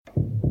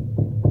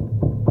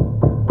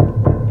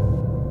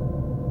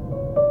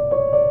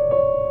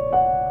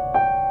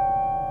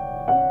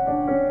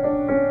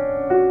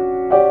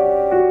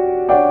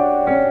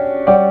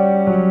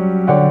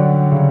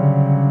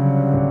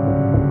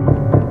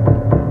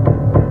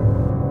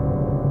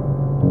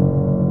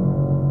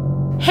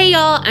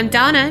I'm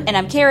Donna. And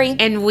I'm Carrie.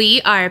 And we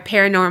are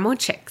Paranormal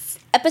Chicks.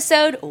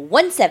 Episode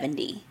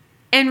 170.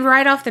 And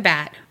right off the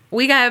bat,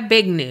 we got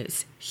big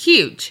news.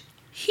 Huge.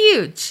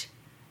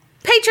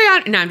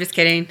 Patreon. No, I'm just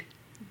kidding.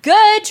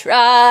 Good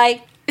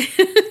try.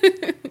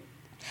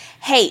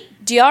 Hey,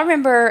 do y'all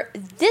remember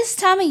this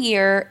time of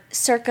year,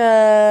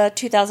 circa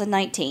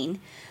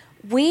 2019,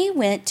 we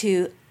went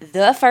to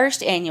the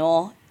first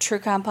annual True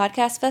Crime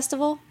Podcast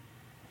Festival?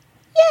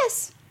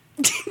 Yes.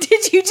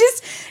 Did you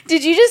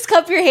just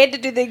cup your hand to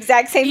do the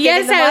exact same thing?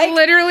 Yes, in the I mic?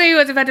 literally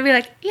was about to be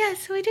like,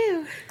 yes, we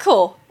do.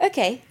 Cool.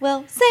 Okay.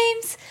 Well,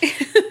 sames.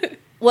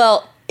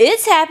 Well,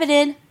 it's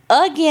happening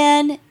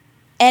again,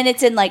 and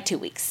it's in like 2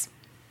 weeks.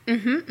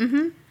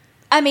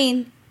 I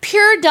mean,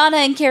 pure Donna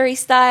and Carrie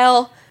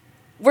style.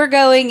 We're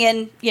going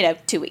in,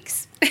 2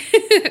 weeks.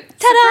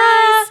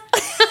 Ta-da!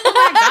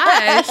 Oh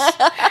my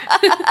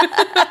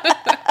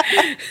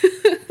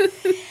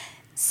gosh.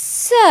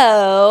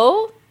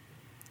 So,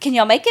 can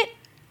y'all make it?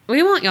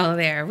 We want y'all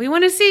there. We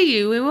want to see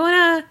you. We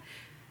want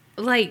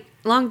to,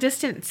 long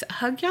distance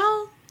hug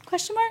y'all?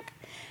 Question mark.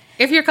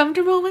 If you're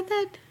comfortable with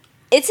it.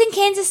 It's in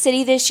Kansas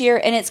City this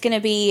year, and it's going to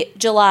be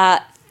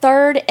July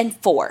 3rd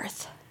and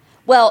 4th.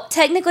 Well,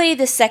 technically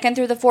the 2nd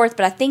through the 4th,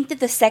 but I think that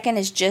the 2nd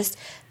is just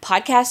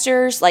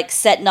podcasters,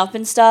 setting up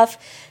and stuff.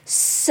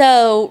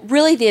 So,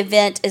 really the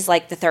event is the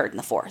 3rd and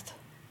the 4th.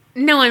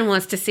 No one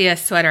wants to see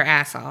us sweat our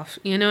ass off.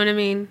 You know what I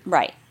mean?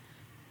 Right.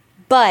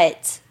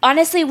 But,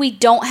 honestly, we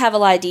don't have a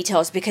lot of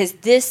details because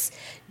this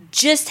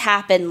just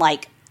happened,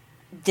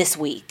 this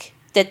week.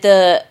 That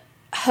the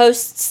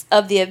hosts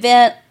of the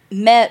event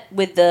met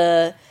with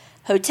the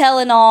hotel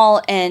and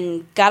all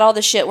and got all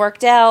the shit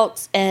worked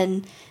out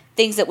and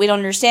things that we don't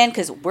understand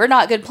because we're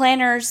not good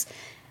planners.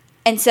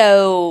 And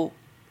so,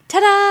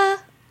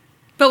 ta-da!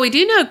 But we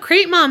do know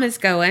Creep Mom is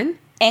going.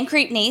 And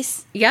Creep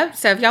Niece. Yep,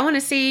 so if y'all want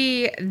to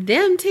see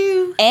them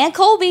too. And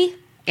Colby.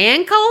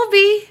 And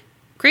Colby.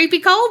 Creepy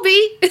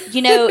Colby.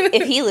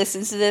 If he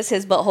listens to this,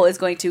 his butthole is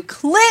going to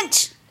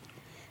clench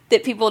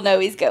that people know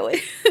he's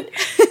going.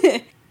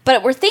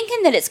 But we're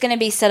thinking that it's going to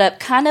be set up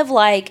kind of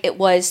like it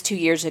was 2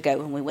 years ago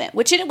when we went,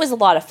 which it was a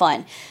lot of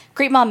fun.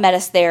 Creep Mom met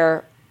us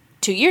there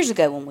 2 years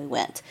ago when we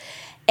went.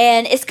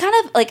 And it's kind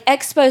of like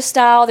expo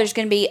style. There's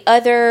going to be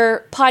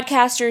other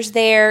podcasters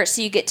there.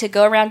 So you get to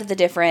go around to the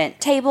different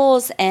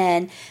tables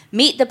and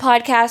meet the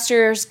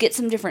podcasters, get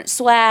some different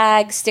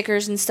swag,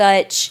 stickers and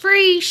such.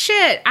 Free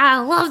shit. I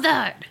love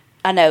that.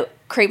 I know.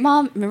 Creep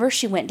Mom, remember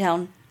she went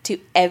down to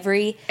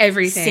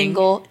everything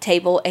single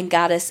table and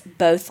got us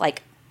both a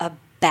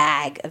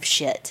bag of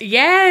shit.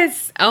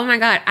 Yes. Oh my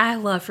God. I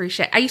love free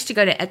shit. I used to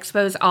go to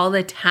expos all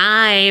the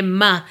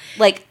time.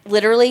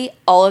 Literally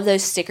all of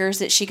those stickers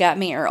that she got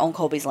me are on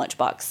Colby's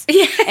lunchbox.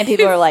 Yeah. And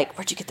people are like,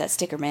 where'd you get that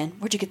sticker, man?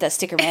 Where'd you get that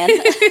sticker, man?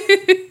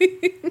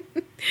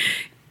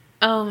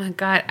 Oh my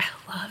God. I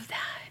love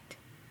that.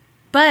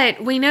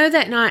 But we know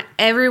that not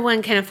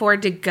everyone can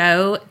afford to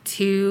go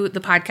to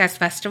the podcast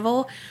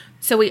festival.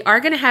 So we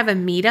are going to have a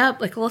meetup,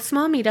 a little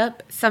small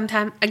meetup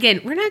sometime. Again,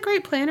 we're not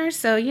great planners.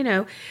 So,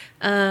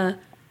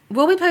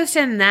 we'll be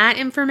posting that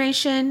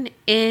information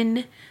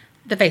in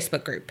the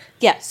Facebook group.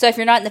 Yeah, so if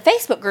you're not in the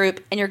Facebook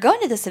group and you're going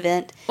to this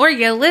event. Or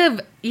you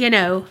live,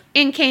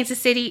 in Kansas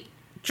City,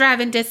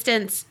 driving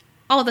distance,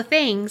 all the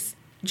things,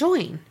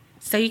 join.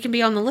 So you can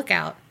be on the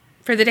lookout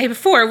for the day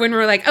before when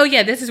we're like, oh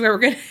yeah, this is where we're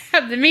going to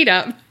have the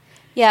meetup.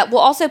 Yeah, we'll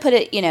also put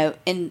it,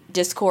 in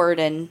Discord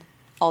and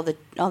all the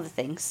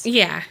things.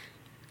 Yeah.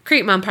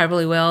 Creep Mom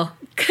probably will,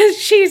 because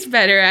she's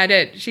better at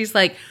it. She's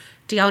like,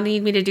 do y'all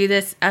need me to do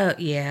this? Oh,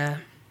 yeah.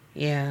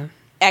 Yeah.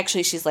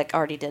 Actually, she's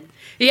already did.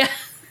 Yeah.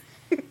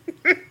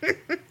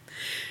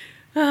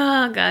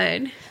 Oh,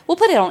 God. We'll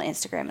put it on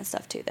Instagram and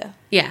stuff, too, though.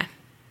 Yeah.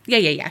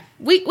 Yeah.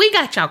 We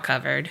got y'all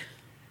covered.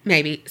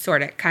 Maybe,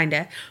 sort of, kind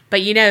of.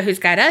 But you know who's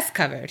got us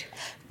covered?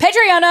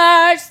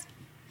 Patreoners!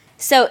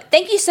 So,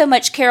 thank you so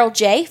much, Carol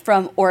J.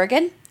 from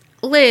Oregon.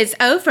 Liz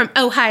O. from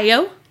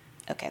Ohio.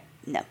 Okay,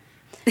 no.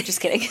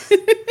 Just kidding.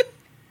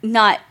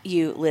 Not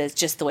you, Liz,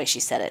 just the way she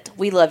said it.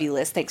 We love you,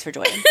 Liz. Thanks for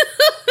joining.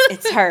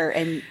 It's her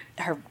and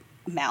her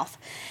mouth.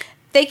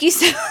 Thank you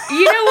so much.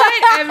 You know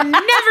what? I've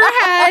never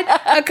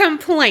had a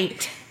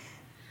complaint.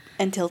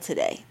 Until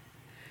today.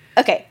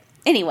 Okay,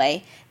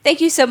 anyway.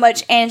 Thank you so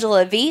much,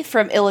 Angela V.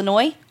 from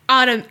Illinois.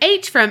 Autumn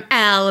H. from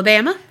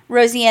Alabama.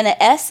 Rosianna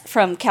S.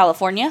 from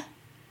California.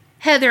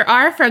 Heather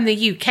R. from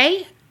the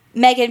UK.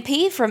 Megan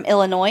P. from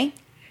Illinois.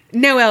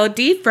 Noelle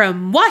D.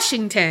 from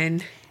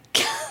Washington.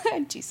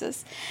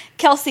 Jesus.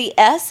 Kelsey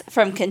S.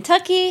 from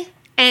Kentucky.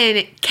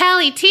 And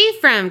Callie T.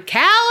 from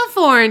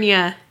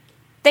California.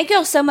 Thank you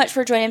all so much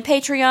for joining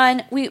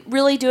Patreon. We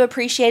really do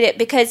appreciate it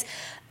because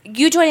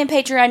you joining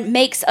Patreon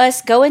makes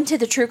us go into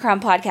the True Crime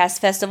Podcast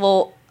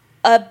Festival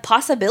a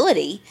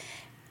possibility.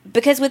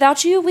 Because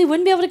without you, we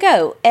wouldn't be able to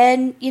go.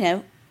 And,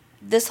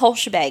 this whole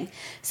shebang.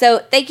 So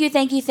thank you.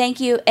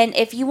 And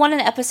if you want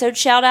an episode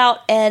shout out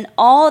and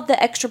all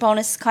the extra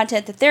bonus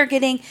content that they're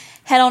getting,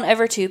 head on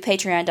over to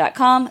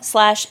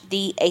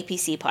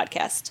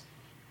patreon.com/theapcpodcast.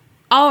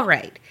 All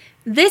right.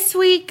 This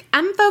week,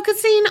 I'm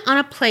focusing on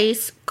a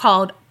place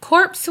called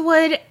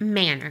Corpsewood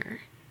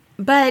Manor.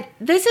 But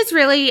this is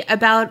really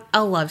about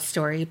a love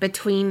story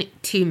between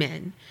two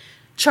men,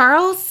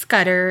 Charles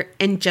Scudder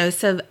and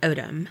Joseph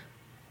Odom.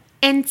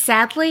 And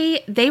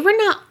sadly, they were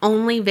not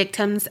only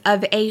victims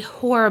of a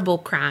horrible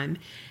crime,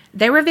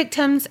 they were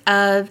victims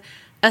of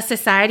a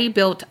society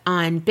built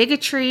on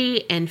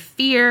bigotry and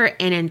fear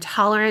and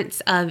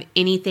intolerance of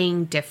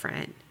anything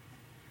different.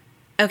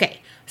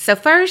 Okay, so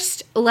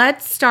first,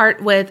 let's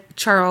start with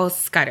Charles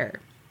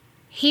Scudder.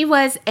 He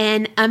was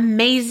an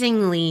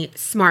amazingly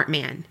smart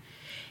man.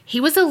 He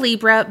was a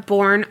Libra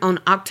born on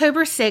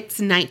October 6,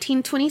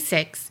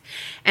 1926.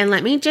 And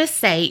let me just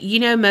say,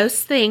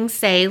 most things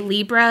say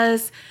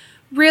Libras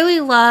really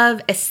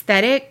love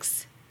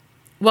aesthetics.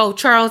 Well,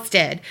 Charles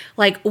did,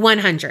 like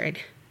 100.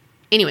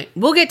 Anyway,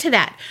 we'll get to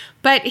that.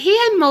 But he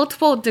had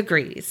multiple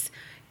degrees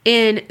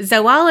in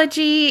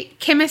zoology,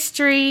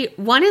 chemistry,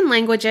 one in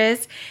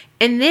languages,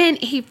 and then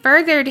he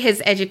furthered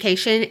his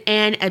education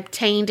and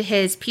obtained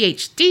his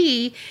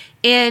PhD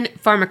in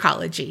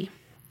pharmacology.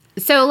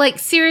 So,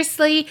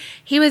 seriously,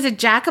 he was a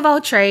jack of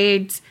all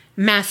trades,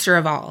 master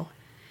of all.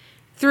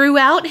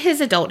 Throughout his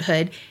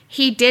adulthood,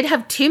 he did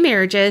have 2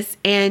 marriages,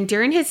 and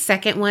during his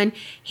second one,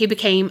 he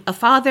became a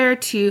father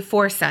to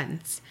 4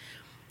 sons.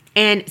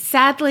 And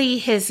sadly,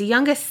 his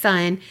youngest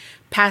son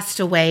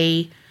passed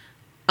away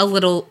a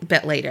little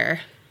bit later.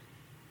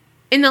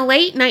 In the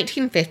late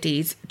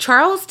 1950s,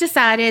 Charles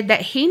decided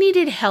that he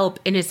needed help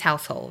in his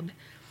household.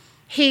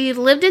 He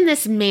lived in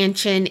this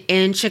mansion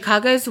in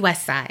Chicago's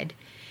West Side.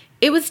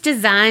 It was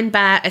designed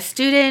by a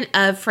student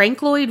of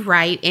Frank Lloyd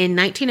Wright in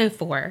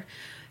 1904.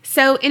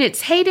 So in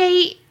its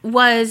heyday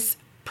was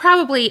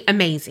probably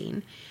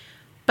amazing.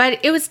 But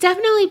it was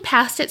definitely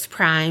past its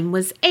prime,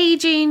 was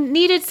aging,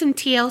 needed some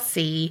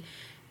TLC,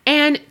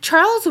 and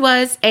Charles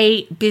was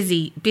a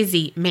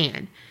busy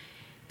man.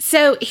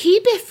 So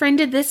he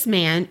befriended this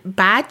man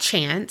by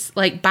chance,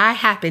 by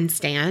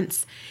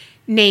happenstance,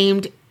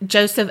 named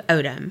Joseph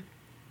Odom.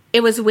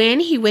 It was when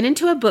he went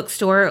into a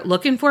bookstore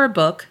looking for a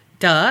book.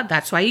 Duh,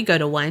 that's why you go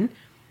to one.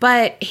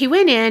 But he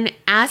went in,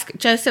 asked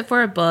Joseph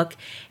for a book,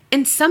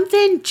 and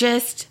something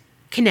just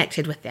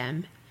connected with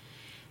them.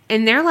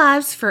 And their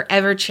lives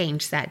forever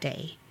changed that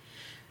day.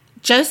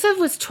 Joseph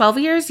was 12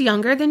 years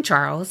younger than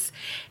Charles,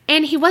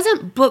 and he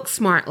wasn't book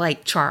smart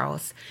like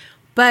Charles.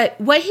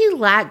 But what he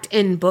lacked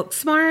in book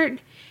smart,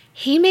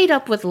 he made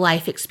up with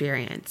life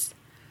experience.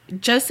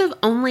 Joseph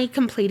only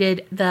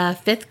completed the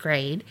 5th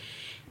grade,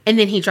 and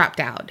then he dropped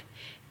out.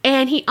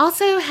 And he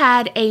also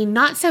had a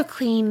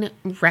not-so-clean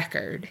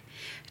record.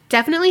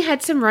 Definitely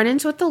had some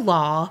run-ins with the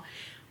law,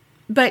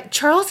 but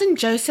Charles and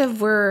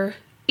Joseph were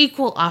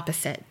equal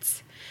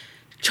opposites.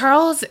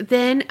 Charles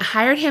then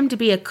hired him to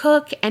be a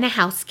cook and a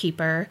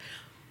housekeeper,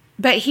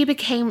 but he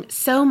became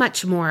so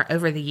much more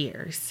over the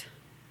years.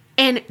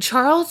 And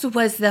Charles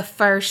was the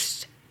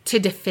first to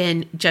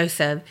defend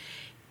Joseph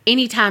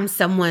anytime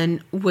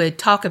someone would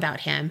talk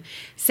about him,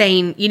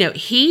 saying,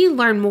 he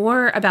learned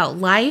more about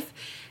life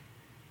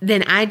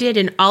than I did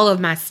in all of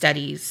my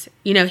studies.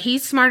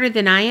 He's smarter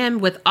than I am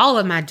with all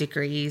of my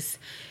degrees.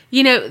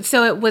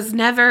 So it was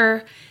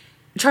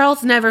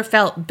Charles never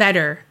felt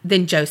better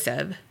than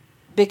Joseph.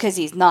 Because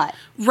he's not.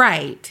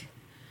 Right.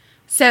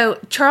 So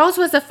Charles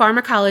was a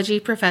pharmacology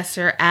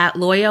professor at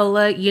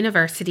Loyola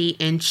University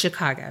in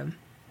Chicago.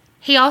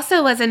 He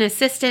also was an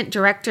assistant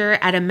director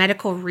at a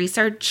medical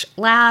research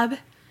lab.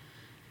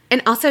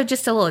 And also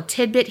just a little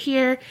tidbit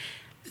here.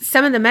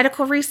 Some of the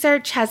medical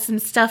research has some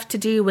stuff to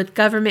do with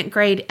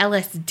government-grade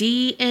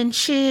LSD and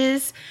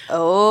shiz.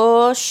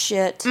 Oh,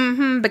 shit.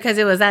 Because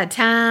it was that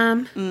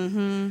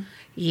time.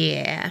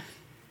 Yeah.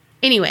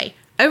 Anyway,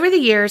 over the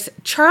years,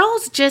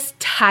 Charles just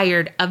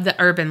tired of the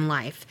urban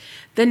life,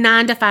 the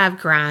 9-to-5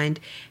 grind.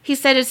 He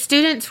said his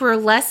students were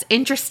less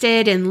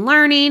interested in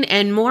learning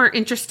and more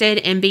interested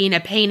in being a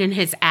pain in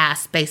his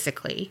ass,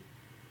 basically.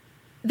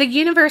 The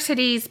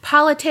university's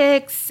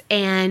politics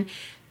and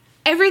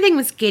everything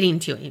was getting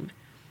to him.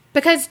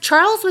 Because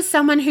Charles was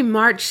someone who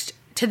marched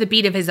to the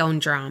beat of his own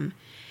drum.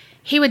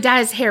 He would dye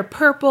his hair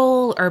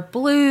purple or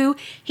blue.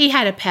 He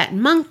had a pet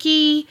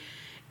monkey.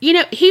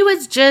 He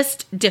was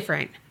just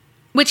different.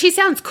 Which he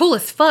sounds cool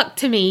as fuck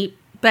to me.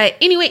 But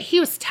anyway, he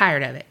was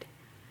tired of it.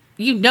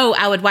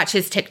 I would watch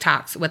his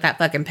TikToks with that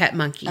fucking pet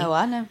monkey. Oh,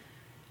 I know.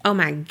 Oh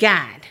my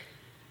God.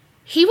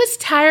 He was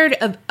tired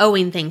of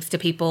owing things to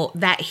people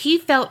that he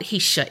felt he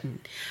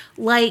shouldn't.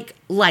 Like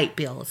light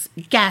bills,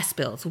 gas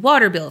bills,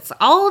 water bills,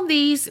 all of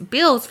these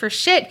bills for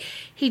shit.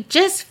 He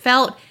just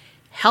felt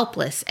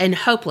helpless and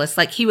hopeless.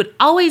 Like he would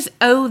always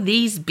owe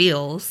these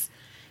bills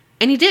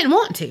and he didn't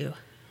want to.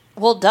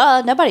 Well,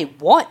 duh, nobody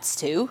wants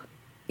to.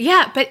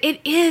 Yeah, but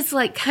it is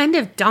kind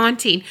of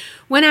daunting.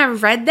 When I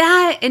read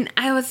that and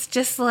I was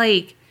just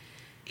like,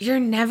 you're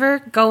never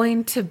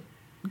going to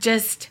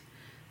just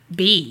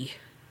be.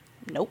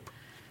 Nope.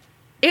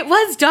 It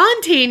was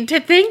daunting to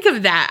think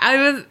of that. I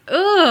don't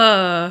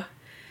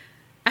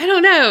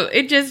know.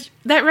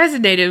 That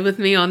resonated with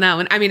me on that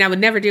one. I mean, I would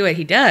never do what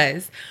he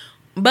does,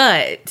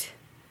 but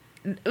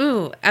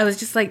ooh, I was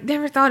just like,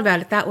 never thought about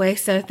it that way.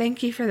 So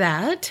thank you for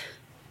that.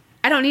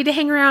 I don't need to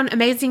hang around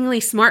amazingly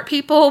smart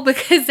people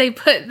because they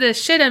put the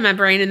shit in my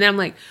brain. And then I'm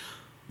like,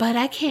 but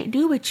I can't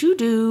do what you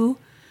do.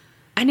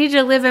 I need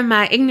to live in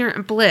my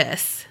ignorant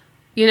bliss.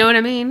 You know what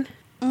I mean?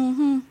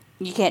 Mm-hmm.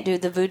 You can't do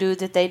the voodoo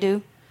that they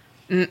do?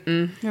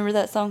 Mm-mm. Remember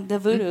that song? The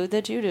voodoo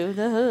that you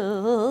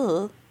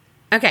do.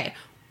 Okay.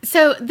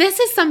 So this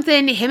is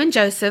something him and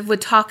Joseph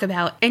would talk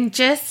about and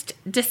just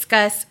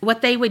discuss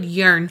what they would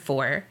yearn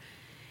for.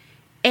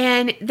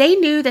 And they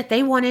knew that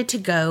they wanted to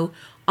go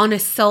on a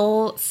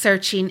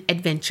soul-searching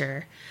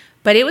adventure,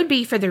 but it would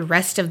be for the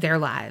rest of their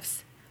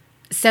lives.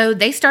 So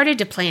they started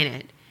to plan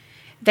it.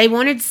 They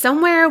wanted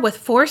somewhere with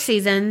 4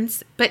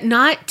 seasons, but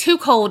not too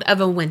cold of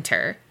a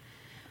winter.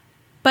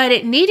 But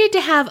it needed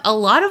to have a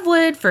lot of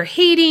wood for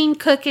heating,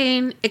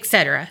 cooking,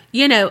 etc.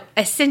 You know,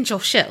 essential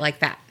shit like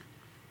that.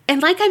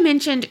 And like I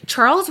mentioned,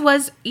 Charles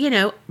was,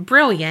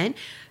 brilliant.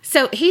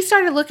 So he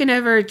started looking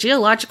over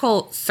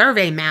geological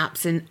survey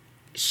maps and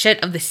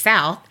shit of the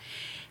South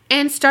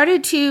and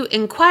started to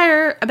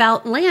inquire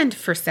about land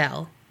for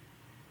sale.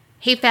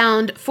 He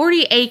found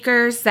 40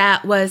 acres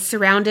that was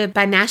surrounded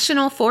by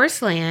national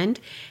forest land,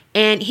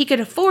 and he could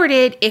afford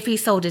it if he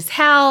sold his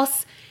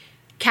house,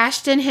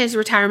 cashed in his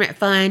retirement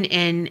fund,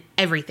 and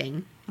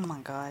everything. Oh my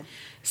God.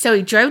 So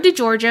he drove to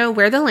Georgia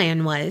where the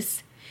land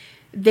was.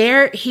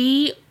 There,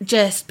 he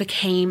just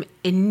became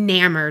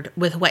enamored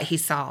with what he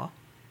saw.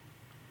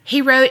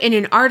 He wrote in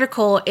an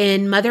article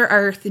in Mother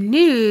Earth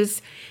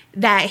News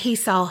that he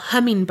saw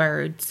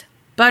hummingbirds,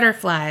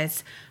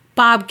 butterflies,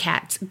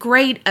 bobcats,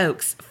 great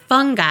oaks,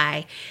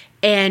 fungi,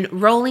 and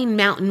rolling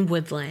mountain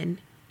woodland,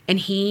 and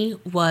he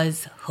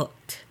was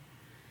hooked.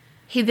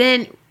 He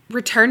then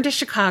returned to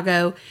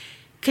Chicago,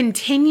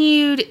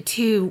 continued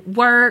to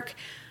work,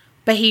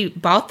 but he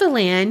bought the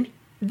land,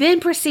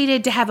 then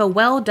proceeded to have a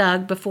well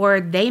dug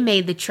before they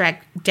made the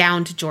trek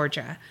down to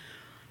Georgia.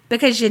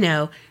 Because,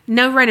 no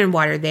running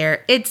water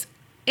there. It's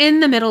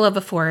in the middle of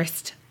a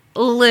forest,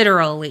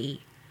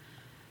 literally.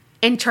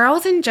 And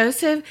Charles and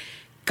Joseph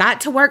got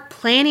to work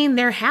planning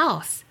their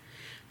house.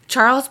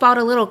 Charles bought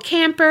a little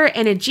camper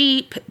and a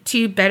Jeep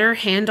to better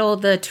handle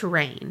the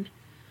terrain.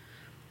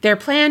 Their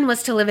plan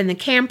was to live in the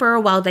camper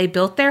while they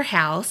built their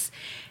house.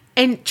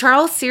 And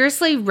Charles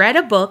seriously read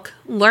a book,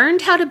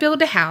 learned how to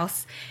build a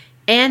house,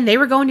 and they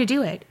were going to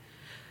do it.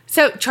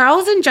 So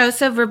Charles and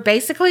Joseph were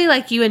basically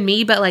like you and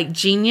me, but like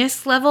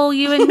genius level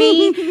you and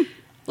me.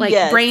 Like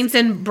yes. Brains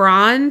and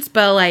bronze,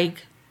 but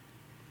like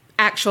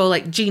actual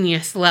like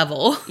genius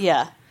level.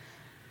 Yeah.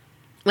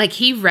 Like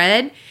he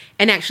read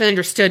and actually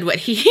understood what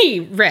he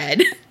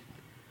read.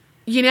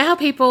 You know how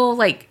people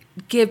like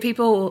give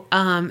people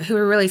who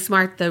are really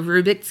smart the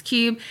Rubik's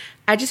Cube?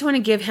 I just want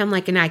to give him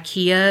like an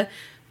IKEA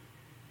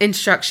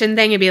instruction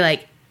thing and be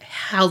like,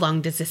 how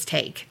long does this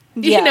take?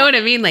 Yeah. You know what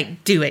I mean?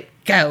 Like, do it.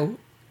 Go.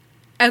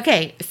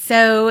 Okay,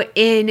 so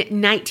in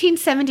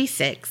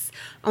 1976,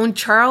 on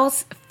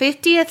Charles'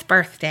 50th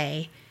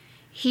birthday,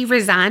 he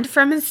resigned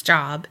from his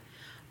job,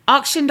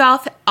 auctioned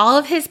off all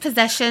of his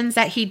possessions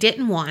that he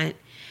didn't want,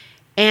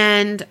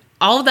 and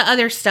all the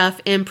other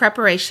stuff in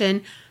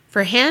preparation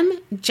for him,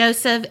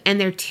 Joseph, and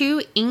their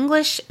 2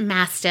 English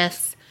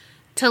mastiffs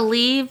to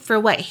leave for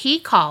what he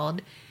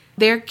called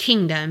their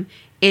kingdom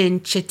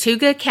in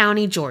Chattooga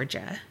County,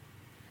 Georgia.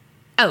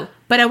 Oh,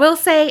 but I will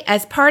say,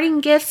 as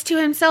parting gifts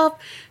to himself,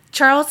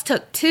 Charles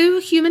took 2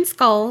 human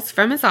skulls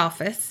from his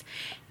office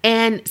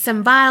and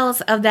some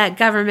vials of that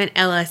government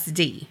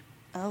LSD.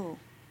 Oh.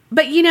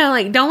 But,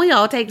 like, don't we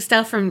all take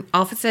stuff from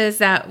offices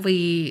that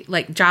we,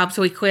 like, jobs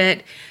we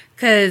quit?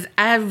 Because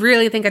I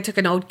really think I took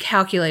an old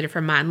calculator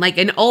from mine. Like,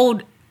 an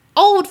old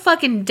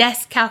fucking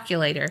desk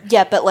calculator.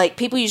 Yeah, but, like,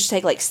 people usually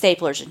take, like,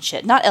 staplers and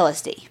shit, not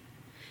LSD.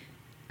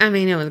 I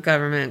mean, it was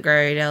government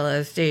grade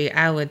LSD.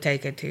 I would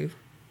take it, too.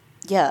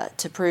 Yeah,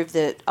 to prove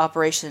that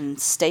Operation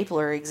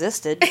Stapler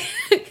existed.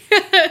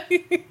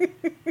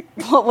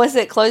 What was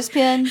it?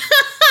 Clothespin?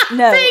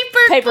 No,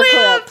 paper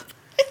clip.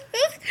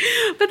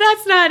 But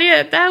that's not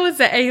it. That was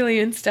the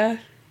alien stuff.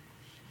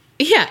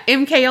 Yeah,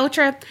 MK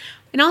Ultra.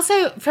 And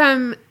also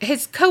from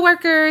his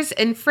coworkers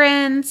and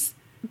friends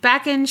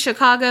back in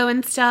Chicago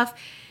and stuff,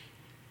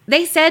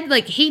 they said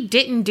like he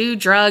didn't do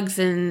drugs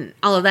and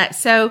all of that.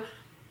 So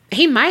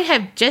he might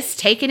have just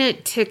taken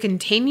it to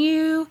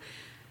continue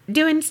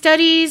doing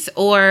studies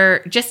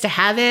or just to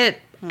have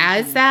it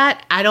as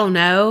that. I don't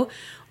know.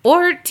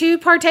 Or to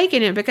partake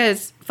in it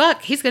because,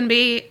 fuck, he's going to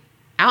be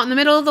out in the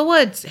middle of the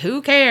woods.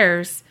 Who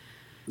cares?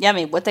 Yeah, I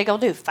mean, what they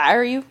going to do?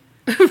 Fire you?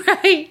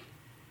 Right.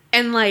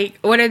 And, like,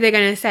 what are they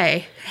going to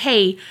say?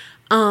 Hey,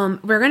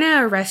 we're going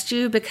to arrest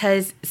you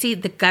because, see,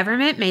 the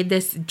government made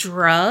this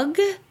drug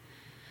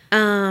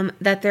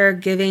that they're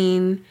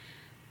giving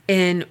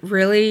in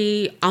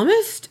really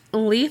almost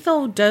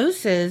lethal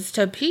doses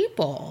to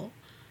people.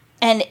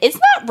 And it's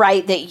not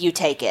right that you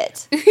take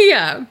it.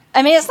 Yeah.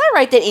 I mean, it's not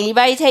right that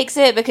anybody takes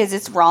it because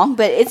it's wrong,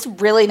 but it's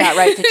really not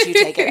right that you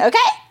take it,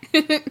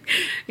 okay?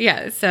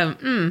 Yeah, so,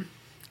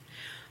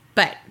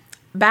 But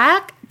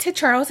back to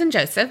Charles and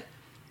Joseph.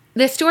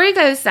 The story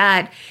goes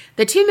that the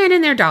the two men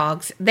and their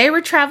dogs, they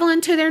were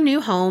traveling to their new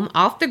home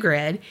off the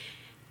grid,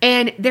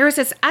 and there was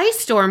this ice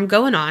storm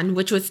going on,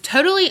 which was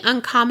totally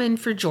uncommon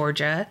for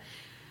Georgia.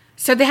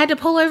 So they had to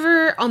pull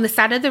over on the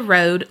side of the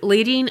road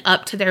leading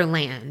up to their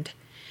land.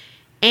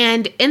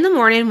 And in the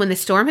morning, when the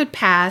storm had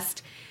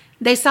passed,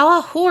 they saw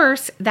a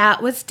horse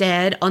that was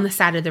dead on the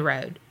side of the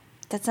road.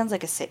 That sounds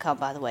like a sitcom,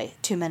 by the way.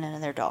 Two men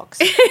and their dogs.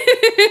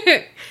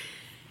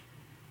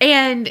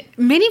 And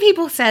many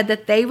people said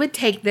that they would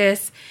take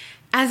this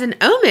as an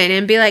omen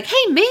and be like,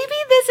 hey, maybe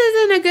this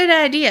isn't a good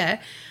idea.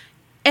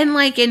 And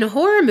like in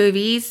horror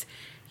movies,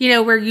 you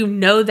know, where you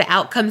know the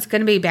outcome's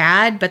going to be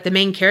bad, but the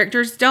main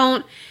characters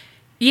don't,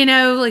 you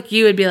know, like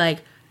you would be like,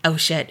 oh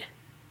shit,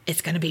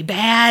 it's going to be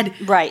bad.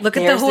 Right. Look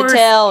at the horse. The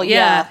tail.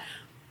 Yeah.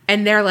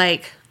 And they're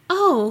like,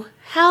 oh,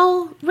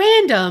 how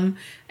random.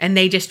 And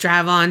they just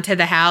drive on to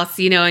the house,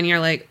 you know, and you're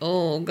like,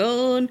 oh,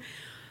 God.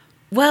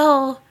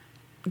 Well,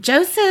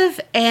 Joseph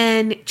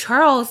and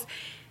Charles,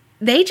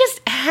 they just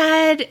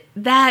had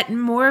that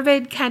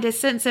morbid kind of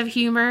sense of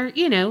humor,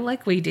 you know,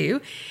 like we do.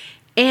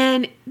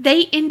 And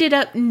they ended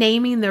up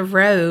naming the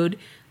road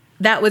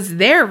that was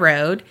their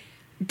road,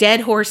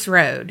 Dead Horse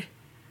Road.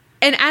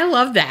 And I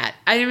love that.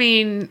 I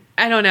mean,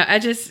 I don't know.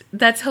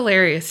 That's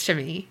hilarious to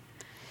me.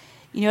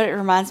 You know what it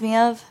reminds me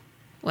of?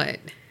 What?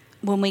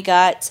 When we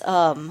got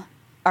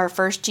our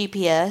first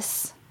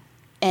GPS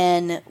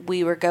and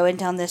we were going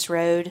down this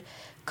road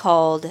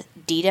called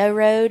Dido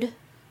Road.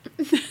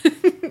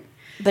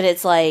 But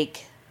it's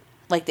like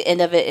the end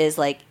of it is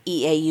like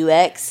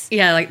EAUX.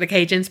 Yeah, like the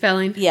Cajun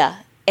spelling. Yeah.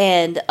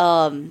 And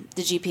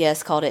the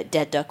GPS called it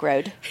Dead Duck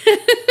Road.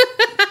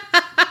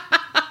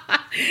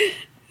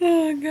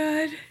 Oh,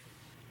 God.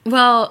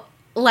 Well,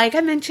 like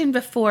I mentioned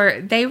before,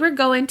 they were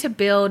going to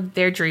build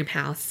their dream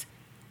house.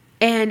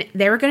 And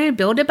they were going to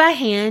build it by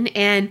hand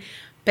and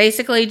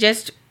basically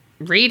just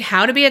read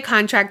how to be a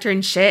contractor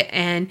and shit.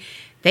 And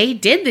they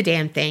did the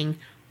damn thing,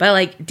 but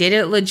like did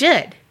it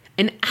legit.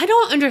 And I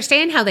don't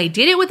understand how they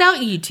did it without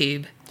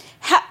YouTube.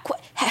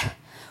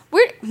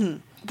 Where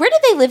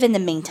did they live in the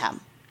meantime?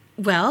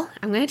 Well,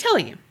 I'm going to tell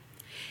you.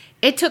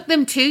 It took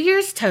them 2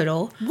 years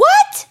total.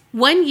 What?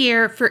 1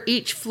 year for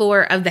each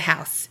floor of the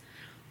house.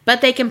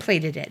 But they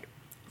completed it.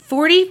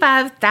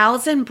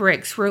 45,000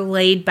 bricks were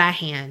laid by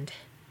hand.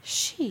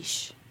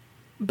 Sheesh.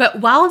 But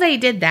while they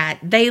did that,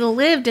 they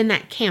lived in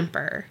that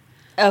camper.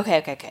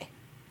 Okay.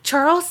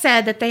 Charles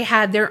said that they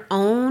had their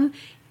own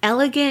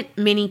elegant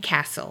mini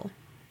castle.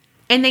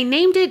 And they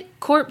named it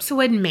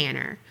Corpsewood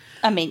Manor.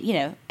 I mean, you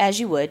know, as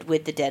you would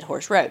with the Dead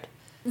Horse Road.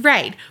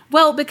 Right.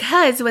 Well,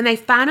 because when they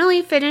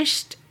finally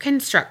finished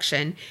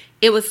construction,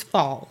 it was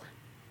fall.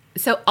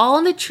 So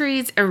all the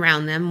trees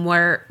around them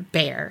were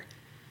bare.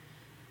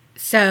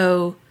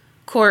 So,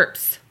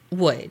 corpse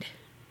wood.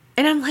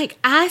 And I'm like,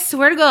 I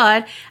swear to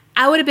God,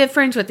 I would have been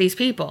friends with these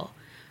people.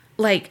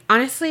 Like,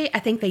 honestly, I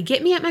think they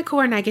get me at my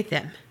core and I get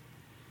them.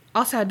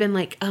 Also, I've been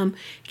like, can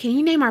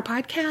you name our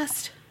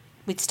podcast?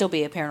 We'd still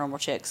be a Paranormal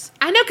Chicks.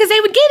 I know, because they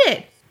would get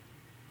it.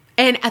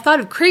 And I thought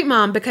of Creep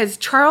Mom because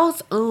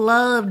Charles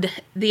loved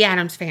the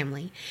Addams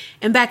Family.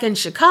 And back in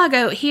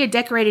Chicago, he had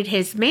decorated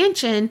his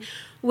mansion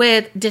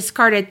with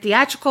discarded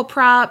theatrical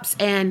props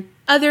and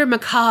other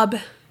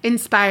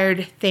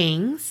macabre-inspired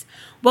things.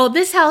 Well,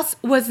 this house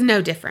was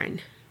no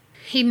different.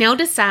 He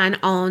nailed a sign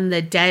on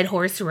the Dead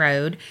Horse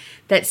Road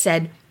that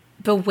said,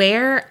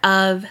 "Beware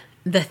of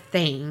the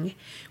Thing,"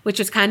 which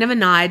was kind of a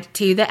nod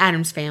to the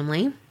Addams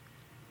Family.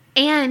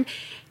 And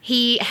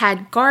he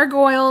had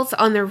gargoyles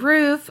on the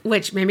roof,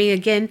 which made me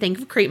again think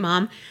of Creep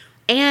Mom,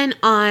 and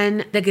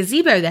on the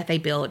gazebo that they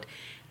built.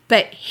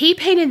 But he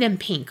painted them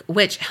pink,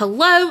 which,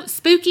 hello,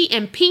 spooky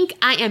and pink,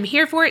 I am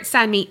here for it.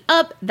 Sign me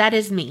up. That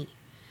is me.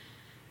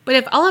 But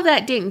if all of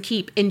that didn't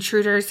keep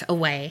intruders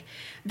away,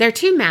 their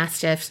two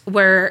mastiffs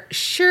were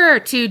sure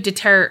to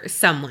deter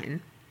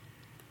someone.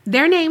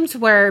 Their names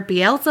were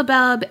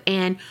Beelzebub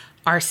and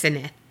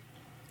Arsonith.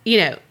 You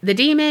know, the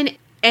demon.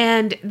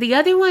 And the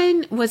other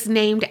one was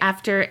named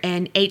after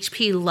an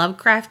H.P.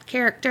 Lovecraft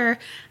character.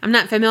 I'm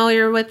not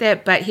familiar with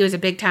it, but he was a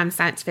big-time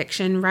science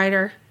fiction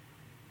writer.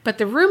 But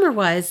the rumor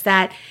was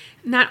that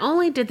not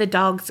only did the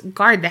dogs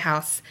guard the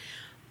house,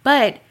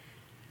 but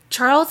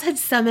Charles had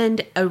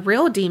summoned a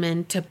real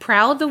demon to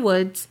prowl the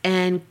woods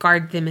and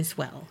guard them as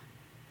well.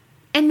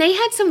 And they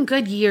had some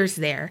good years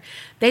there.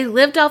 They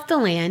lived off the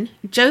land.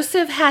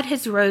 Joseph had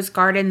his rose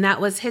garden that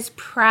was his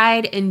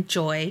pride and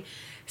joy,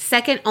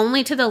 second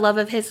only to the love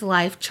of his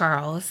life,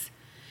 Charles.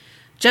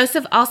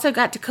 Joseph also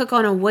got to cook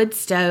on a wood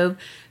stove,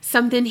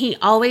 something he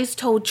always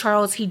told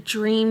Charles he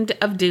dreamed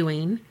of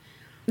doing.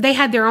 They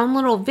had their own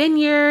little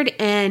vineyard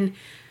and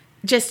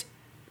just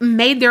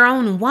made their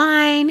own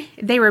wine.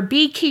 They were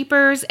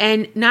beekeepers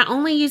and not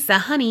only used the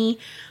honey,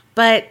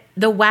 but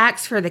the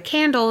wax for the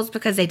candles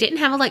because they didn't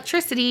have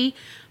electricity.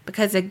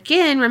 Because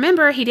again,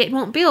 remember, he didn't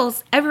want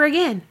bills ever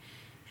again.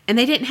 And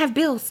they didn't have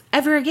bills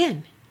ever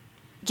again.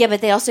 Yeah,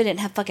 but they also didn't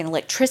have fucking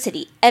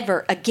electricity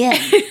ever again.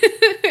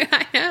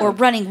 I know. Or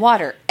running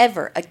water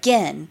ever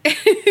again.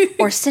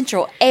 Or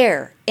central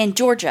air in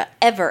Georgia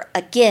ever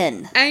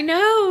again. I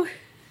know.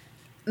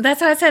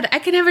 That's why I said I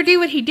could never do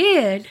what he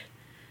did.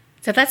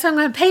 So that's why I'm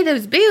going to pay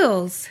those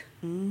bills.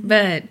 Mm-hmm.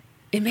 But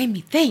it made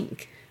me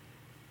think.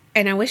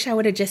 And I wish I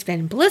would have just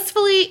been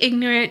blissfully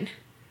ignorant.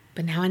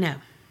 But now I know.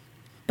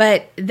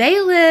 But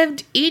they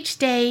lived each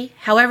day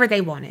however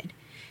they wanted.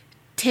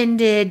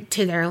 Tended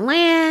to their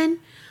land.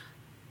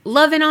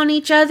 Loving on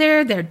each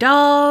other, their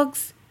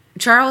dogs.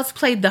 Charles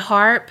played the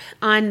harp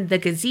on the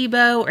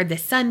gazebo or the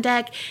sun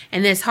deck.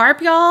 And this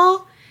harp,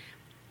 y'all,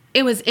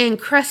 it was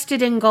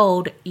encrusted in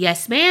gold.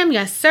 Yes, ma'am.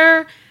 Yes,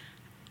 sir.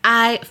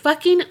 I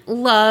fucking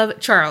love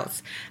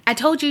Charles. I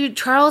told you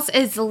Charles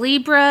is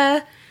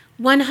Libra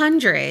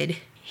 100.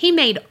 He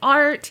made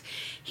art.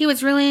 He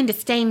was really into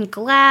stained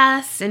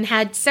glass and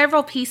had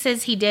several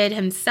pieces he did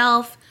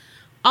himself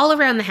all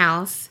around the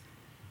house.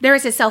 There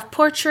was a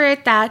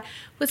self-portrait that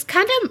was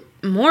kind of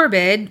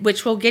morbid,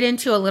 which we'll get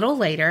into a little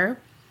later.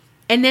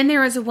 And then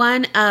there was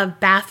one of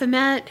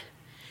Baphomet,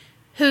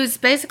 who's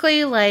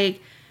basically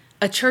like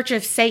a Church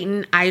of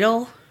Satan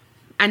idol.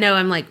 I know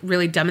I'm like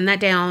really dumbing that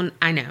down.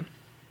 I know.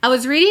 I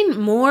was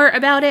reading more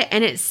about it,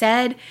 and it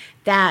said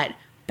that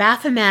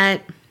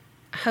Baphomet,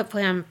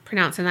 hopefully I'm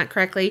pronouncing that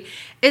correctly,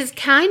 is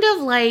kind of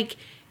like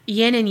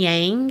yin and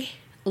yang,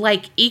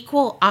 like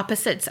equal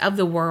opposites of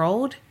the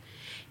world,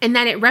 and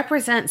that it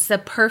represents the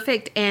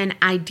perfect and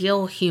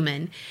ideal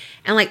human.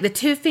 And like the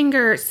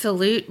 2-finger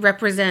salute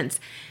represents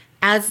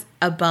as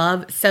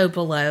above, so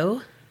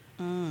below.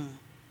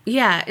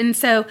 Yeah, and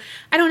so,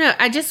 I don't know,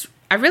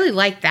 I really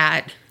like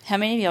that. How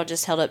many of y'all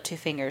just held up 2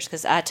 fingers?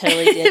 Because I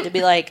totally did. To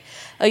be like,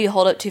 oh, you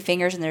hold up 2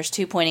 fingers and there's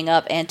 2 pointing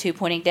up and 2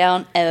 pointing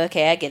down. Oh,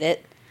 okay, I get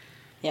it.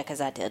 Yeah, because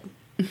I did.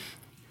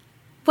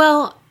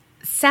 Well,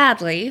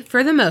 sadly,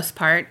 for the most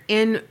part,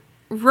 in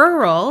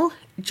rural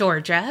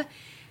Georgia,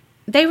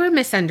 they were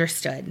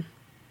misunderstood.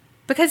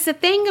 Because the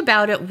thing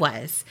about it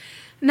was,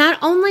 not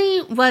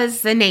only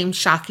was the name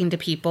shocking to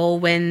people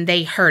when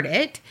they heard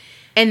it,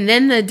 and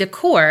then the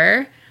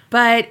decor,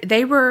 but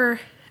they were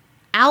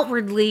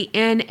outwardly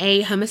in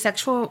a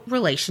homosexual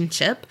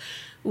relationship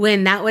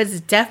when that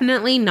was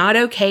definitely not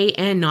okay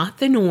and not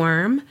the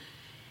norm.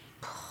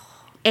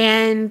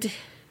 And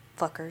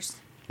fuckers.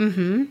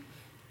 Mm-hmm.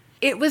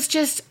 It was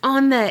just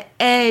on the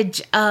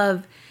edge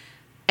of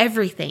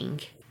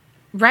everything.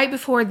 Right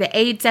before the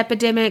AIDS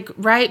epidemic,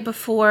 right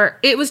before,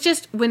 it was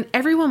just when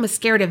everyone was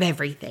scared of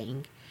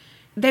everything.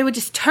 They would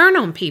just turn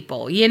on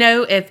people, you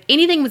know? If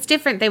anything was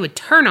different, they would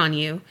turn on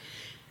you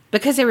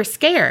because they were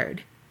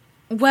scared.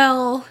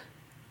 Well,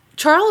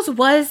 Charles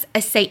was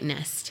a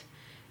Satanist.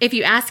 If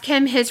you ask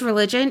him his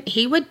religion,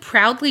 he would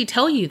proudly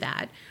tell you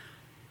that.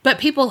 But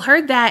people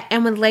heard that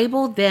and would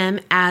label them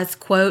as,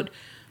 quote,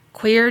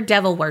 queer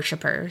devil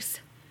worshippers.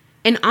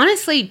 And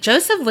honestly,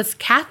 Joseph was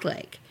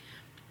Catholic.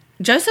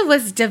 Joseph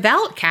was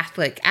devout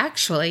Catholic,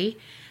 actually.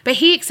 But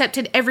he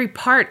accepted every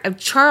part of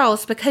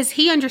Charles because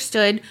he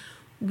understood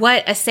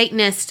what a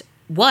Satanist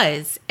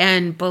was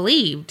and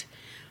believed.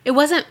 It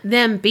wasn't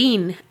them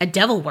being a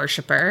devil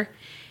worshipper.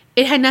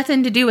 It had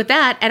nothing to do with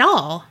that at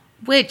all,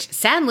 which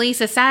sadly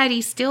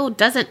society still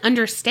doesn't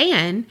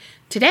understand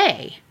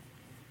today.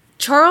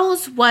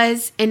 Charles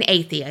was an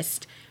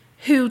atheist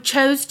who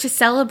chose to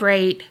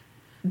celebrate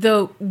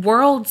the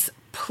world's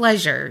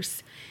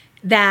pleasures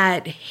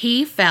that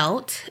he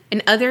felt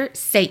and other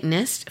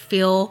Satanists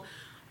feel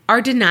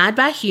are denied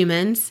by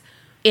humans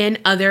in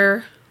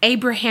other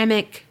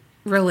Abrahamic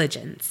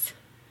religions.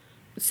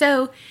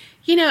 So,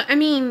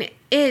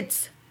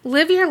 it's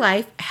live your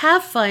life,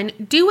 have fun,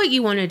 do what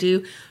you want to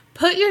do,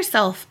 put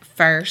yourself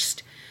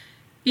first,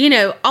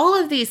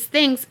 all of these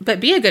things,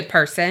 but be a good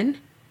person,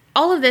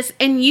 all of this.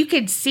 And you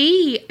could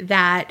see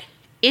that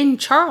in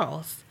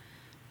Charles.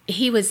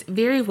 He was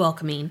very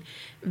welcoming,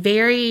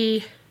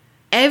 very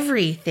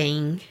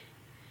everything,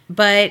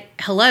 but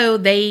hello,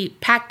 they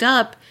packed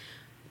up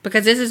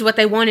because this is what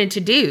they wanted to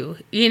do.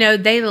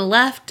 They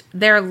left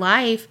their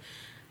life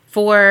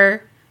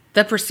for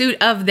the pursuit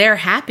of their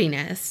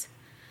happiness,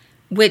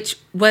 which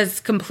was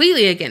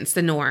completely against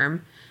the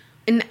norm.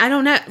 And I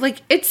don't know,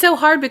 it's so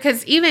hard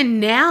because even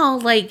now,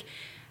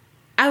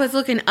 I was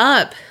looking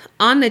up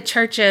on the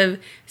Church of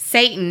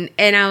Satan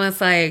and I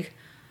was like,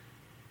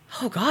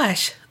 oh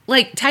gosh,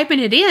 typing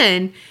it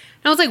in.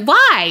 And I was like,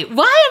 why?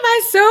 Why am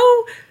I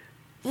so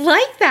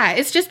like that?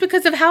 It's just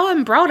because of how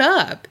I'm brought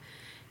up.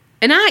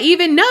 And I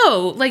even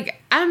know,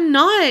 I'm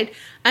not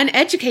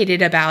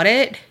uneducated about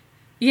it,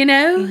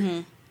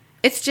 Mm-hmm.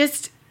 It's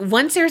just,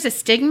 once there's a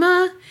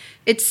stigma,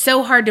 it's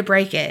so hard to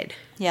break it.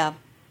 Yeah.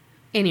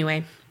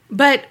 Anyway,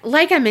 but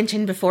like I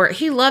mentioned before,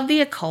 he loved the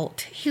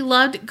occult. He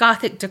loved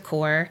Gothic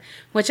decor,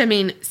 which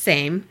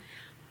same.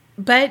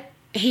 But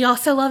he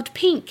also loved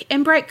pink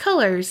and bright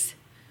colors.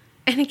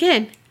 And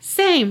again,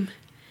 same.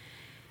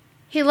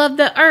 He loved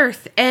the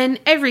earth and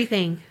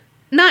everything.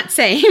 Not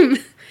same.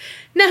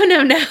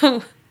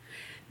 No.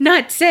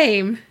 Not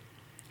same.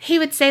 He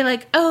would say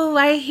oh,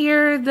 I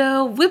hear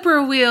the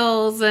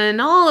whippoorwills and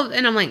all of,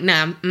 and I'm like,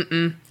 no,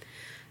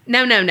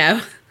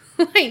 No.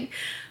 I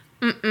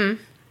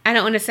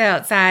don't want to sit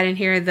outside and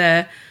hear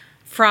the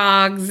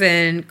frogs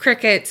and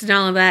crickets and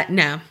all of that.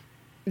 No.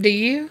 Do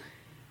you?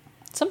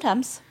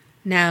 Sometimes.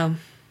 No.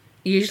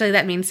 Usually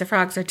that means the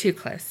frogs are too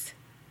close.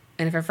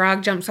 And if a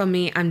frog jumps on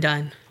me, I'm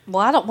done.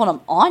 Well, I don't want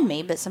them on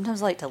me, but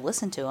sometimes I like to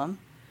listen to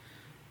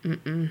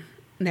them.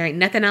 There ain't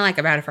nothing I like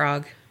about a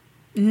frog.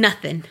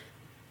 Nothing.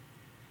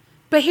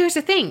 But here's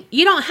the thing.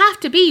 You don't have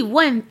to be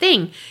one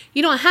thing.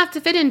 You don't have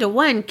to fit into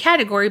one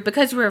category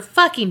because we're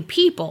fucking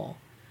people.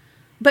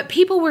 But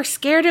people were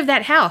scared of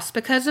that house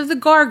because of the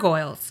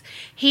gargoyles.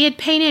 He had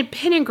painted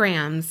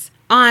pentagrams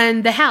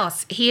on the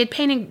house. He had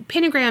painted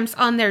pentagrams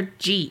on their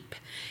Jeep.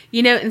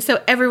 And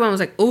so everyone was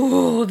like,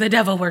 ooh, the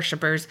devil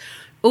worshippers.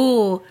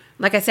 Ooh,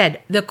 like I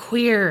said, the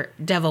queer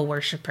devil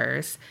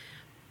worshippers.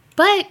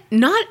 But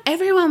not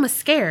everyone was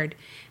scared.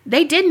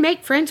 They did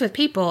make friends with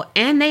people,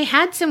 and they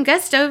had some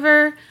guests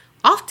over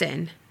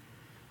often.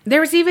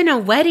 There was even a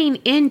wedding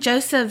in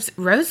Joseph's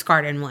rose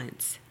garden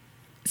once.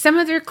 Some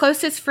of their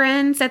closest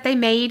friends that they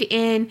made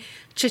in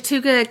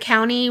Chattooga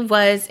County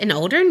was an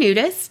older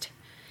nudist,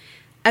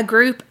 a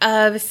group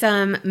of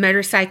some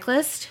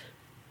motorcyclists.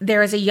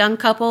 There was a young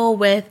couple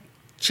with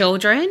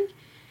children,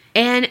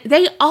 and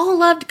they all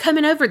loved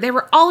coming over. They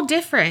were all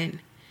different,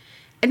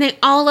 and they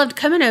all loved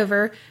coming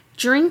over,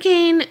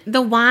 drinking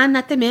the wine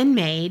that the men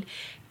made,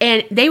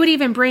 and they would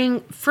even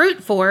bring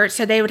fruit for it,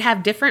 so they would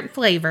have different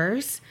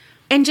flavors,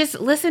 and just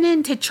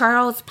listening to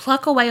Charles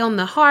pluck away on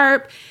the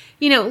harp,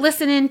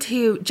 listening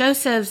to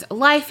Joseph's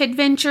life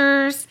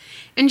adventures,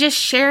 and just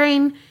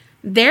sharing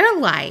their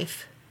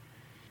life,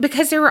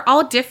 because they were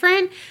all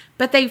different,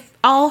 but they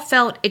all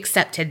felt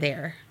accepted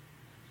there.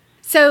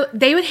 So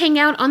they would hang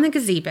out on the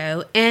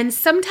gazebo and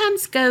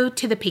sometimes go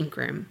to the pink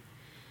room.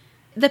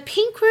 The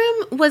pink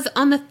room was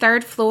on the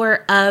 3rd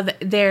floor of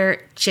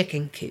their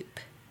chicken coop.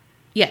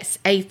 Yes,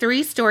 a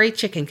 3-story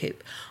chicken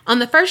coop. On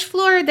the 1st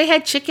floor, they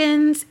had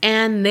chickens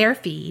and their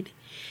feed.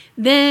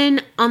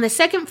 Then on the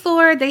 2nd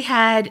floor, they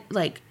had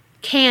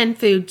canned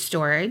food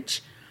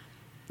storage.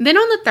 Then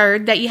on the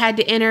 3rd, that you had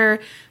to enter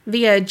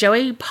via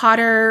Joey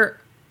Potter,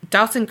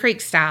 Dawson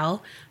Creek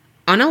style,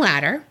 on a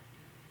ladder,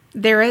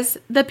 there is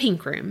the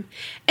pink room.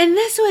 And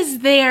this was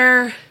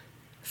their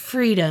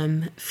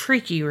freedom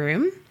freaky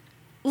room.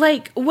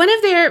 One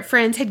of their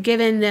friends had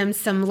given them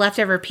some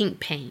leftover pink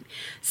paint,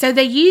 so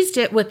they used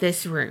it with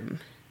this room.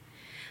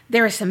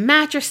 There were some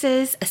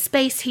mattresses, a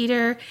space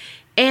heater,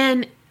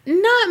 and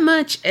not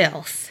much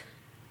else.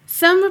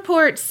 Some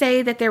reports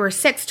say that there were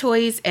sex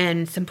toys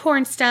and some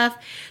porn stuff,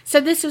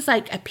 so this was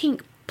like a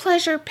pink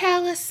pleasure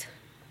palace,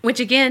 which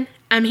again,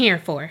 I'm here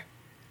for.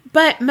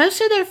 But most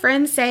of their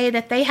friends say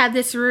that they had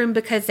this room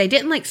because they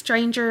didn't like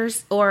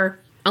strangers or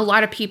a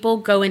lot of people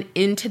going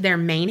into their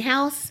main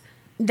house,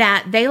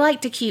 that they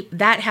like to keep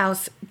that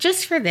house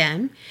just for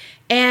them,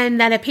 and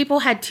that if people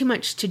had too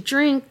much to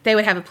drink, they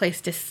would have a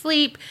place to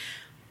sleep.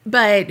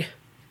 But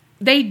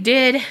they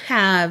did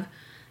have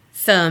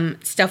some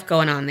stuff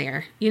going on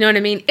there. You know what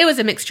I mean? It was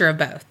a mixture of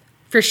both,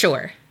 for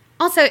sure.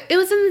 Also, it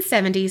was in the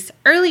 70s,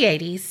 early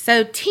 80s,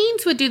 so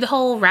teens would do the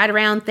whole ride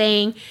around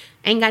thing,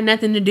 ain't got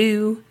nothing to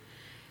do.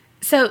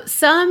 So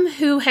some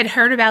who had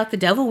heard about the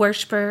devil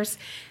worshippers,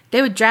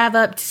 they would drive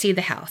up to see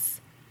the house.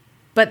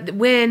 But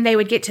when they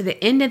would get to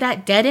the end of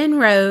that dead-end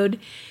road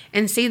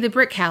and see the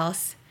brick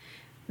house,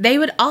 they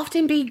would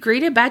often be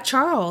greeted by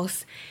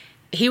Charles.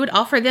 He would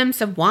offer them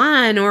some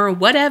wine or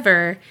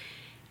whatever.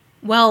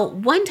 Well,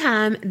 one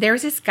time, there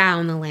was this guy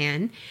on the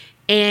land,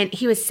 and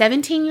he was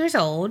 17 years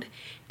old,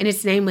 and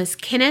his name was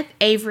Kenneth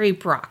Avery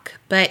Brock,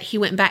 but he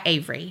went by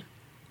Avery.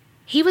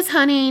 He was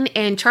hunting,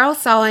 and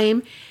Charles saw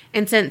him,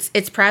 and since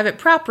it's private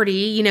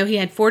property, he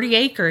had 40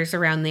 acres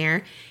around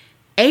there,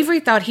 Avery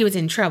thought he was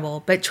in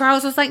trouble, but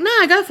Charles was like,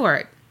 nah, go for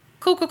it.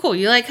 Cool.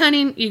 You like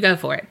hunting? You go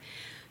for it.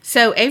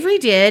 So Avery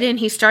did, and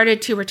he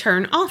started to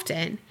return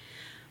often.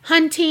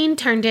 Hunting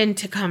turned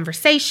into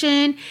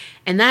conversation,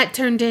 and that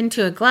turned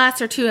into a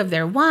glass or two of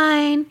their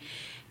wine,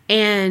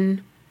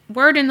 and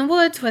word in the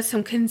woods was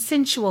some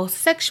consensual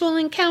sexual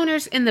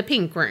encounters in the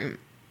pink room.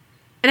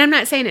 And I'm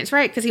not saying it's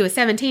right because he was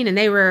 17 and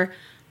they were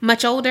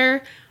much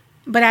older,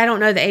 but I don't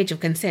know the age of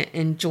consent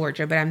in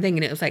Georgia, but I'm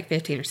thinking it was like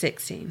 15 or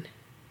 16.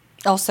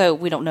 Also,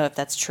 we don't know if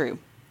that's true.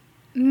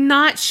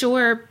 Not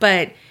sure,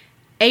 but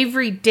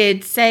Avery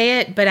did say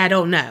it, but I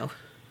don't know.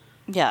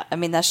 Yeah, I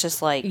mean, that's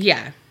just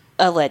yeah.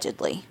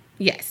 Allegedly.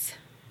 Yes.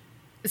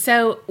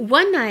 So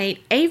one night,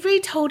 Avery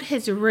told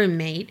his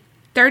roommate,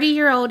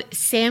 30-year-old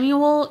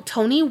Samuel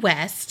Tony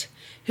West,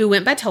 who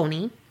went by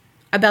Tony,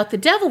 about the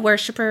devil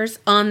worshippers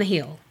on the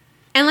hill.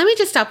 And let me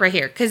just stop right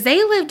here, because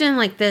they lived in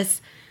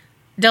this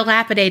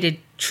dilapidated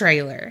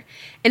trailer.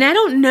 And I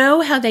don't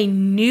know how they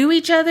knew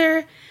each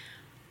other.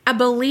 I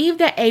believe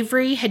that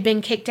Avery had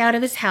been kicked out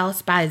of his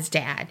house by his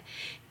dad,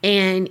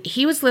 and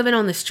he was living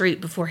on the street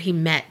before he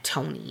met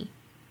Tony.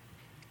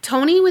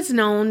 Tony was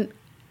known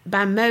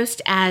by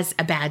most as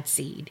a bad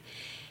seed.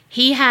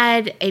 He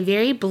had a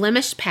very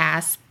blemished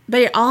past,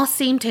 but it all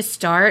seemed to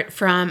start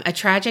from a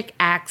tragic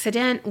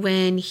accident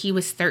when he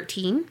was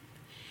 13.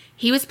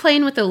 He was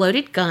playing with a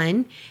loaded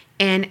gun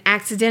and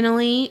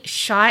accidentally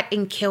shot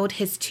and killed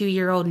his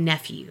 2-year-old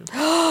nephew.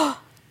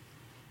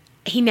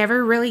 He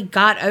never really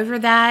got over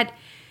that.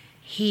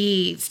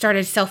 He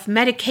started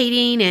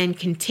self-medicating and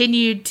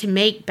continued to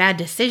make bad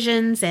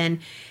decisions and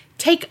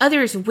take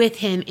others with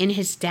him in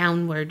his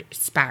downward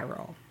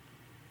spiral.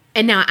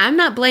 And now I'm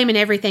not blaming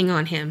everything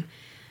on him,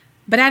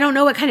 but I don't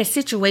know what kind of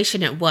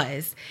situation it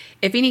was.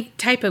 If any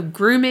type of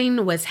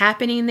grooming was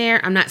happening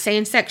there, I'm not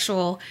saying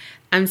sexual,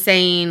 I'm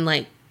saying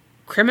like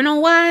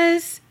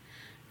criminal-wise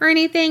or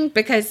anything,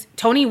 because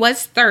Tony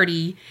was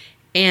 30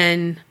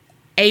 and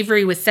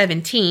Avery was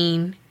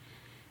 17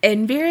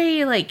 and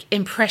very like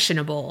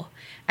impressionable,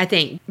 I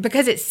think,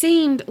 because it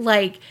seemed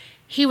like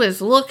he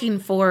was looking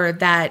for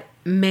that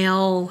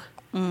male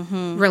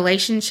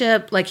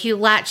relationship. Like he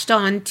latched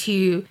on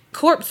to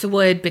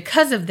Corpsewood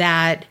because of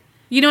that.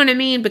 You know what I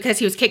mean? Because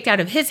he was kicked out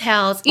of his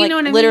house. You know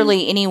what I mean?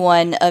 Literally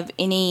anyone of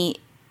any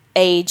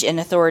age and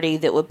authority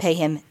that would pay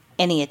him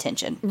any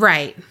attention.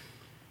 Right.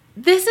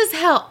 This is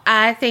how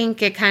I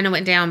think it kind of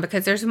went down,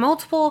 because there's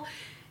multiple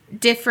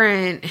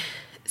different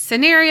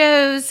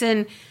scenarios,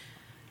 and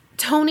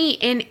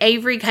Tony and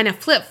Avery kind of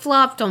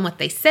flip-flopped on what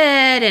they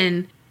said,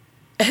 and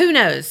who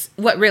knows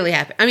what really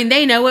happened. I mean,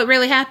 they know what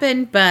really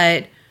happened,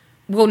 but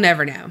we'll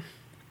never know.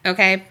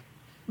 Okay?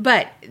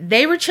 But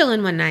they were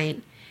chilling one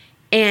night,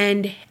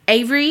 and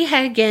Avery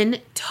had again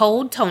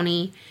told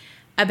Tony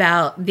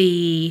about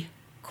the,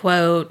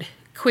 quote,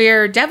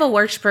 queer devil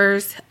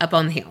worshippers up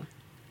on the hill.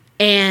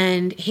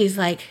 And he's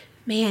like,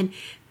 man,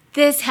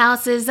 this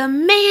house is a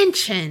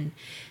mansion.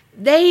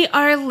 They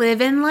are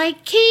living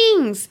like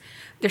kings.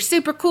 They're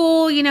super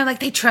cool. You know, like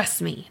they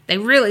trust me. They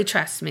really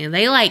trust me.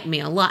 They like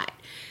me a lot.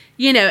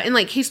 You know, and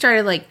like he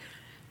started like,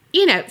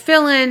 you know,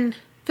 feeling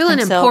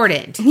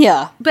important.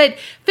 Yeah. But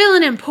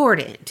feeling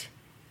important.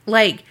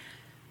 Like,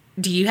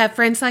 do you have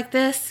friends like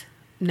this?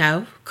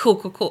 No.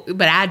 Cool.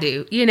 But I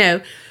do. You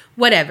know,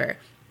 whatever.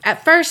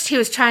 At first, he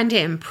was trying to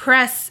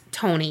impress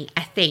Tony,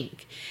 I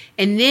think.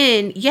 And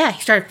then, yeah,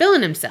 he started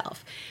feeling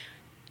himself.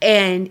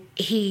 And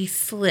he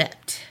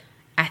slipped,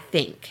 I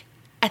think.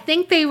 I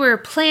think they were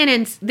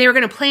going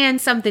to plan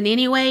something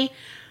anyway,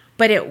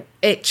 but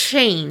it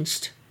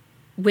changed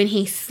when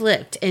he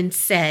slipped and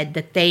said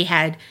that they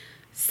had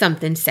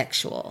something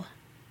sexual.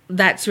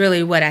 That's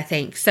really what I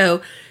think.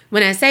 So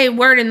when I say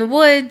word in the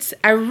woods,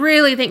 I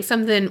really think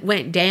something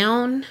went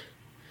down.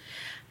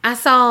 I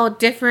saw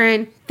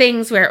different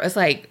things where it was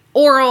like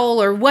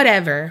oral or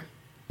whatever,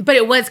 but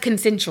it was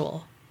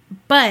consensual.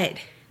 But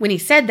when he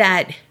said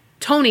that,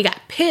 Tony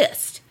got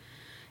pissed.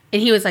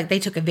 And he was like, they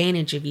took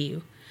advantage of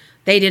you.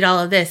 They did all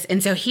of this.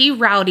 And so he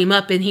riled him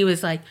up and he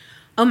was like,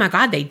 oh my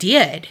God, they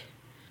did.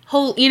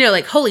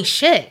 Holy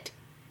shit.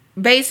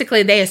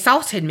 Basically, they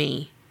assaulted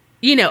me.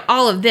 You know,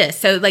 all of this.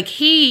 So like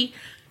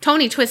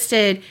Tony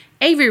twisted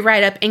Avery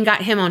right up and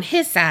got him on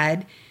his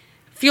side,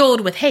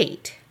 fueled with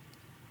hate.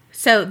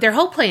 So their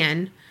whole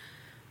plan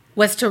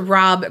was to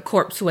rob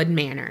Corpsewood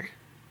Manor.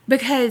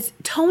 Because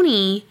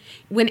Tony,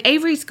 when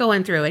Avery's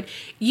going through it,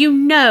 you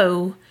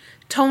know,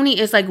 Tony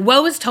is like,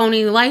 woe is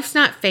Tony, life's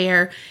not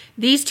fair.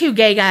 These two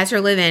gay guys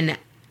are living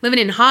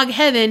in hog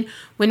heaven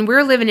when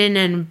we're living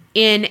in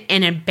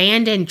an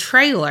abandoned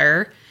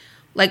trailer.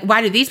 Like,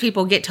 why do these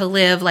people get to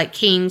live like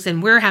kings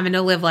and we're having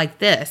to live like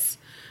this?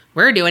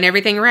 We're doing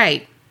everything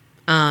right.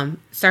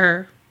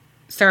 Sir.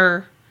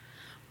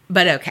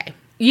 But okay.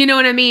 You know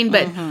what I mean?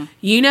 But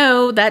you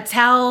know, that's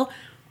how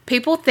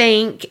people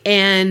think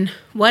and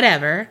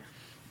whatever.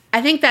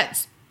 I think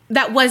that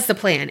was the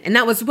plan. And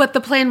that was what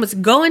the plan was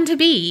going to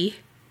be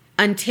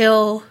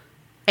until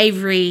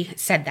Avery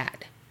said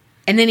that.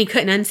 And then he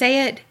couldn't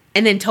unsay it.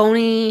 And then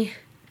Tony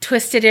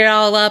twisted it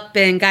all up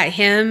and got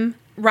him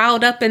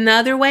riled up in the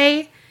other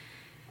way.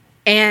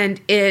 And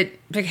it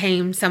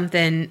became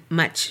something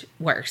much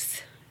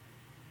worse.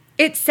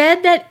 It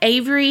said that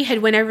Avery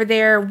had went over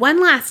there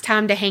one last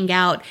time to hang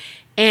out.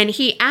 And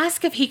he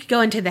asked if he could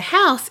go into the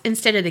house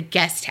instead of the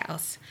guest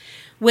house,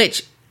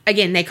 which,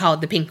 again, they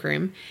called the pink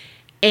room.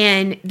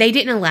 And they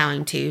didn't allow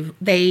him to.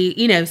 They,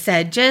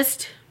 said,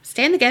 just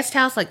stay in the guest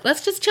house. Like,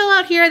 let's just chill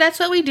out here. That's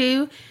what we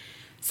do.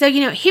 So,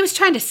 he was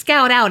trying to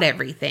scout out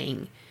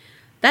everything.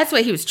 That's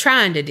what he was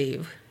trying to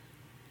do.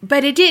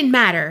 But it didn't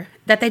matter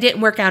that they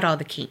didn't work out all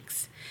the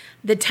kinks.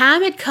 The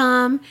time had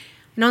come,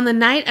 and on the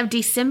night of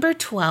December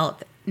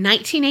 12th,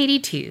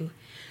 1982,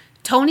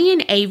 Tony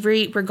and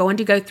Avery were going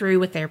to go through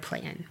with their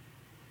plan.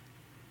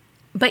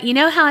 But you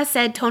know how I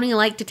said Tony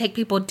liked to take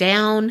people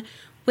down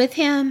with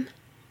him?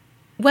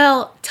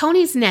 Well,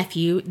 Tony's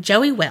nephew,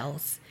 Joey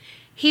Wells,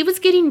 he was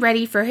getting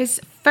ready for his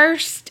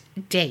first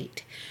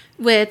date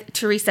with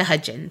Teresa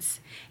Hudgens.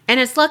 And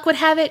as luck would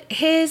have it,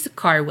 his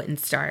car wouldn't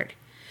start.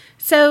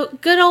 So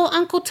good old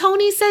Uncle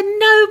Tony said,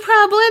 no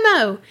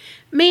problemo.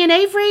 Me and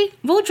Avery,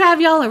 we'll drive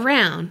y'all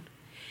around.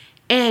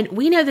 And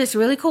we know this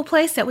really cool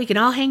place that we can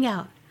all hang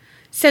out.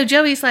 So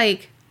Joey's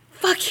like,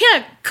 fuck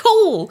yeah,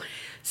 cool.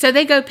 So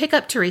they go pick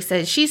up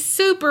Teresa. She's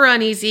super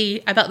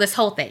uneasy about this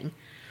whole thing.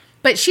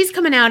 But she's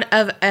coming out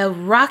of a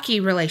rocky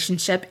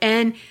relationship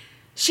and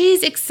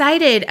she's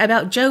excited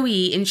about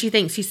Joey and she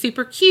thinks he's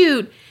super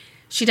cute.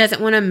 She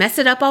doesn't want to mess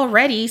it up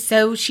already,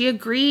 so she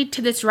agreed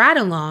to this ride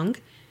along,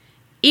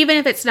 even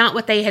if it's not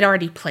what they had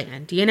already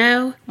planned,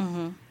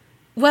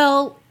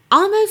 Well,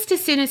 almost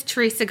as soon as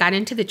Teresa got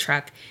into the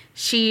truck,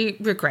 she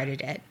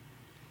regretted it.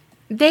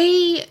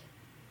 They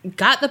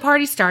got the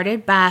party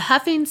started by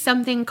huffing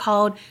something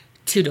called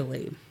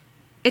Toodaloo.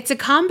 It's a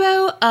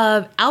combo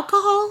of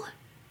alcohol,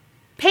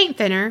 paint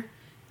thinner,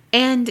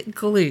 and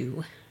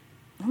glue.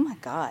 Oh my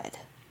God.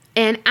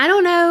 And I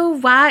don't know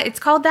why it's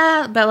called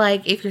that, but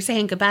like if you're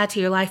saying goodbye to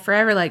your life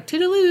forever, like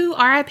Toodaloo,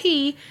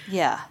 R.I.P.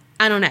 Yeah.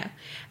 I don't know.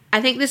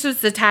 I think this was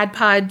the Tide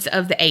Pods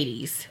of the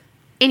 80s.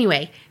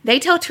 Anyway, they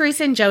tell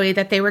Teresa and Joey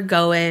that they were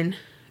going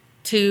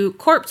to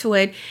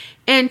Corpsewood,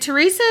 and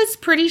Teresa's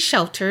pretty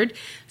sheltered,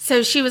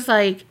 so she was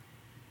like,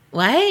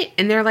 what?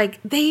 And they're like,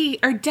 they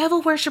are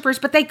devil worshippers,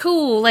 but they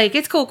cool. Like,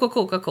 it's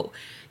cool.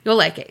 You'll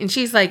like it. And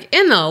she's like,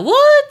 in the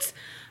woods?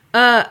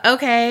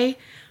 Okay.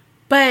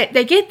 But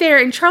they get there,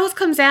 and Charles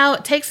comes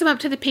out, takes them up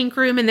to the pink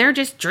room, and they're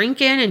just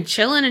drinking and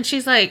chilling, and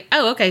she's like,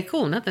 oh, okay,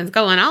 cool. Nothing's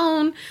going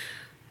on.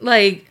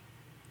 Like,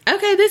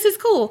 okay, this is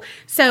cool.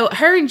 So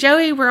her and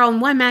Joey were on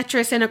one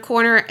mattress in a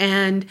corner,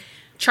 and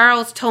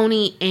Charles,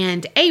 Tony,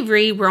 and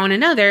Avery were on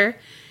another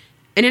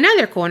in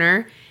another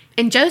corner,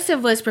 and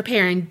Joseph was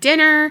preparing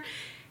dinner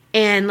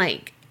and,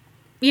 like,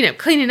 you know,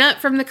 cleaning up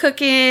from the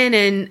cooking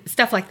and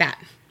stuff like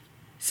that.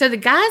 So the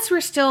guys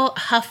were still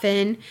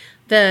huffing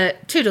the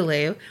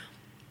Toodaloo.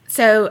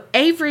 So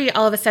Avery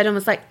all of a sudden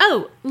was like,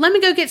 oh, let me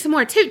go get some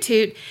more Toot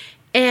Toot.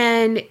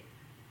 And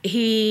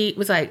he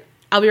was like,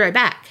 I'll be right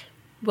back.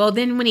 Well,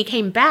 then when he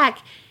came back,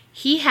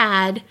 he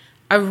had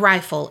a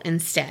rifle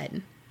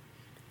instead.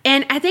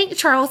 And I think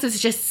Charles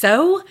is just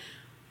so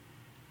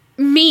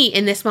me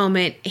in this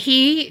moment.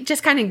 He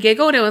just kind of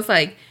giggled and was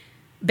like,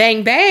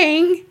 bang,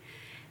 bang.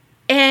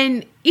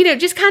 And, you know,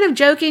 just kind of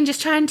joking,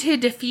 just trying to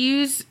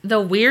diffuse the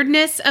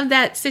weirdness of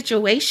that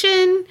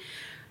situation.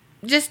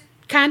 Just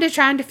kind of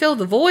trying to fill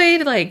the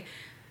void. Like,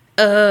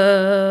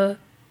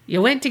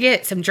 you went to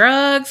get some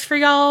drugs for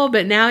y'all,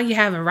 but now you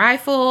have a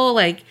rifle.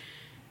 Like,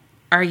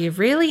 are you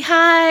really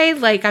high?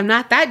 Like, I'm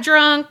not that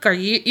drunk. Are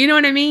you know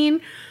what I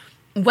mean?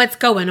 What's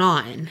going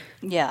on?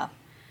 Yeah.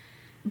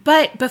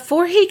 But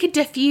before he could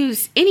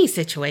diffuse any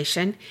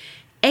situation,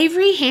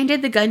 Avery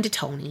handed the gun to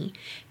Tony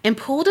and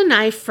pulled a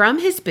knife from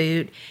his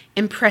boot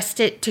and pressed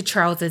it to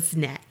Charles's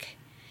neck.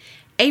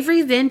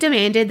 Avery then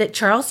demanded that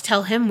Charles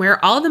tell him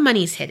where all the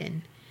money's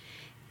hidden.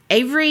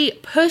 Avery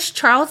pushed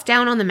Charles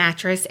down on the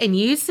mattress and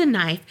used the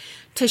knife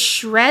to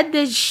shred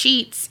the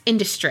sheets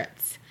into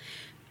strips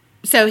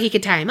so he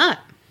could tie him up.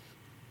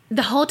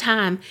 The whole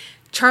time,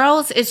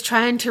 Charles is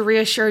trying to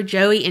reassure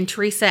Joey and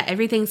Teresa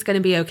everything's going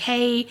to be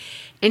okay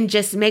and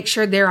just make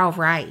sure they're all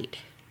right.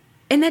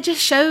 And that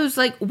just shows,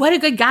 like, what a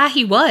good guy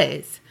he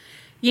was.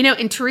 You know,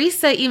 and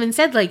Teresa even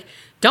said, like,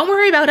 don't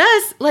worry about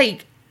us.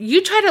 Like,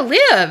 you try to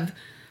live.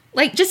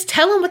 Like, just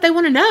tell them what they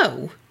want to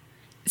know.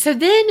 So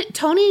then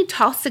Tony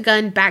tossed the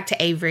gun back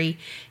to Avery,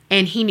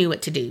 and he knew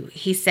what to do.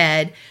 He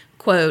said,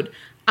 quote,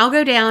 I'll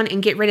go down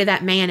and get rid of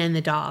that man and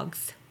the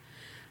dogs.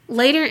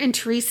 Later in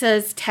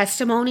Teresa's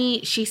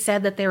testimony, she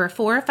said that there were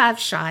 4 or 5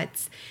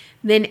 shots.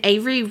 Then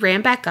Avery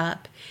ran back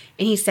up,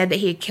 and he said that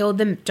he had killed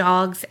the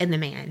dogs and the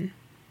man.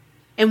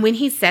 And when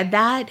he said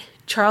that,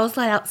 Charles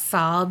let out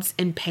sobs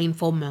and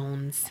painful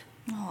moans.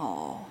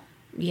 Oh.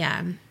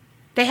 Yeah.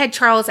 They had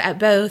Charles at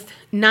both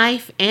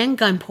knife and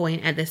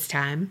gunpoint at this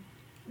time.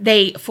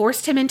 They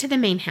forced him into the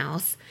main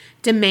house,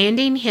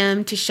 demanding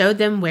him to show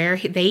them where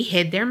they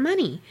hid their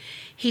money.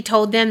 He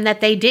told them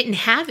that they didn't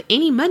have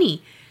any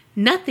money,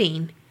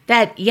 nothing.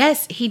 That,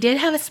 yes, he did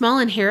have a small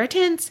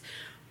inheritance,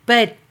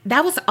 but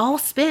that was all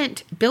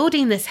spent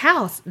building this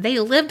house. They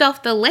lived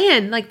off the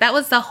land. Like, that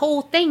was the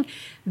whole thing.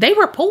 They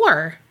were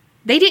poor.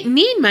 They didn't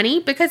need money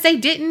because they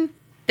didn't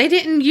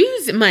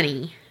use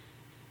money.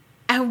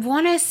 I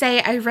want to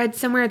say I read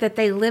somewhere that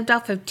they lived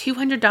off of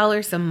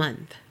 $200 a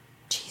month.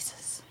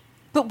 Jesus.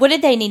 But what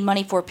did they need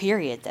money for,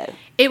 period, though?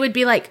 It would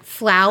be like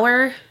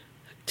flour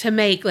to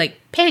make like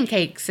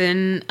pancakes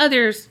and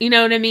others, you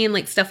know what I mean?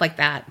 Like stuff like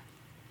that.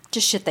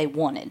 Just shit they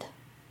wanted.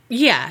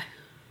 Yeah.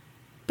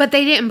 But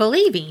they didn't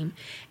believe him.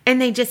 And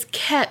they just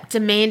kept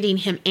demanding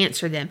him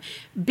answer them,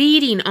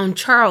 beating on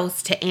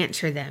Charles to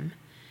answer them.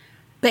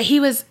 But he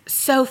was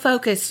so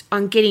focused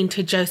on getting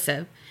to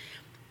Joseph.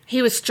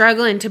 He was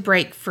struggling to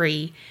break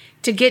free,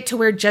 to get to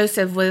where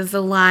Joseph was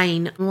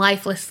lying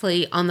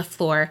lifelessly on the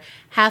floor,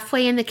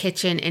 halfway in the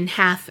kitchen and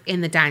half in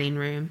the dining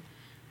room.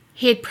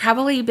 He had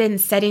probably been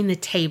setting the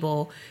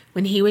table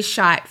when he was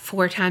shot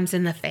 4 times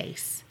in the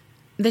face.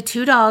 The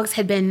 2 dogs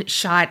had been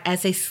shot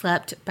as they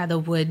slept by the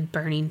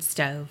wood-burning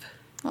stove.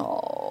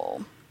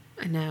 Oh.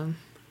 I know.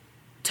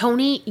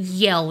 Tony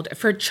yelled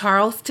for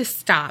Charles to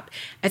stop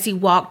as he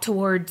walked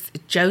towards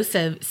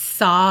Joseph,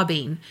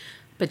 sobbing.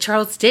 But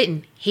Charles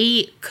didn't.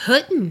 He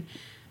couldn't.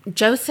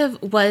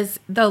 Joseph was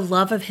the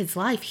love of his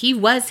life. He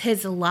was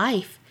his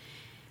life.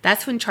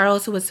 That's when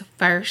Charles was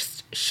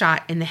first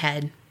shot in the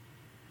head.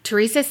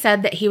 Teresa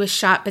said that he was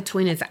shot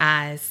between his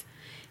eyes,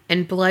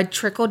 and blood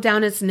trickled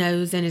down his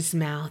nose and his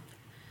mouth.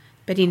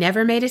 But he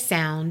never made a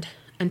sound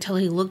until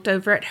he looked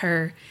over at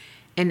her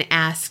and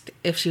asked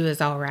if she was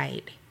all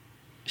right.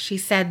 She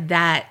said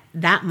that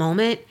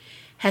moment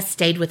has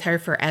stayed with her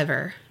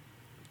forever.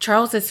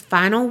 Charles's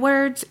final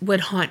words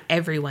would haunt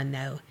everyone,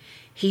 though.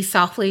 He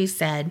softly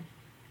said,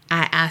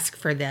 "I ask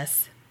for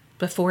this,"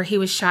 before he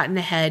was shot in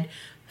the head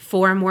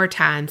 4 more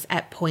times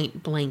at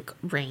point blank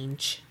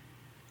range.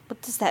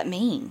 What does that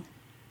mean?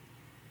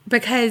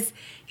 Because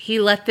he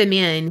let them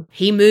in.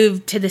 He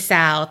moved to the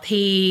South.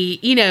 He,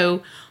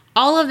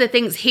 all of the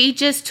things. He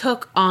just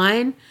took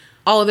on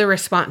all the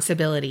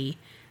responsibility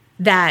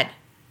that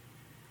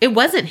it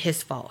wasn't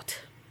his fault.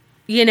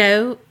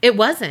 It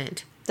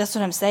wasn't. That's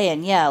what I'm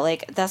saying. Yeah,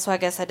 like, that's why I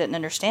guess I didn't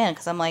understand.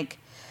 Because I'm like,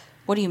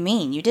 what do you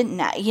mean? You didn't,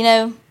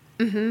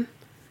 Mm-hmm.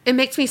 It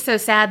makes me so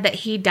sad that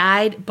he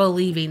died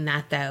believing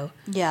that, though.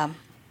 Yeah.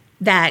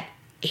 That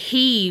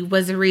he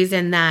was the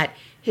reason that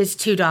his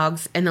 2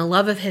 dogs and the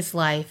love of his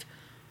life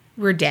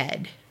were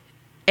dead.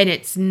 And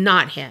it's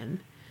not him.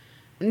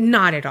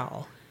 Not at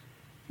all.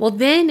 Well,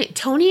 then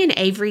Tony and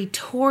Avery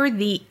tore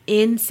the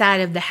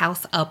inside of the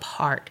house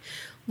apart,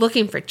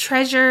 looking for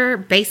treasure,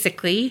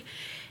 basically,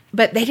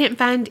 but they didn't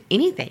find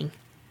anything.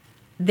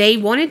 They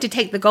wanted to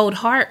take the gold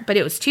heart, but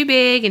it was too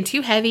big and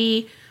too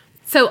heavy.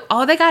 So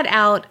all they got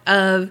out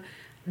of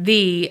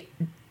the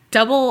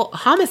double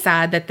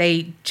homicide that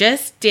they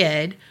just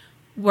did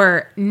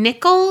were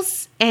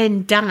nickels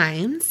and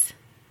dimes.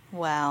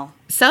 Wow.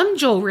 Some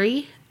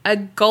jewelry, a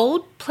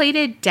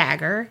gold-plated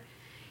dagger,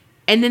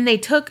 and then they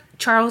took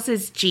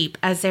Charles's Jeep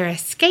as their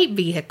escape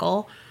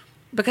vehicle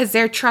because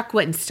their truck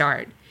wouldn't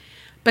start.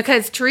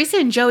 Because Teresa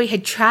and Joey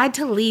had tried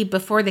to leave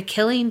before the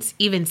killings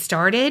even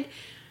started,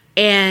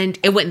 and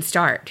it wouldn't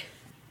start.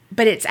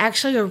 But it's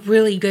actually a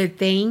really good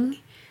thing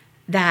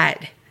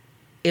that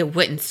it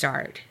wouldn't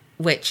start,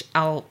 which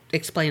I'll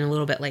explain a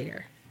little bit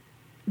later.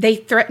 They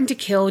threatened to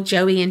kill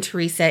Joey and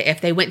Teresa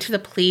if they went to the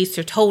police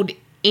or told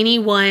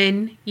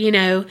anyone,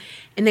 and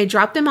they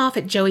dropped them off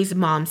at Joey's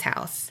mom's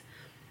house.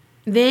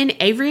 Then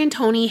Avery and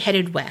Tony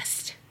headed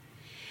west.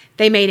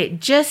 They made it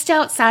just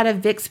outside of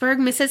Vicksburg,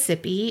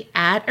 Mississippi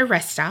at a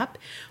rest stop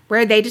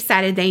where they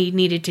decided they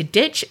needed to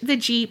ditch the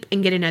Jeep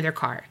and get another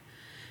car.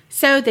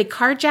 So they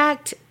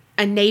carjacked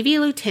a Navy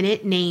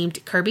lieutenant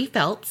named Kirby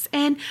Phelps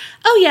and,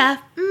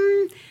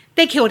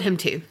 they killed him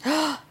too.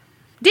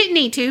 Didn't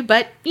need to,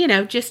 but,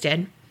 just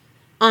did.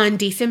 On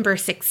December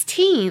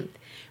 16th,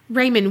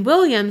 Raymond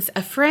Williams,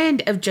 a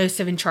friend of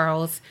Joseph and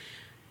Charles,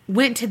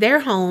 went to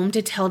their home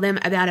to tell them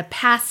about a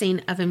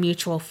passing of a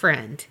mutual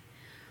friend.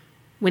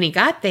 When he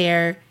got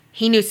there,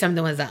 he knew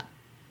something was up.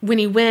 When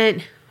he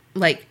went,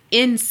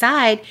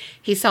 inside,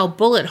 he saw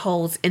bullet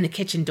holes in the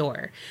kitchen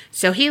door.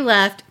 So he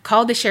left,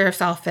 called the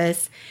sheriff's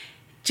office.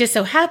 Just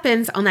so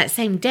happens, on that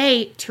same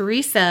day,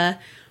 Teresa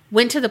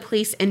went to the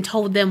police and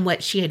told them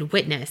what she had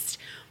witnessed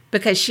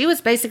because she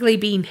was basically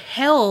being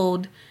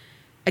held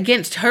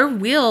against her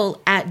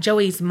will at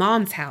Joey's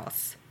mom's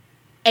house.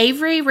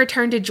 Avery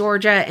returned to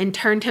Georgia and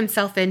turned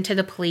himself in to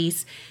the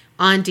police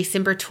on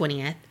December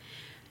 20th.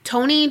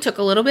 Tony took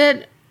a little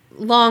bit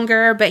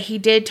longer, but he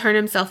did turn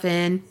himself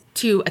in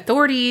to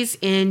authorities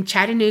in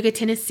Chattanooga,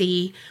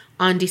 Tennessee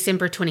on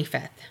December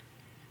 25th.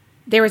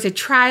 There was a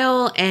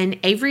trial and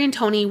Avery and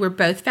Tony were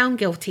both found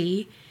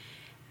guilty.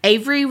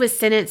 Avery was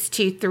sentenced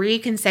to 3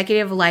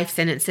 consecutive life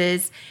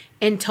sentences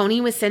and Tony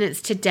was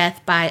sentenced to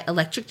death by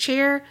electric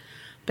chair,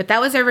 but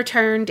that was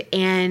overturned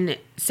and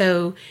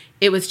so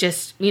it was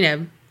just,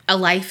 a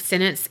life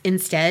sentence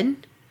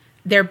instead.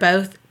 They're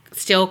both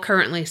still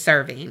currently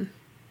serving.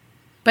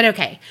 But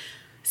okay,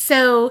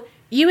 so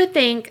you would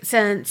think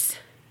since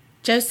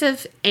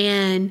Joseph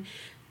and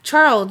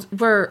Charles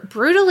were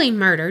brutally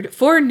murdered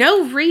for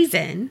no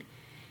reason,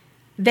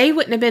 they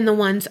wouldn't have been the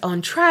ones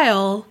on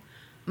trial,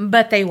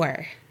 but they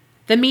were.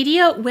 The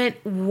media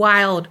went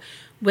wild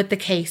with the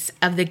case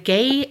of the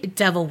gay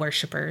devil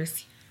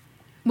worshippers.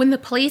 When the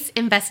police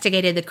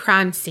investigated the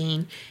crime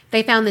scene,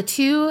 they found the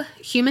 2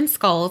 human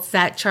skulls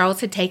that Charles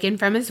had taken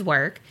from his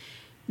work.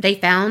 They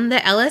found the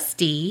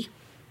LSD.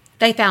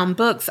 They found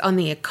books on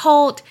the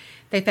occult.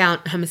 They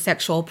found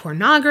homosexual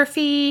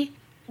pornography.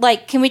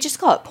 Can we just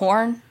call it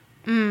porn?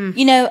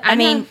 I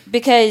mean,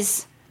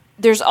 because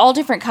there's all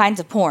different kinds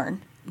of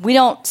porn. We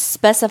don't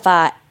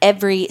specify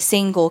every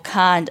single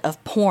kind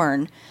of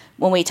porn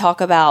when we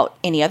talk about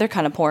any other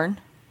kind of porn.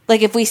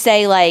 If we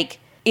say,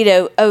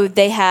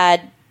 they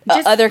had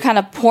other kind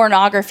of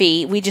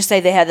pornography, we just say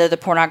they had other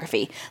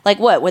pornography.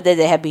 What? Did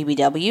they have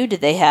BBW?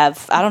 Did they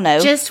have, I don't know.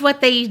 Just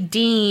what they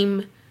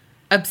deem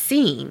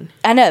obscene.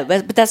 I know,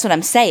 but that's what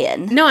I'm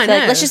saying. No, I know.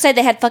 Let's just say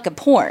they had fucking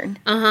porn.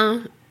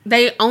 Uh-huh.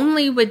 They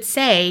only would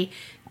say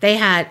they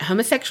had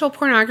homosexual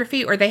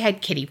pornography or they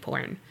had kiddie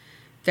porn.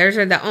 Those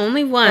are the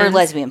only ones. Or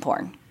lesbian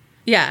porn.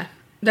 Yeah.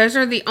 Those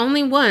are the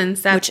only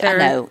ones that Which I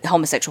know,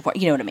 homosexual porn.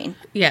 You know what I mean?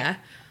 Yeah.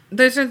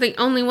 Those are the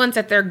only ones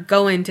that they're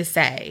going to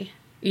say.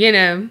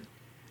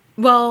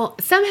 Well,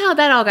 somehow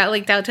that all got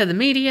leaked out to the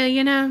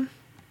media,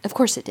 Of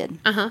course it did.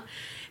 Uh-huh.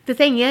 The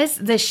thing is,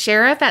 the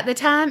sheriff at the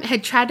time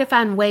had tried to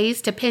find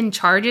ways to pin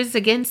charges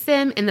against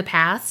them in the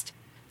past,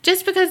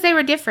 just because they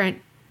were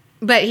different.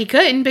 But he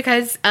couldn't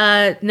because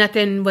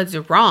nothing was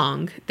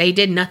wrong. They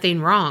did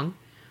nothing wrong.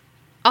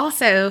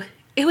 Also,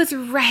 it was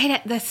right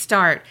at the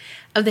start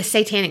of the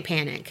Satanic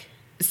Panic.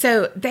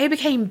 So they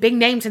became big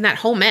names in that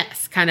whole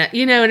mess, kind of,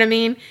 you know what I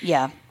mean?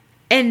 Yeah.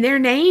 And their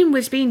name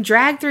was being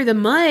dragged through the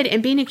mud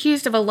and being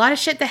accused of a lot of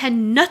shit that had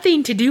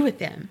nothing to do with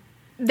them.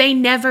 They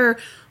never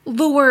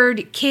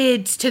lured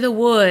kids to the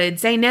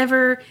woods. They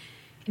never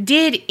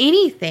did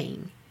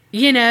anything,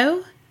 you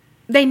know?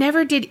 They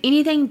never did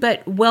anything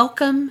but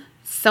welcome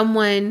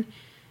someone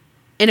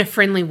in a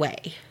friendly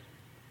way.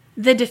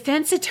 The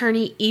defense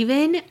attorney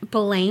even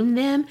blamed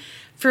them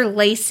for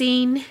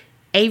lacing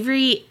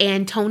Avery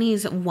and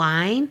Tony's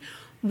wine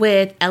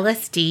with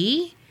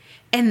LSD,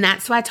 and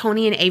that's why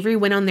Tony and Avery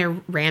went on their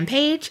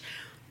rampage.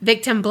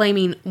 Victim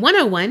blaming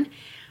 101,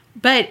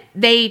 but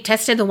they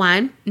tested the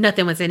wine,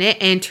 nothing was in it,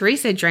 and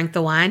Teresa drank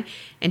the wine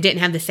and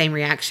didn't have the same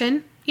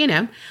reaction, you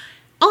know.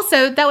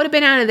 Also, that would have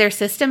been out of their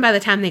system by the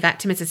time they got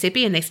to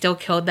Mississippi, and they still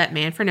killed that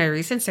man for no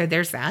reason, so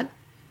there's that.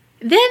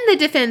 Then the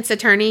defense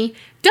attorney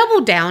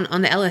doubled down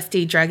on the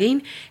LSD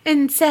drugging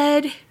and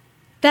said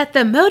that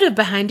the motive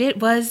behind it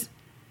was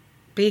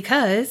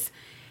because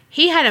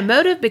he had a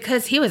motive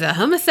because he was a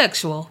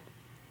homosexual.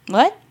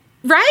 What?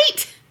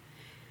 Right?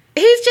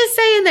 He's just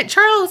saying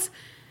that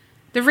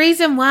the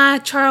reason why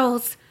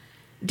Charles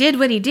did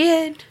what he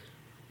did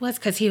was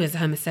because he was a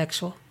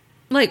homosexual.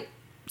 Like,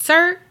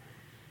 sir,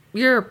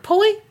 your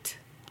point?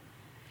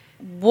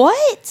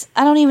 What?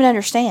 I don't even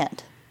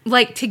understand.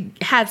 Like, to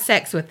have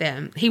sex with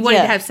them. He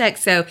wanted to have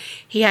sex, so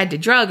he had to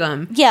drug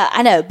them. Yeah,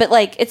 I know, but,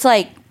 like, it's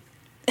like...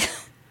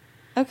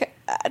 okay.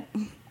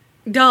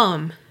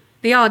 Dumb.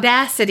 The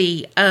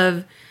audacity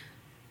of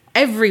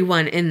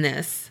everyone in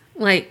this.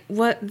 Like,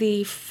 what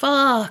the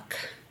fuck?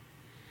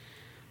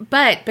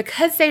 But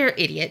because they are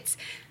idiots,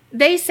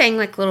 they sang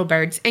like little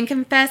birds and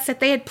confessed that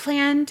they had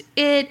planned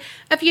it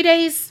a few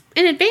days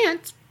in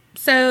advance.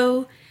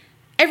 So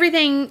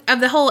everything of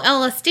the whole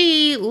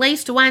LSD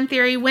laced wine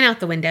theory went out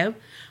the window.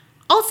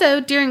 Also,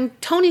 during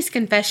Tony's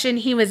confession,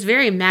 he was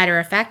very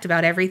matter-of-fact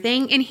about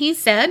everything, and he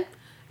said,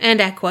 and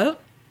I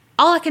quote,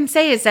 "All I can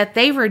say is that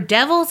they were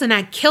devils and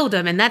I killed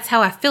them, and that's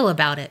how I feel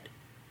about it."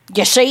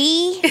 You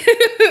see?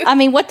 I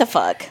mean, what the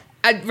fuck?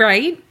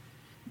 Right?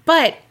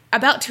 But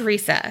about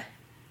Teresa,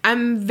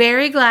 I'm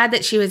very glad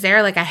that she was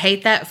there. Like, I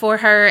hate that for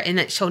her and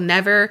that she'll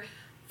never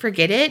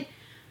forget it.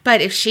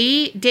 But if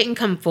she didn't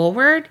come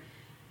forward,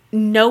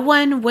 no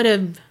one would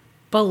have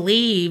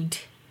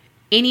believed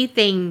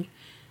anything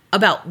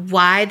about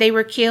why they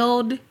were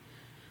killed,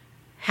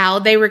 how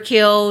they were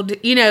killed,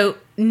 you know,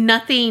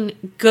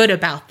 nothing good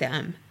about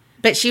them.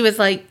 But she was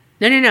like,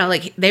 no,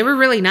 like, they were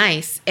really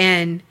nice,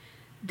 and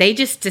they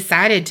just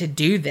decided to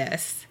do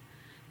this.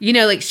 You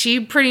know, like, she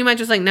pretty much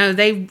was like, no,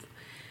 they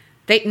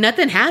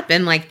nothing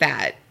happened like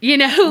that. You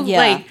know, yeah.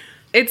 Like,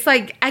 it's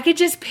like, I could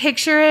just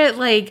picture it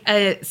like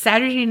a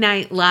Saturday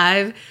Night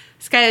Live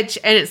sketch,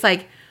 and it's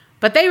like,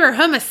 but they were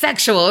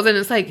homosexuals, and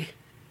it's like,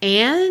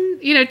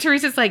 and, you know,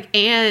 Teresa's like,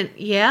 and,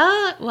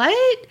 yeah,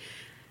 what?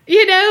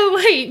 You know,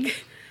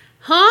 like,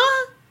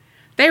 huh?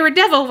 They were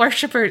devil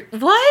worshippers.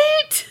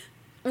 What?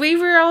 We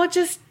were all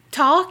just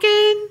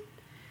talking,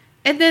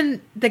 and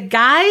then the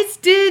guys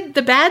did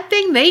the bad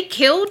thing. They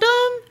killed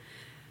them.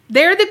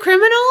 They're the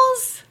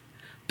criminals,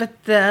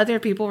 but the other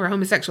people were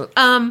homosexuals.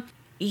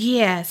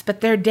 Yes,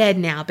 but they're dead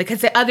now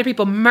because the other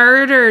people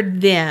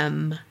murdered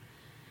them.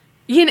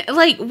 You know,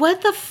 like,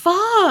 what the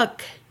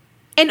fuck?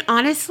 And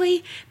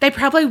honestly, they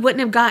probably wouldn't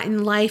have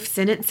gotten life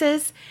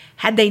sentences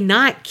had they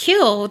not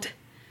killed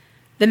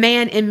the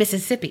man in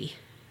Mississippi.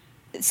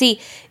 See,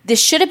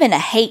 this should have been a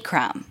hate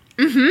crime.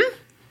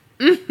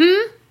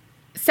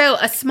 So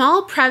a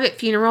small private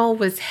funeral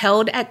was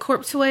held at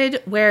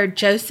Corpsewood where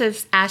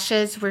Joseph's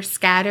ashes were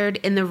scattered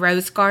in the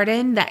rose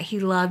garden that he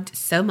loved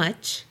so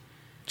much.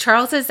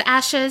 Charles's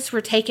ashes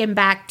were taken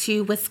back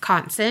to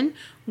Wisconsin,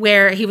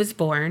 where he was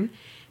born,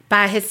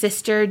 by his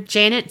sister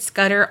Janet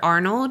Scudder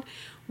Arnold,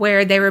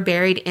 where they were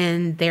buried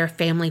in their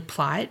family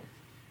plot.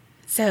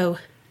 So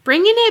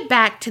bringing it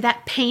back to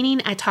that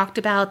painting I talked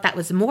about that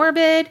was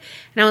morbid,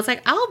 and I was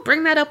like, I'll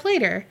bring that up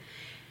later.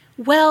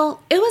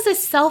 Well, it was a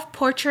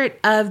self-portrait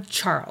of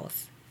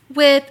Charles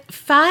with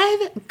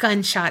 5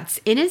 gunshots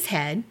in his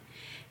head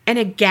and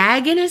a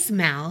gag in his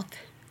mouth.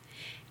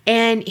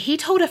 And he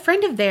told a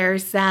friend of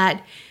theirs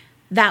that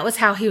that was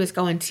how he was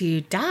going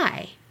to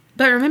die.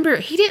 But remember,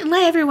 he didn't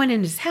let everyone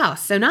in his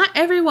house, so not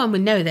everyone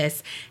would know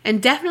this,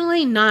 and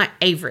definitely not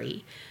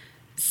Avery.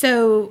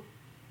 So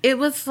it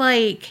was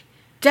like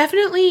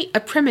definitely a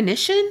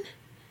premonition.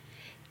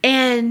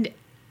 And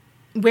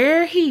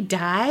where he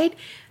died,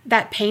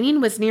 that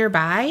painting was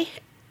nearby.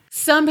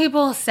 Some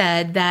people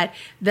said that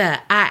the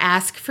I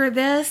asked for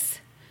this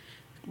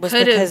was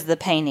because of the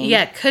painting.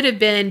 Yeah, it could have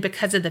been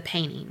because of the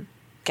painting.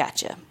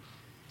 Gotcha.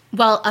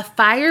 Well, a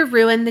fire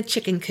ruined the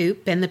chicken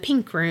coop in the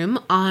Pink Room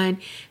on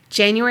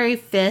January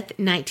 5th,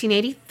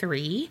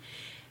 1983.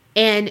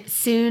 And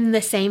soon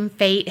the same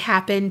fate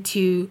happened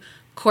to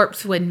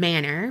Corpsewood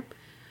Manor,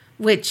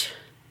 which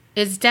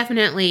is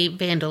definitely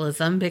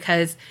vandalism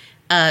because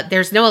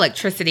there's no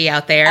electricity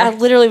out there. I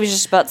literally was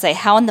just about to say,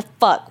 how in the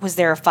fuck was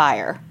there a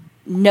fire?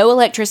 no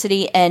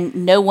electricity and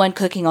no one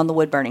cooking on the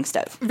wood burning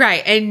stove.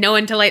 Right. And no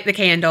one to light the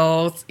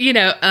candles,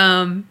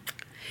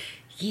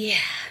 yeah.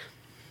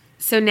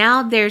 So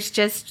now there's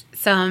just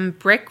some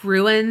brick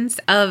ruins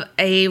of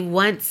a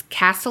once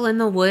castle in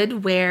the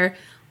wood where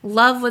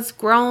love was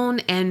grown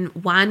and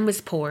wine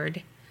was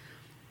poured.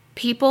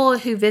 People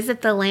who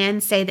visit the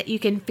land say that you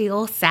can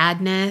feel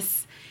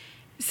sadness.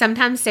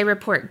 Sometimes they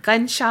report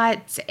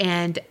gunshots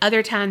and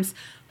other times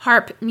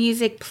harp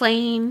music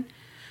playing.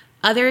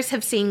 Others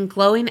have seen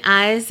glowing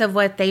eyes of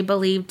what they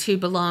believe to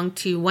belong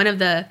to one of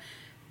the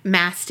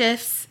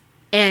mastiffs.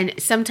 And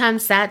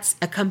sometimes that's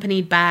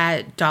accompanied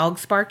by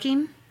dogs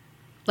barking.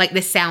 Like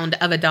the sound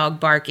of a dog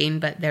barking,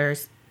 but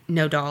there's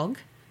no dog.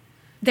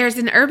 There's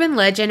an urban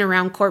legend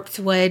around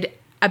Corpsewood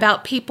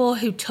about people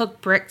who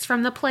took bricks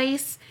from the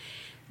place.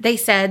 They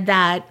said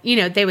that,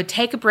 they would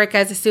take a brick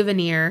as a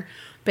souvenir,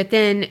 but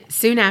then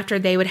soon after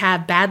they would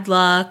have bad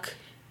luck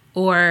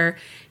or,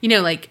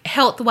 like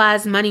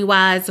health-wise,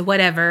 money-wise,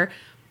 whatever.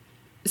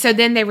 So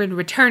then they would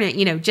return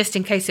it, just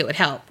in case it would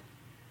help.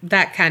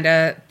 That kind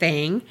of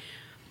thing.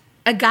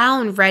 A guy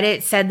on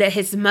Reddit said that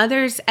his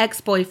mother's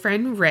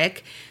ex-boyfriend,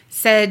 Rick,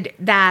 said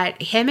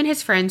that him and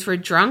his friends were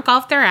drunk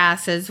off their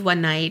asses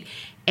one night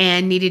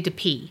and needed to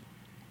pee.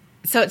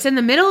 So it's in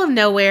the middle of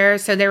nowhere,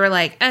 so they were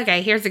like,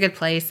 okay, here's a good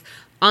place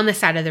on the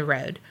side of the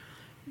road.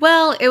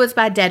 Well, it was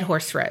by Dead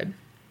Horse Road.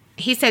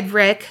 He said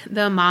Rick,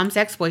 the mom's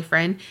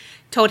ex-boyfriend,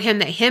 told him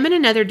that him and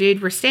another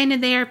dude were standing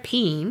there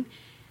peeing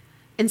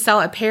and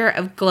saw a pair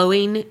of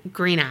glowing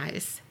green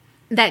eyes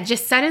that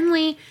just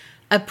suddenly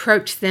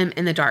approached them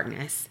in the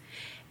darkness.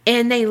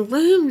 And they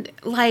loomed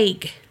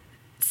like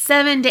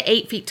 7 to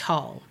 8 feet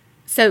tall.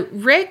 So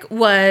Rick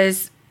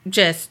was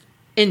just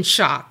in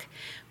shock.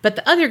 But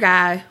the other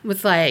guy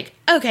was like,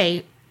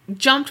 okay,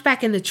 jumped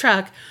back in the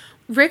truck.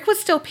 Rick was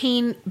still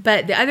peeing,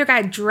 but the other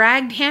guy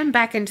dragged him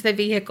back into the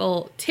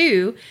vehicle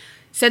too.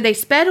 So they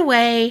sped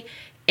away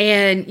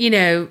and,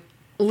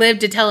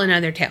 lived to tell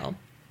another tale.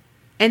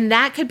 And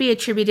that could be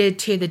attributed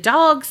to the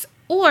dogs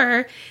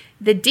or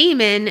the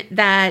demon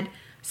that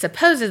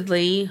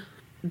supposedly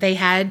they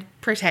had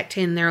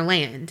protecting their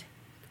land.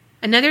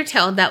 Another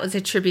tale that was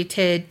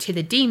attributed to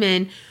the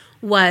demon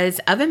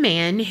was of a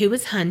man who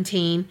was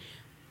hunting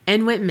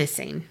and went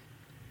missing.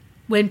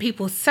 When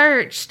people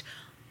searched,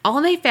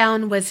 all they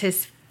found was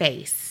his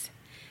face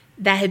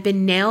that had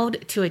been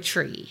nailed to a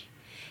tree.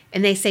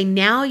 And they say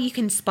now you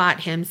can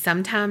spot him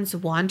sometimes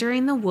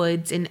wandering the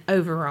woods in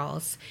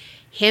overalls,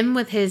 him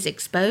with his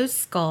exposed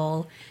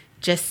skull,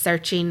 just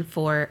searching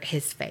for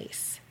his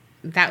face.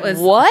 That was...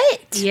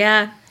 What?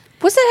 Yeah.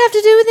 What's that have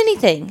to do with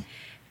anything?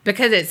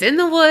 Because it's in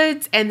the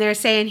woods and they're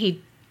saying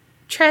he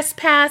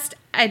trespassed.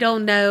 I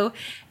don't know.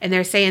 And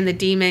they're saying the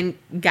demon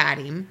got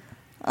him.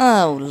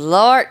 Oh,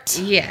 Lord.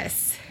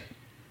 Yes.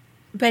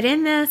 But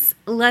in this,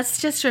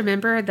 let's just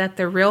remember that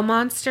the real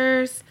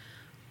monsters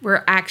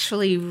were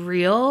actually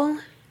real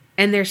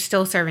and they're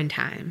still serving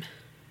time.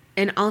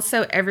 And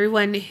also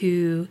everyone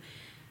who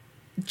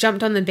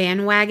jumped on the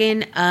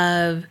bandwagon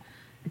of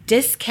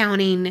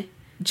discounting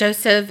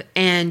Joseph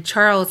and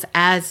Charles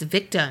as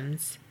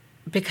victims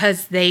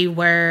because they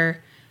were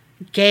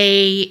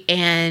gay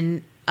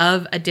and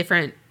of a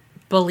different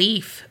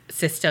belief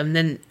system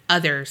than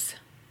others.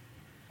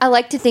 I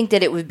like to think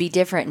that it would be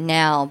different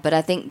now, but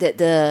I think that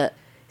the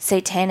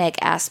satanic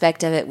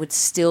aspect of it would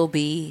still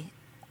be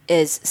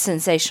as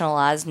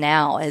sensationalized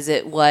now as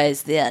it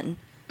was then.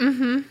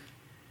 Mm-hmm.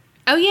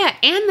 Oh, yeah,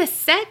 and the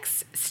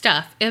sex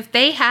stuff. If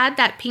they had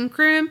that pink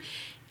room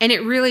and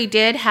it really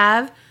did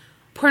have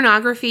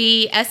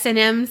pornography,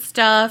 S&M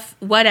stuff,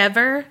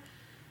 whatever,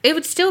 it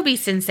would still be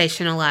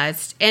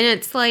sensationalized. And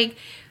it's like,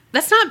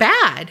 that's not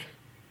bad.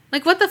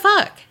 Like, what the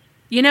fuck?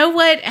 You know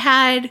what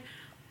had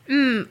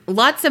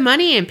lots of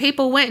money and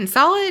people went and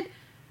saw it?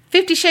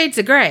 50 Shades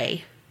of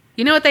Grey.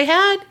 You know what they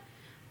had?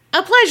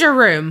 A pleasure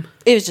room.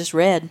 It was just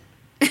red.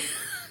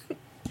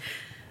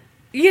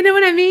 You know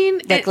what I mean?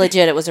 Like,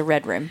 legit, it was a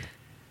red room.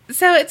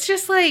 So it's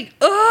just like,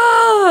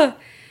 oh,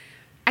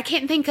 I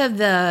can't think of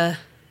the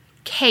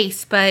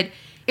case, but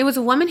it was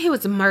a woman who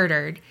was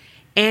murdered,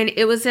 and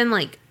it was in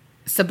like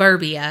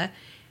suburbia,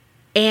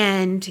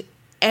 and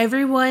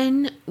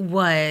everyone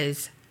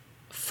was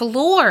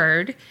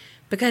floored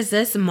because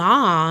this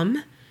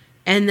mom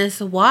and this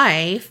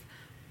wife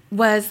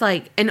was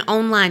like an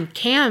online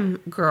cam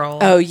girl.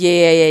 Oh,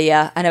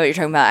 yeah. I know what you're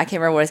talking about. I can't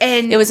remember what it was.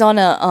 And it was on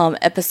a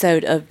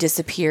episode of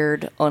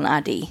Disappeared on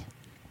ID.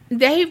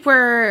 They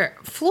were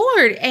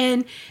floored,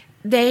 and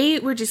they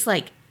were just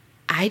like,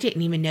 I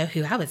didn't even know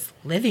who I was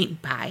living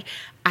by.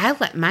 I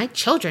let my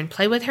children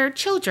play with her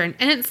children.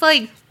 And it's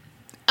like,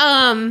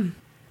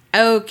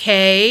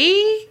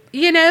 okay,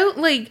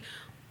 like,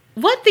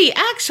 what the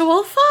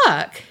actual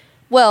fuck?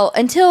 Well,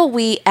 until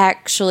we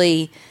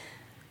actually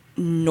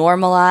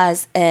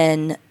normalize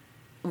and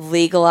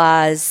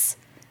legalize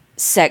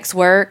sex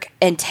work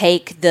and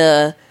take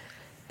the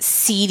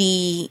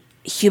seedy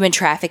human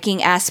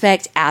trafficking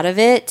aspect out of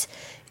it,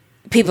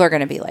 people are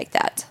going to be like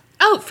that.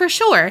 Oh, for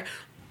sure.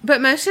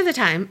 But most of the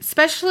time,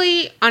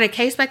 especially on a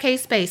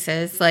case-by-case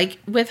basis, like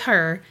with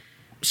her,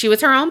 she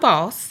was her own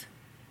boss.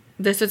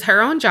 This was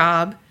her own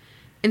job.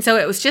 And so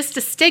it was just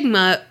a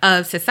stigma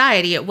of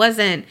society. It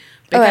wasn't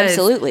because,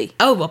 absolutely.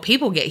 Oh, well,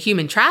 people get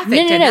human trafficked.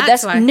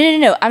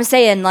 No. I'm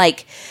saying,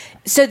 like,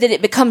 so that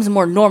it becomes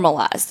more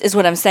normalized is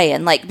what I'm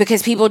saying. Like,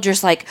 because people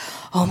just like,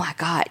 oh my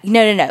God.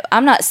 No.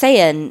 I'm not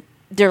saying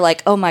they're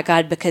like, oh my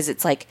God, because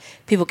it's like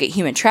people get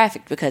human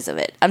trafficked because of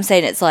it. I'm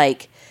saying it's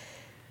like,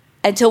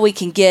 until we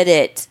can get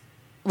it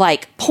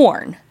like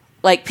porn.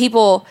 Like,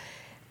 people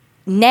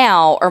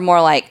now are more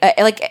like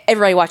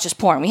everybody watches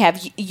porn. We have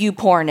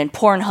YouPorn and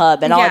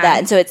Pornhub and all of that,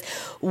 and so it's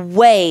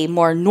way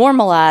more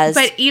normalized.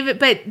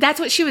 But that's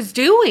what she was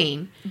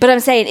doing. But I'm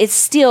saying it's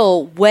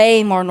still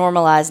way more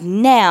normalized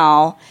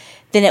now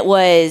than it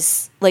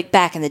was like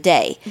back in the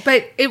day.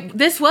 But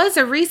this was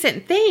a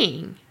recent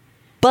thing.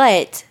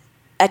 But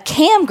a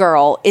cam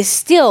girl is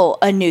still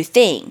a new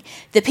thing.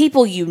 The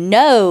people you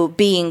know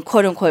being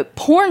quote unquote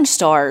porn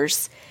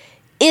stars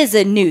is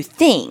a new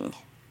thing.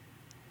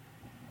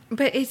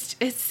 But it's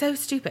so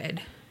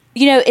stupid.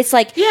 You know, it's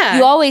like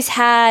you always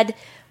had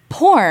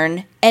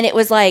porn, and it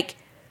was like,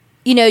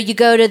 you know, you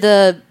go to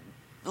the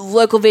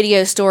local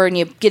video store and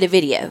you get a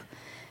video,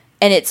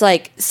 and it's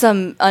like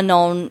some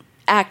unknown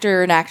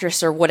actor and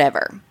actress or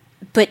whatever.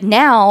 But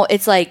now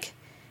it's like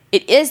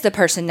it is the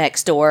person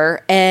next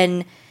door,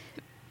 and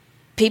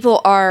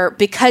people are,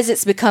 because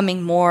it's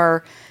becoming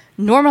more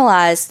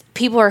normalized,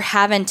 people are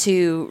having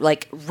to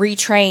like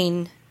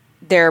retrain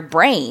their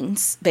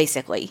brains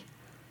basically.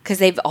 Because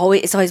it's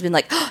always been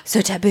like, oh, so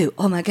taboo.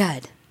 Oh my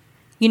God.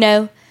 You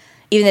know,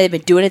 even though they've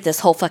been doing it this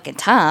whole fucking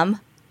time.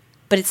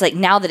 But it's like,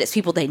 now that it's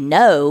people they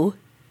know,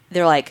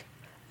 they're like,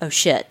 oh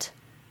shit.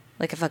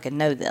 Like, I fucking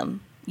know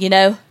them. You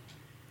know?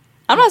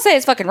 I'm not saying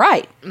it's fucking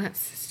right. That's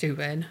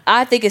stupid.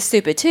 I think it's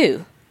stupid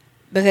too.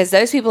 Because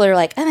those people are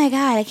like, oh my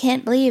God, I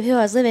can't believe who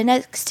I was living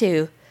next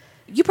to.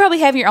 You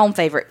probably have your own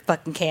favorite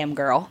fucking cam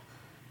girl.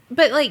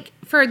 But like,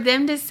 for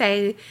them to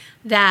say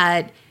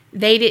that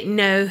they didn't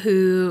know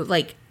who,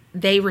 like,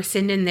 they were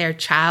sending their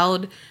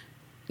child,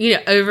 you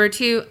know, over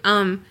to,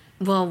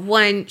 well,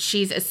 one,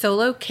 she's a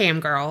solo cam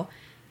girl.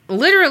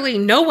 Literally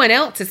no one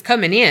else is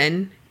coming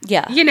in.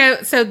 Yeah. You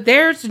know, so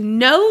there's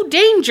no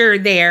danger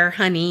there,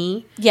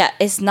 honey. Yeah,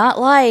 it's not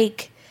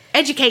like...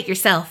 Educate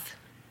yourself.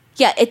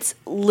 Yeah, it's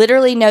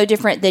literally no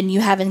different than you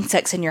having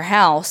sex in your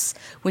house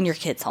when your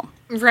kid's home.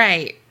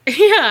 Right.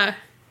 Yeah.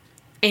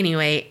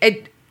 Anyway,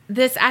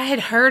 I had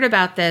heard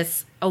about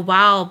this a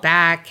while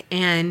back,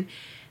 and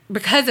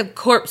because of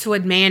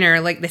Corpsewood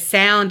Manor, like, the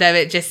sound of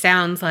it just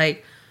sounds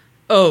like,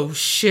 oh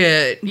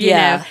shit, you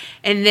know?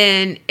 And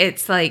then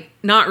it's like,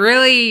 not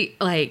really,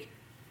 like,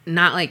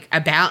 not like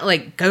about,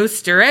 like,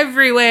 ghosts are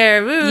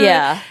everywhere. Woo.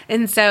 Yeah.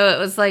 And so it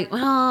was like,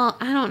 well,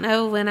 I don't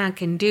know when I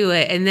can do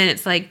it. And then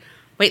it's like,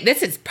 wait,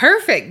 this is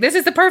perfect. This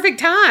is the perfect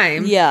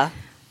time. Yeah.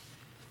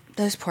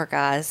 Those poor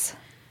guys.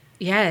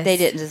 Yes. They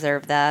didn't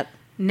deserve that.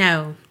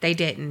 No, they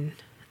didn't.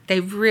 They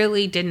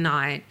really did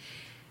not.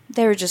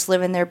 They were just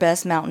living their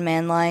best mountain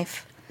man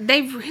life.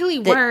 They really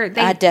were.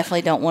 I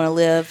definitely don't want to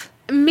live.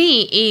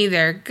 Me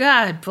either.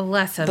 God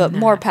bless them. But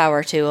more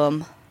power to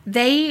them.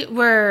 They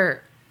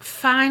were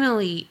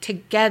finally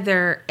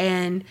together,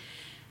 and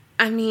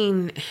I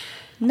mean...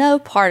 No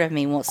part of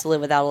me wants to live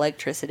without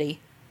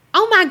electricity.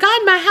 Oh my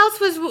God, my house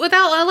was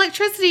without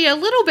electricity a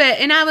little bit,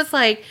 and I was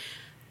like,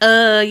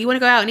 you want to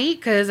go out and eat?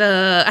 Because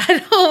I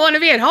don't want to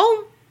be at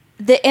home.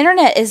 The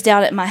internet is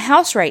down at my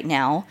house right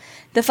now.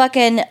 The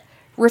fucking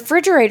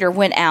refrigerator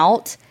went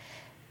out,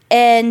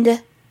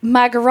 and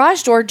my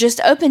garage door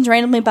just opens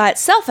randomly by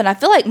itself, and I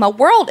feel like my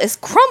world is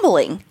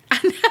crumbling. I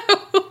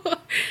know.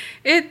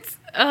 It's,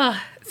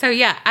 so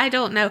yeah, I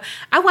don't know.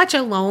 I watch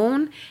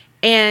Alone,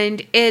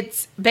 and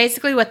it's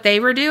basically what they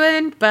were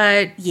doing,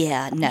 but...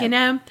 Yeah, no. You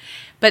know?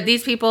 But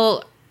these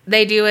people,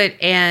 they do it,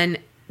 and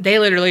they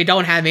literally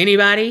don't have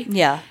anybody.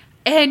 Yeah.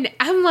 And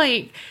I'm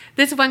like,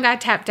 this one guy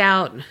tapped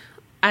out,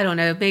 I don't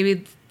know,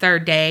 maybe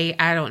third day,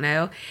 I don't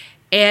know.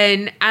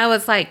 And I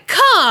was like,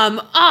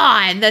 come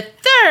on, the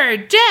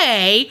third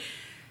day.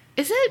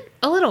 Is it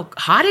a little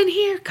hot in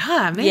here?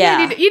 God, maybe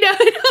I need to, you know,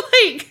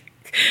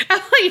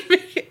 I'm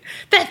like,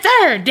 the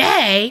third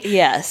day?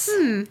 Yes.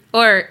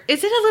 Or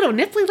is it a little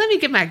nipply? Let me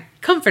get my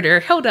comforter.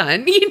 Hold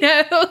on, you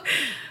know.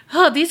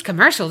 Oh, these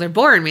commercials are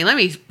boring me. Let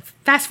me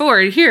fast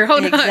forward here.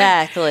 Hold on.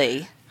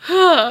 Exactly.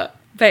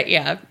 But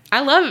yeah,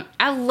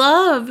 I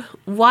love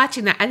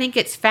watching that. I think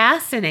it's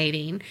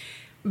fascinating.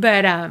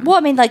 But well, I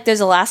mean, like those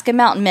Alaska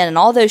Mountain Men and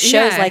all those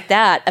shows like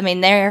that. I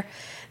mean, they're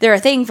a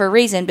thing for a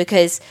reason,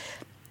 because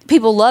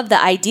people love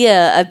the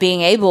idea of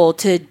being able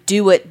to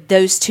do what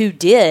those two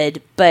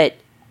did, but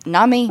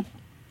not me.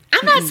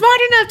 I'm not smart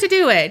enough to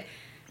do it.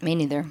 Me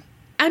neither.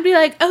 I'd be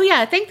like, oh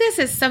yeah, I think this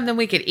is something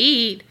we could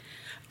eat.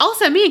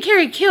 Also, me and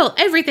Carrie kill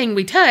everything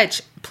we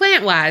touch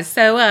plant-wise,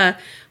 so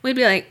we'd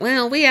be like,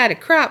 well, we out of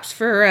crops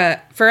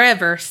for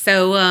forever,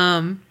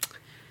 so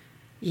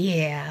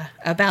yeah,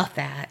 about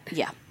that.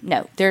 Yeah,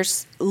 no,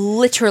 there's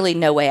literally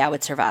no way I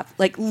would survive.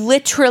 Like,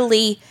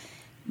 literally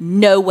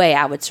no way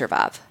I would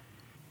survive.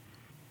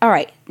 All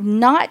right.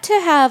 Not to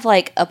have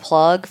like a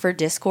plug for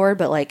Discord,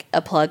 but like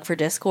a plug for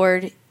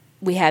Discord.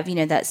 We have,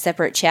 that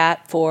separate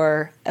chat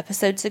for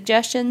episode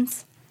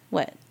suggestions.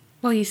 What?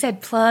 Well, you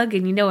said plug,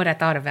 and you know what I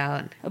thought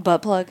about. A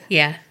butt plug?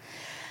 Yeah.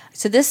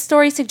 So this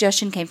story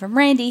suggestion came from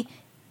Randy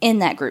in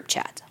that group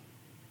chat.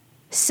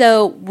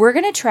 So we're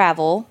going to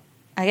travel,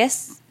 I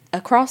guess,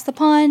 across the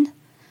pond,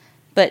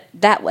 but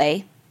that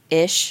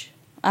way-ish.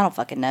 I don't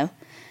fucking know.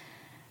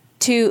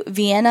 To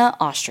Vienna,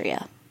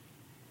 Austria.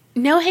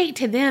 No hate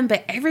to them,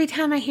 but every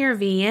time I hear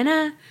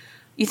Vienna...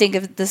 You think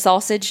of the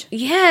sausage?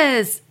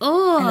 Yes.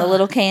 Oh. And the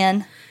little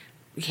can?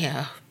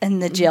 Yeah.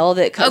 And the gel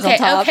that comes on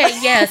top? Okay,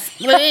 yes.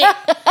 Oh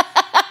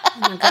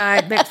my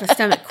God, makes my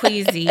stomach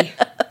queasy.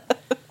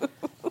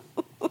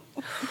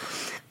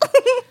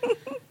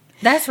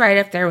 That's right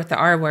up there with the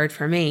R word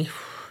for me.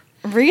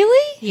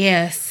 Really?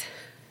 Yes.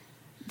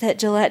 That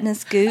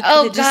gelatinous goop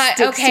that just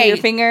sticks to your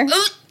finger?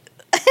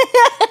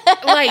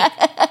 Like,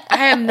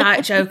 I am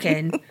not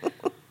joking.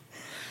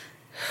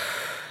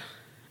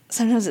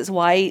 Sometimes it's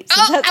white.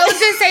 Sometimes I was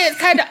going to say it's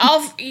kind of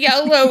off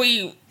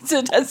yellowy.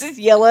 Sometimes it's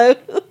yellow.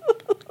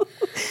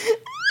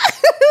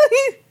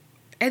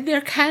 And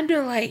they're kind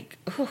of like,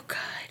 oh God.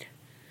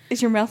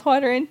 Is your mouth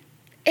watering?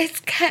 It's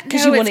kind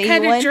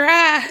of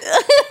dry.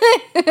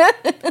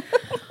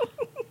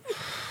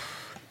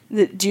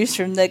 The juice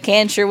from the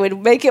can sure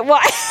would make it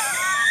white.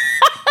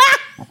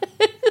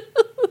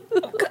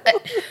 Oh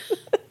God.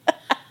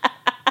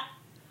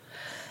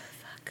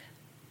 Fuck.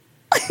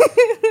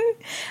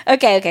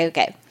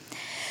 Okay.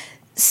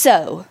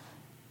 So,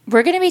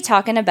 we're going to be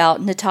talking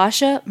about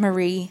Natasha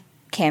Marie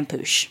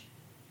Kampusch.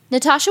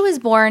 Natasha was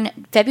born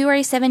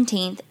February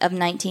 17th of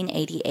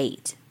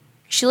 1988.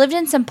 She lived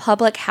in some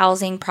public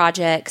housing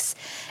projects,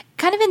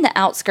 kind of in the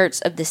outskirts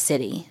of the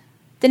city.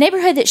 The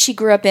neighborhood that she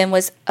grew up in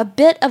was a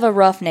bit of a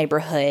rough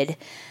neighborhood,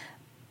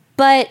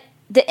 but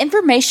the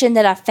information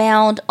that I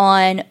found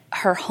on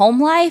her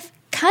home life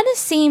kind of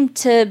seemed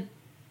to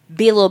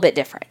be a little bit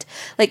different.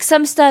 Like,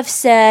 some stuff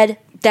said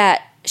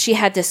that she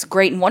had this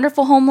great and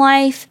wonderful home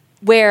life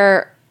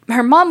where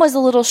her mom was a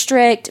little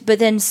strict, but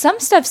then some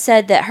stuff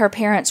said that her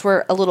parents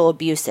were a little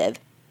abusive.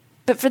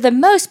 But for the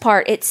most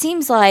part, it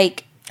seems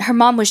like her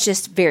mom was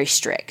just very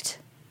strict.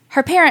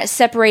 Her parents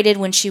separated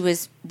when she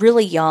was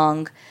really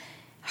young.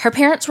 Her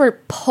parents were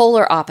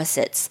polar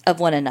opposites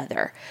of one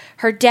another.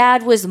 Her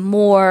dad was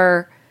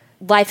more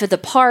life of the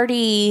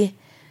party,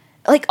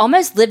 like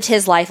almost lived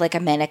his life like a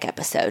manic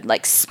episode,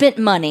 like spent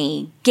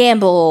money,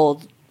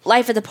 gambled,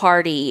 life of the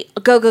party,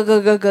 go.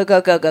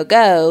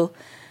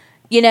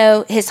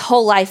 His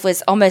whole life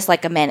was almost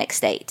like a manic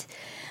state.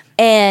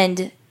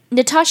 And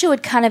Natasha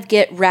would kind of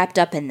get wrapped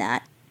up in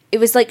that. It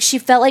was like she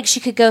felt like she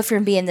could go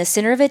from being the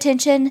center of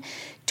attention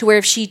to where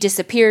if she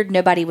disappeared,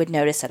 nobody would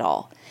notice at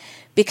all.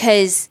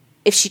 Because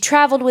if she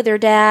traveled with her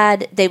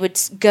dad, they would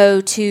go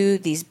to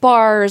these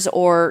bars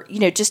or,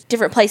 just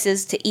different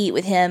places to eat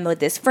with him, with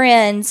his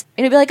friends.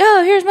 And he'd be like,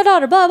 oh, here's my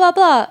daughter, blah, blah,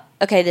 blah.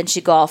 Okay, then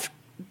she'd go off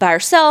by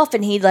herself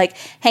and he'd like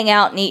hang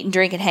out and eat and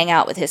drink and hang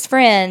out with his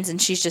friends. And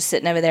she's just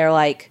sitting over there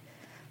like,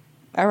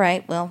 all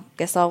right, well,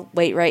 guess I'll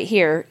wait right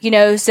here.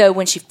 So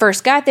when she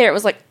first got there, it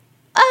was like,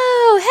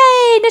 oh,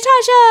 hey,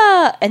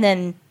 Natasha! And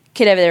then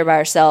kid over there by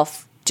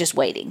herself, just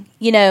waiting,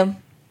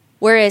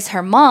 Whereas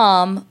her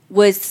mom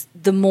was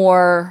the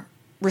more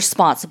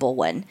responsible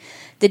one.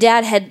 The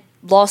dad had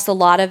lost a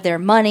lot of their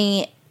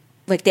money.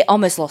 Like, they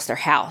almost lost their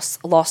house,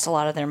 lost a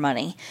lot of their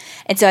money.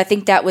 And so I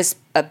think that was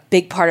a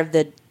big part of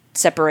the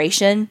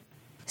separation.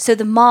 So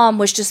the mom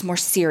was just more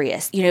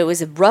serious. It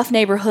was a rough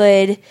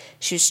neighborhood.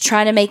 She was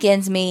trying to make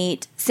ends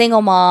meet,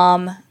 single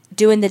mom,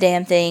 doing the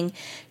damn thing,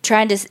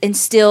 trying to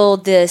instill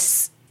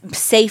this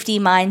safety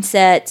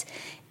mindset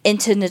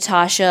into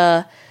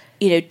Natasha,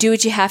 do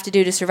what you have to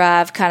do to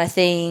survive kind of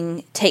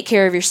thing, take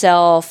care of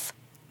yourself.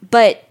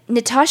 But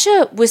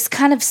Natasha was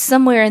kind of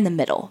somewhere in the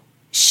middle.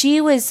 She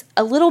was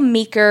a little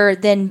meeker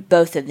than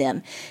both of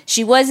them.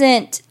 She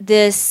wasn't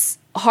this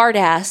hard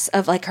ass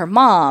of like her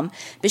mom,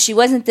 but she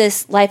wasn't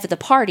this life of the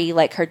party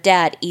like her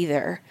dad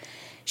either.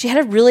 She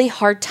had a really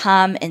hard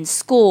time in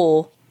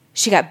school.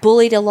 She got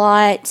bullied a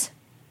lot.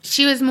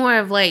 She was more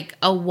of like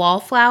a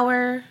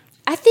wallflower.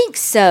 I think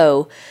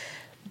so.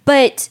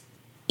 But,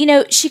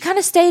 she kind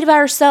of stayed by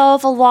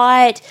herself a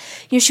lot.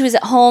 She was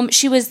at home.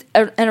 She was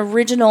an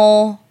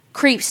original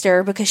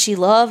creepster because she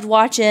loved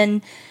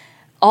watching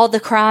all the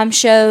crime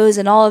shows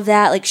and all of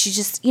that. Like, she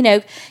just,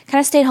 kind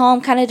of stayed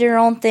home, kind of did her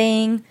own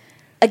thing.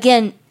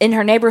 Again, in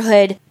her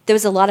neighborhood, there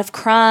was a lot of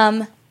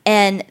crime.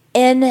 And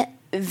in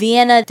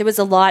Vienna, there was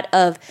a lot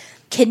of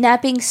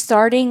kidnapping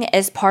starting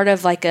as part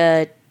of like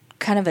a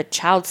kind of a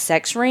child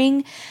sex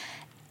ring.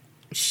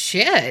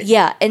 Shit.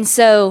 Yeah. And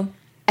so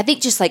I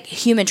think just like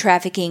human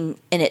trafficking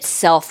in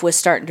itself was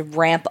starting to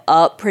ramp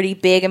up pretty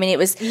big. I mean, it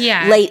was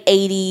late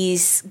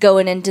 80s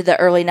going into the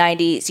early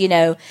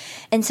 90s,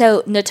 And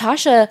so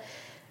Natasha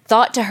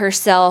thought to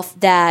herself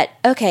that,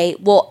 okay,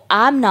 well,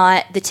 I'm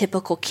not the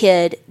typical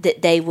kid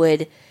that they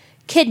would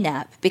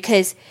kidnap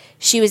because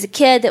she was a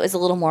kid that was a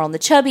little more on the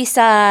chubby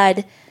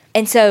side.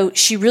 And so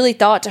she really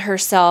thought to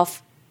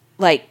herself,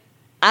 like,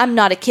 I'm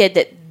not a kid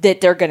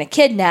that they're going to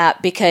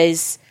kidnap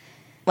because,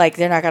 like,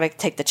 they're not going to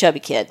take the chubby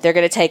kid. They're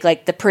going to take,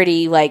 like, the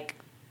pretty, like,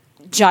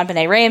 John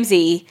Benet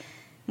Ramsey,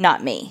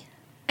 not me.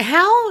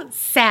 How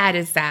sad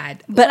is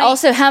that? But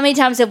also, how many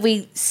times have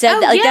we said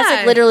that? Like, that's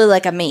like literally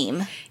like a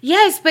meme.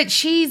 Yes, but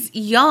she's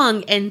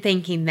young and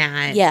thinking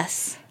that.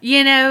 Yes.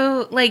 You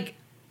know, like,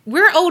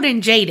 we're old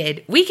and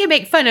jaded. We can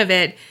make fun of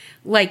it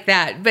like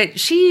that. But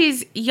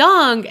she's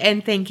young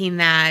and thinking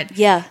that.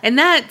 Yeah. And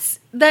that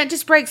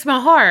just breaks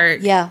my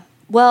heart. Yeah.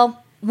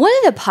 Well, one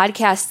of the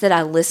podcasts that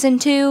I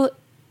listened to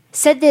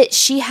said that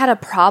she had a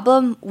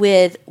problem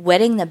with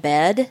wetting the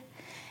bed.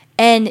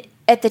 And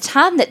at the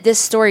time that this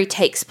story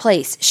takes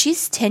place,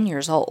 she's 10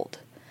 years old.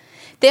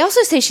 They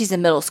also say she's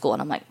in middle school.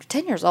 And I'm like,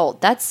 10 years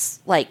old? That's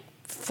like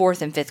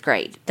 4th and 5th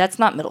grade. That's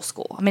not middle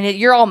school. I mean,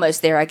 you're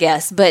almost there, I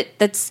guess. But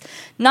that's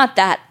not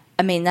that.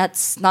 I mean,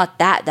 that's not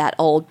that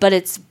old. But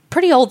it's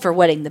pretty old for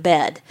wetting the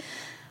bed.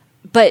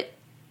 But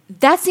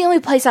that's the only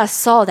place I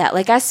saw that.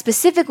 Like, I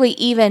specifically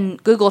even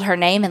Googled her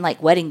name and,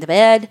 like, wetting the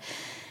bed.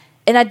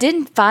 And I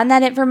didn't find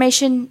that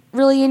information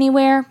really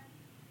anywhere.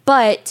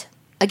 But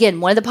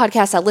again, one of the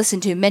podcasts I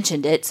listened to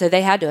mentioned it, so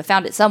they had to have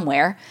found it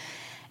somewhere.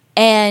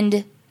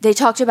 And they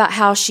talked about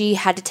how she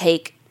had to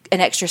take an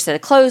extra set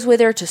of clothes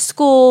with her to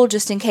school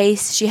just in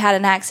case she had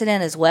an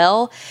accident as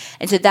well.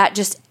 And so that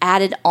just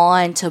added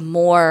on to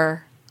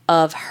more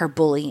of her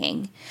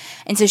bullying.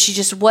 And so she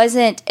just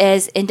wasn't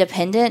as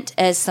independent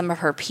as some of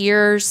her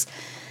peers.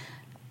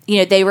 You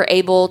know, they were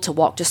able to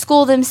walk to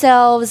school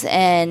themselves,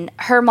 and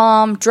her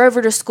mom drove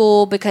her to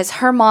school because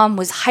her mom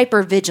was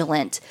hyper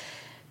vigilant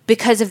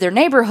because of their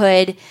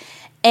neighborhood,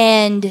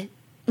 and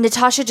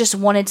Natasha just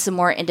wanted some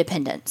more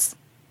independence.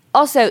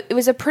 Also, it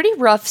was a pretty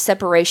rough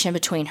separation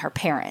between her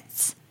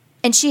parents,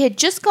 and she had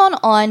just gone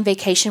on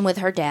vacation with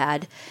her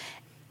dad,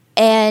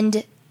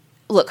 and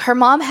look, her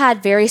mom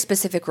had very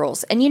specific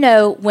rules. And you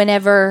know,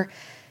 whenever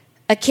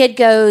a kid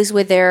goes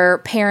with their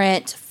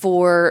parent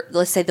for,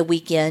 let's say, the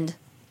weekend,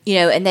 you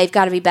know, and they've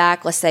got to be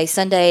back, let's say,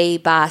 Sunday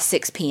by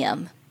 6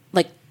 p.m.,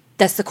 like,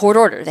 that's the court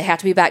order. They have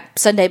to be back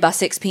Sunday by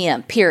 6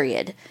 p.m.,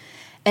 period.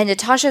 And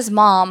Natasha's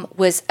mom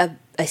was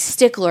a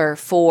stickler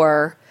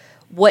for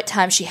what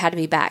time she had to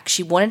be back.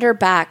 She wanted her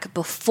back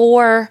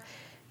before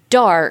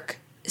dark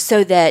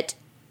so that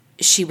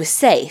she was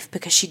safe,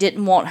 because she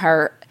didn't want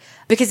her,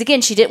 because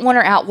again, she didn't want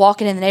her out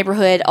walking in the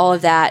neighborhood, all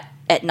of that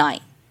at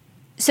night.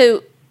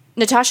 So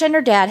Natasha and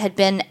her dad had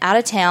been out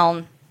of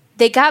town.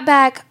 They got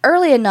back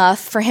early enough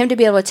for him to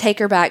be able to take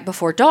her back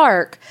before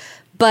dark,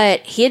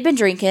 but he had been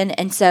drinking,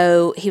 and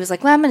so he was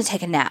like, well, I'm going to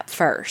take a nap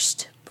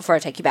first before I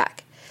take you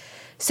back.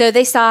 So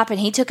they stopped, and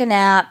he took a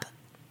nap,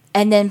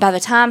 and then by the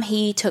time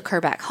he took her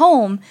back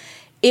home,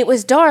 it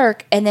was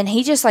dark, and then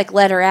he just, like,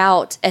 let her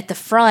out at the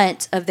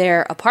front of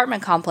their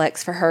apartment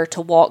complex for her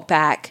to walk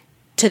back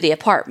to the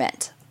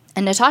apartment.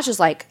 And Natasha's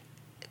like,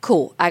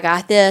 cool, I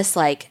got this,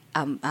 like,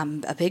 I'm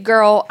a big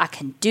girl, I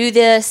can do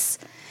this.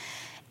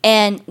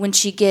 And when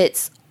she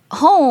gets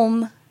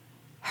home,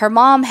 her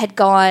mom had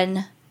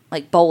gone,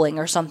 like, bowling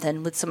or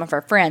something with some of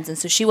her friends, and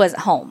so she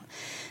wasn't home.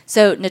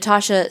 So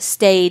Natasha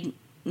stayed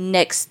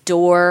next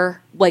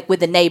door, like, with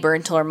the neighbor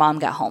until her mom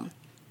got home.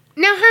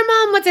 Now, her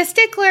mom was a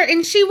stickler,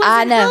 and she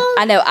wasn't home?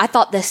 I know. I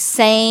thought the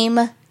same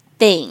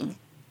thing.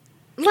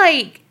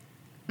 Like.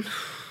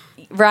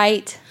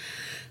 Right?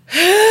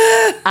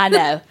 I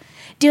know.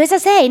 Do as I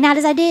say, not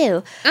as I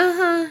do.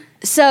 Uh-huh.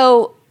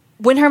 So,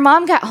 when her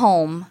mom got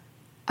home,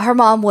 her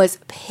mom was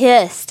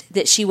pissed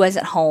that she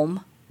wasn't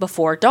home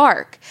before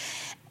dark.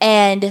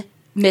 And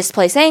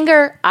misplaced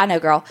anger, I know,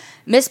 girl.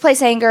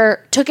 Misplaced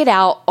anger took it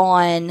out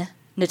on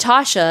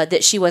Natasha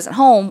that she wasn't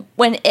home.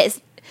 When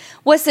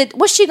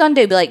what's she gonna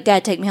do? Be like,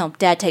 Dad, take me home.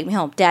 Dad, take me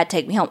home. Dad,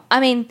 take me home. I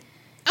mean,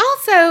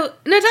 also,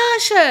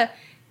 Natasha,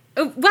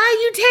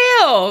 why you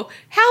tell?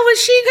 How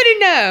was she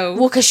gonna know?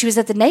 Well, because she was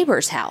at the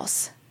neighbor's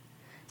house.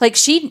 Like,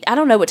 I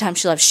don't know what time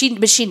she left.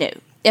 But she knew.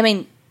 I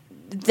mean,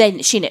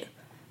 she knew.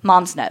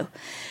 Moms know.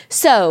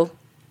 So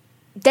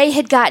they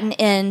had gotten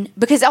in,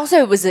 because also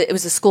it was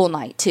a school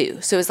night too.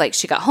 So it was like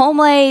she got home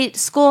late,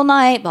 school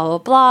night, blah, blah,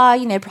 blah.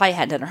 You know, probably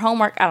hadn't done her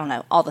homework. I don't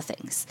know, all the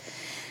things.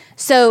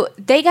 So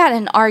they got in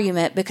an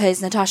argument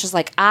because Natasha's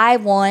like, I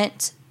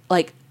want,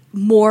 like,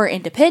 more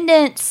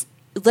independence.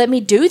 Let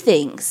me do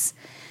things.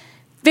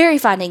 Very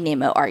Finding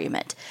Nemo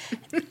argument.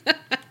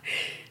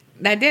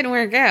 That didn't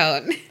work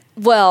out.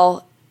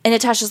 Well, and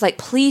Natasha's like,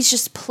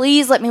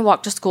 please let me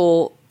walk to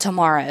school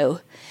tomorrow.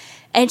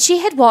 And she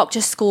had walked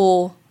to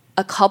school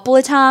a couple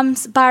of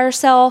times by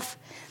herself.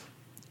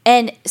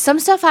 And some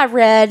stuff I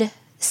read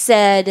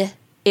said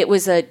it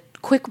was a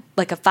quick,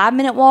 like a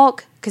 5-minute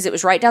walk, because it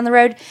was right down the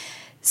road.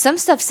 Some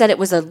stuff said it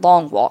was a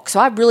long walk. So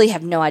I really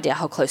have no idea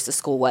how close the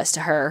school was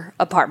to her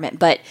apartment.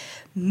 But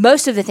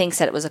most of the things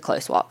said it was a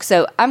close walk.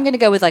 So I'm going to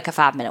go with like a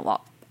 5-minute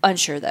walk.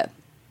 Unsure though.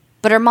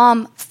 But her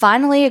mom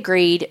finally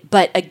agreed.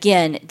 But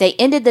again, they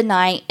ended the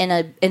night in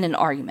an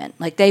argument.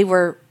 Like, they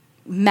were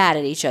mad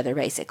at each other,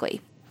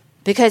 basically.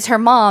 Because her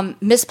mom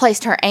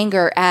misplaced her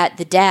anger at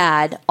the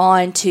dad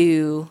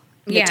onto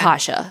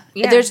Natasha.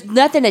 Yeah. There's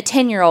nothing a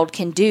 10-year-old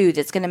can do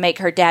that's going to make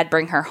her dad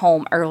bring her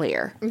home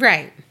earlier.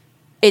 Right.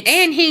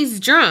 And he's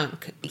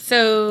drunk.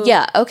 So.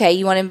 Yeah, okay.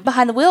 You want him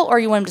behind the wheel or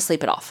you want him to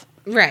sleep it off?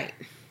 Right.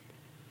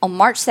 On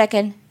March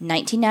 2nd,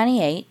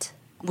 1998,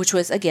 which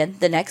was, again,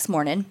 the next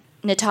morning,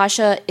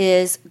 Natasha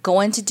is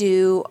going to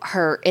do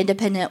her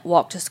independent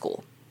walk to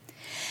school.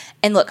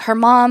 And look, her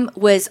mom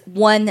was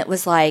one that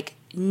was like,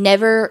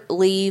 never go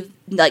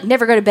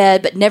to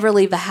bed, but never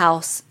leave the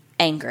house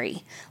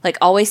angry. Like,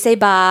 always say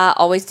bye,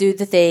 always do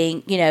the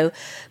thing,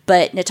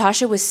 But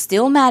Natasha was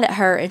still mad at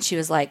her, and she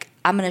was like,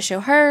 I'm going to show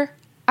her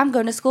I'm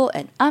going to school,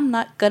 and I'm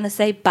not going to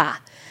say bye.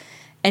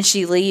 And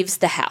she leaves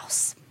the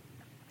house.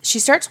 She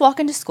starts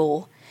walking to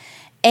school,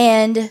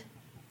 and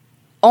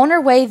on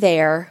her way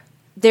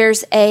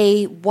there's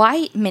a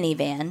white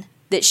minivan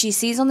that she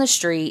sees on the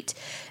street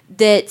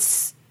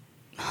that's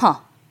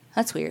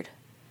weird.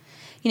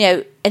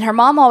 And her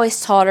mom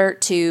always taught her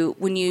to,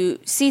 when you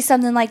see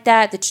something like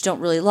that you don't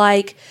really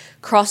like,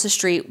 cross the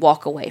street,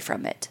 walk away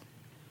from it.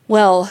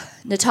 Well,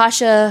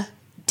 Natasha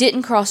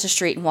didn't cross the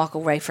street and walk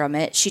away from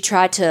it. She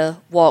tried to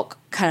walk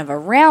kind of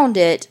around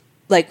it,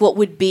 like what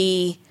would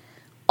be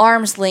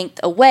arm's length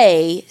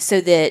away, so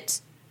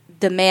that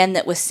the man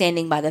that was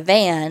standing by the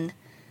van,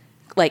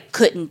 like,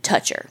 couldn't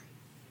touch her.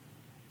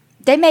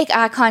 They make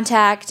eye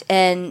contact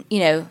and,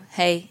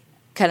 hey,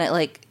 kind of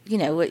like,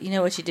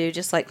 what you do,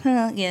 just like,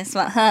 yes,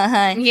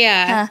 huh.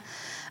 Yeah.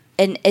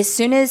 And as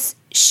soon as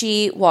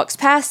she walks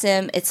past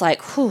him, it's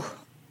like,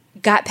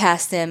 got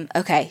past him,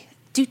 okay,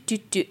 do.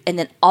 And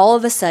then all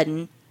of a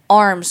sudden,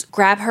 arms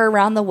grab her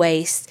around the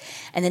waist,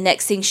 and the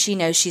next thing she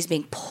knows, she's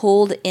being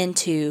pulled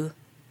into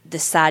the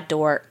side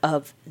door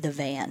of the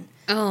van.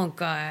 Oh,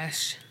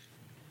 gosh.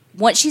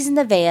 Once she's in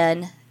the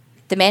van,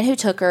 the man who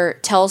took her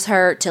tells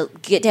her to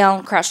get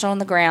down, crouch down on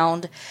the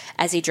ground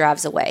as he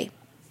drives away.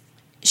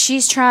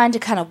 She's trying to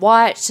kind of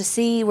watch to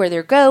see where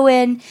they're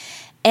going,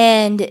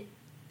 and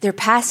they're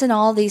passing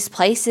all these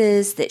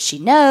places that she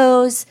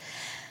knows,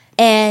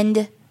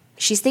 and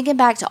she's thinking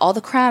back to all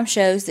the crime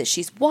shows that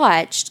she's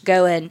watched,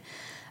 going,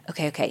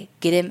 okay,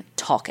 get him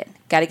talking.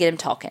 Got to get him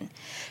talking.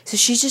 So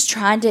she's just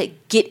trying to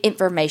get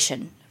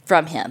information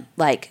from him.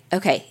 Like,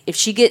 okay, if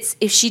she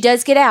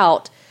does get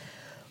out,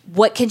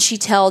 what can she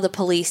tell the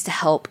police to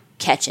help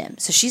catch him?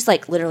 So she's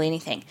like, literally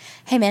anything.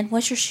 Hey man,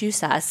 what's your shoe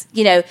size?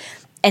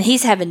 And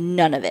he's having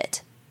none of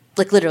it.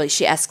 Like, literally,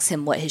 she asks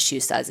him what his shoe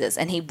size is,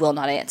 and he will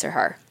not answer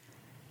her.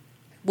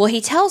 Well,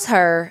 he tells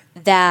her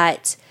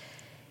that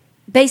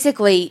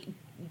basically,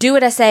 do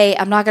what I say.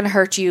 I'm not going to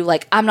hurt you.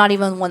 Like, I'm not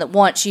even the one that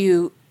wants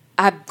you.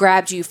 I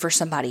grabbed you for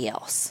somebody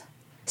else.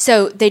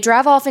 So they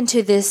drive off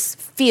into this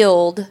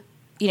field.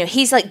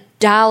 He's like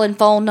dialing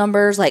phone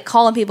numbers, like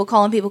calling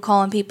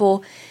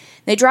people.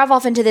 They drive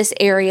off into this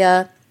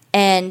area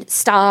and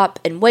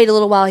stop and wait a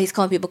little while. He's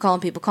calling people,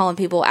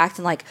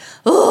 acting like,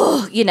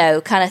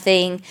 kind of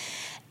thing.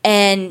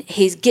 And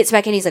he gets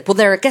back in. He's like,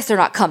 well, I guess they're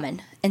not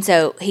coming. And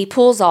so he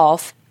pulls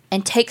off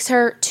and takes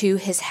her to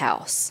his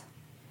house.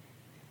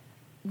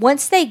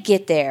 Once they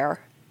get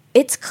there,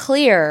 it's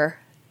clear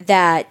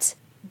that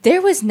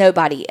there was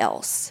nobody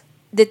else,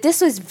 that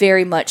this was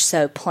very much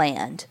so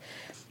planned,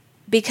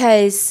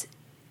 because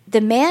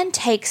the man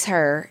takes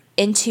her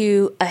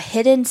into a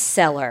hidden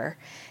cellar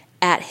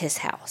at his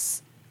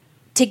house.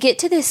 To get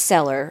to this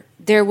cellar,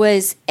 there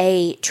was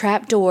a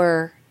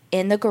trapdoor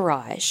in the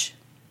garage,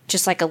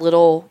 just like a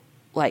little,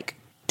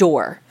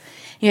 door.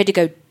 You had to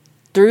go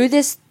through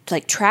this,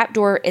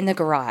 trapdoor in the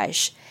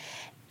garage,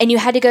 and you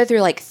had to go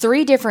through,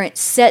 3 different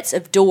sets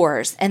of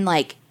doors, and,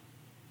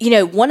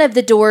 one of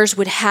the doors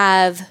would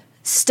have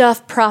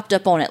stuff propped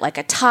up on it, like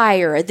a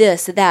tire or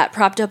this or that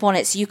propped up on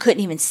it so you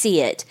couldn't even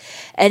see it.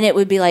 And it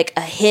would be like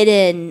a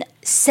hidden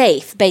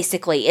safe,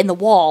 basically, in the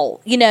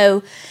wall,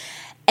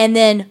 And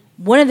then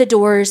one of the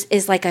doors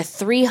is like a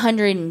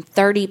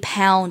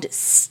 330-pound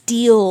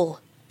steel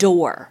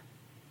door.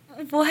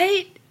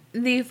 What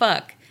the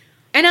fuck?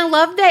 And I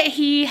love that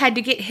he had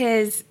to get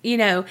his,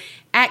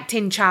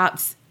 acting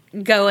chops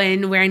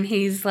going when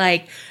he's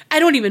like, I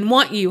don't even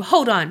want you.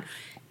 Hold on.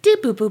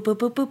 Doop, boop, boop, boop,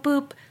 boop, boop,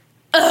 boop.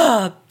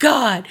 Oh,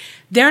 God.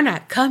 They're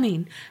not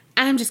coming.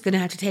 I'm just going to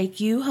have to take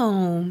you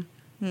home.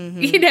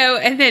 Mm-hmm.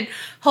 And then,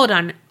 hold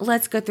on.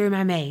 Let's go through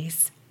my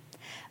maze.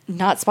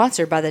 Not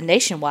sponsored by the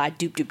Nationwide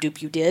Doop, doop,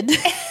 doop you did.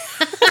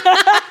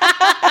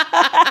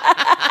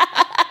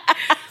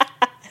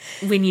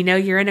 When you know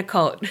you're in a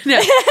cult.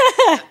 No.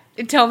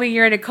 Tell me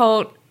you're in a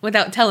cult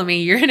without telling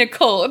me you're in a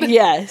cult.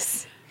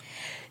 Yes.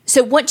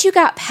 So once you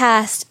got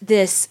past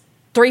this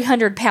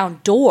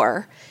 300-pound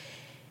door,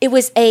 it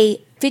was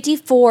a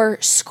 54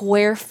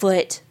 square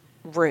foot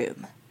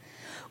room,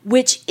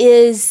 which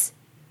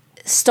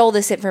stole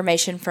this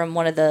information from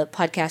one of the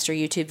podcast or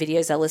YouTube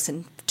videos I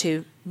listened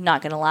to,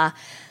 not going to lie,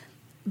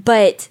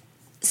 but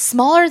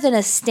smaller than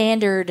a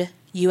standard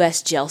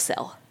U.S. jail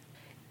cell.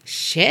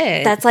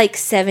 Shit. That's like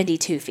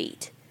 72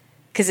 feet.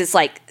 Because it's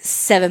like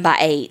 7 by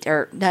 8,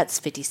 or that's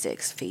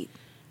 56 feet.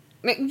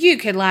 You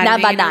could lie to 9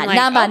 me. by 9.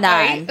 9 by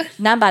 9. Okay.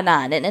 9 by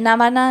 9. Isn't it 9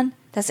 by 9?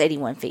 That's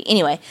 81 feet.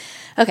 Anyway,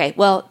 Okay,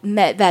 well,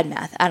 bad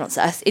math. I don't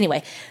say.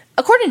 Anyway,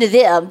 according to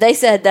them, they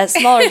said that's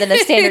smaller than a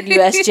standard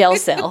U.S. jail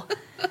cell.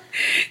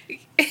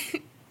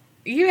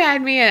 You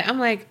had me at, I'm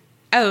like,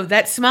 oh,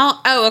 that's small?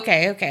 Oh,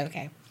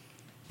 okay.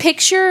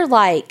 Picture,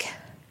 like,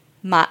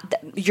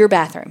 your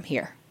bathroom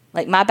here.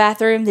 Like, my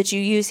bathroom that you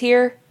use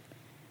here,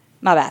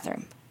 my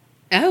bathroom.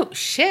 Oh,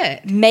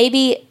 shit.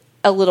 Maybe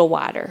a little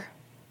wider.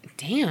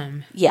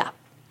 Damn. Yeah.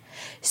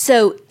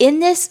 So, in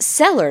this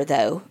cellar,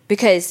 though,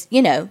 because,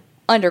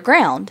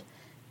 underground,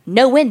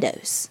 no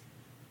windows.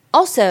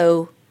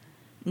 Also,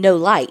 no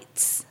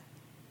lights.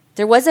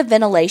 There was a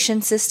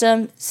ventilation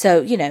system,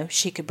 so,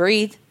 she could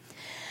breathe.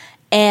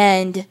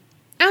 And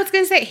I was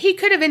going to say, he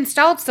could have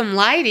installed some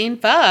lighting.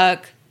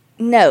 Fuck.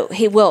 No,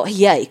 he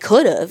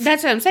could have.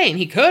 That's what I'm saying.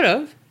 He could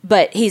have.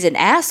 But he's an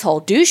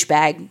asshole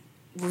douchebag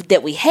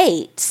that we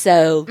hate,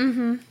 so.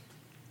 Mm-hmm.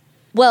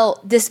 Well,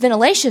 this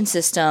ventilation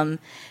system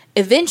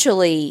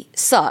eventually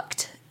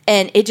sucked,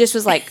 and it just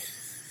was like,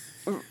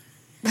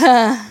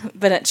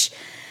 but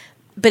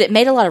it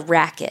made a lot of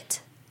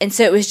racket. And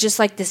so it was just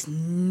like this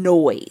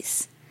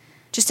noise.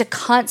 Just a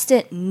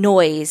constant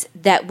noise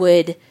that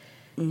would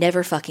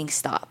never fucking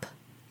stop.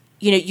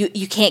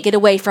 You can't get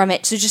away from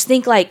it. So just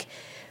think like,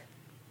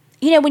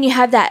 when you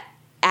have that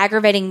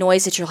aggravating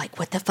noise that you're like,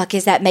 what the fuck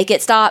is that? Make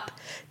it stop.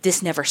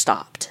 This never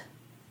stopped.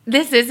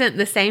 This isn't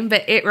the same,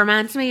 but it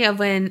reminds me of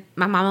when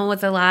my mama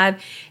was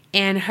alive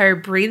and her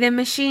breathing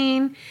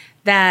machine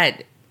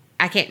that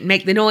I can't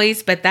make the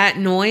noise, but that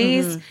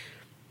noise,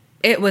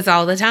 it was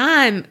all the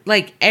time.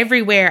 Like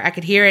everywhere. I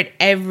could hear it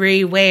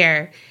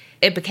everywhere.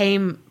 It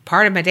became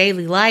part of my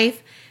daily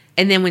life.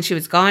 And then when she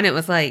was gone, it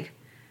was like,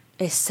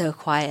 it's so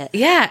quiet.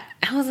 Yeah.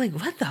 I was like,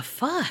 what the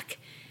fuck?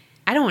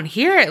 I don't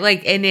hear it.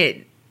 Like, and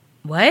it,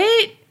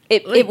 what?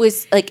 It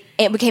was like,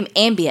 it became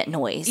ambient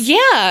noise.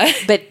 Yeah.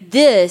 But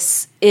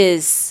this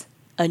is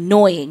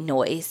annoying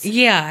noise.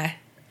 Yeah.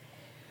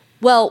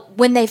 Well,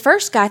 when they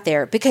first got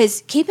there,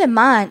 because keep in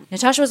mind,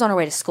 Natasha was on her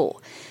way to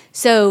school.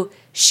 So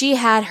she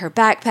had her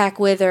backpack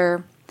with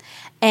her,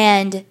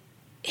 and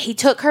he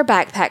took her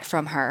backpack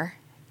from her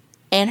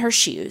and her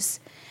shoes.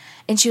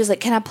 And she was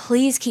like, can I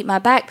please keep my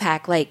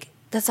backpack? Like,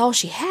 that's all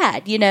she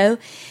had, And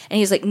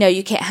he was like, no,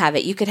 you can't have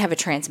it. You could have a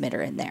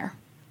transmitter in there.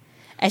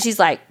 And she's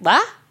like,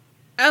 what?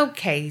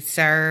 Okay,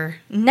 sir.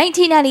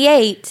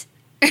 1998,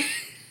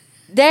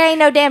 there ain't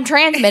no damn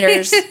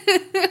transmitters.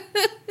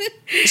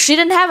 She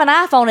didn't have an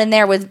iPhone in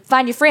there with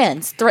Find Your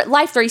Friends,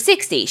 Life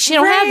 360. She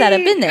don't have that up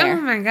in there.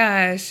 Oh, my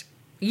gosh.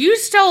 You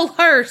stole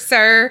her,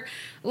 sir.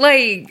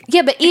 Like.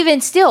 Yeah, but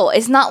even still,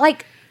 it's not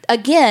like,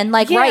 again,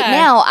 like right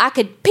now, I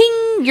could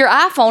ping your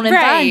iPhone and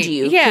find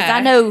you. Yeah. Because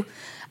I know,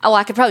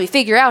 I could probably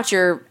figure out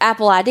your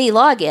Apple ID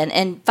login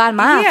and find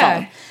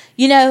my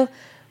iPhone.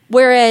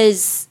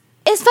 Whereas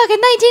it's fucking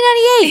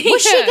 1998.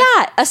 What she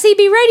got? A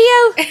CB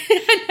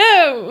radio?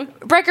 No.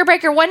 Breaker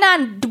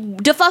 19.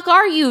 The fuck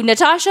are you,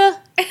 Natasha?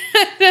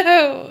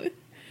 No.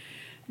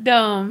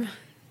 Dumb.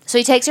 So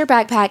he takes her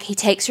backpack. He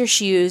takes her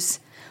shoes.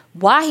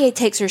 Why he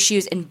takes her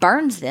shoes and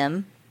burns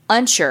them,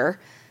 unsure.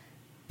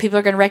 People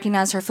are going to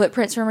recognize her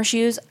footprints from her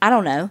shoes. I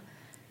don't know.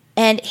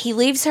 And he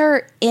leaves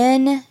her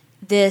in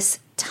this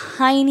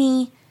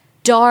tiny,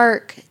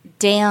 dark,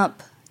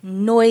 damp,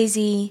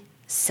 noisy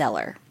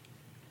cellar.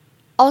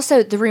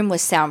 Also, the room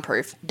was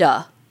soundproof.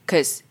 Duh.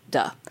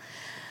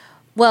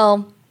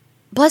 Well,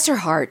 bless her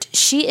heart.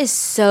 She is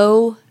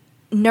so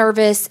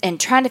nervous and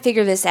trying to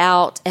figure this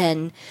out.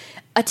 And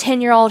a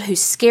 10-year-old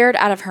who's scared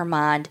out of her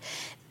mind.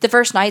 The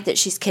first night that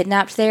she's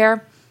kidnapped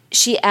there,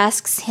 she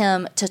asks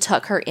him to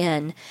tuck her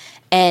in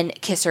and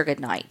kiss her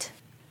goodnight.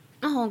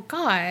 Oh,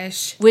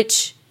 gosh.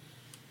 Which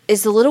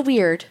is a little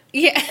weird.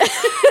 Yeah.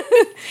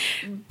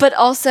 But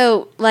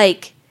also,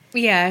 like.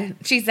 Yeah,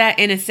 she's that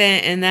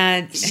innocent and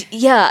that.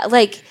 Yeah,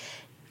 like,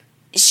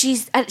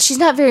 she's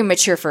not very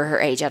mature for her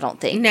age, I don't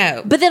think.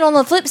 No. But then on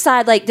the flip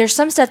side, like, there's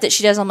some stuff that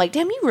she does, I'm like,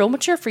 damn, you real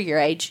mature for your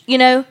age,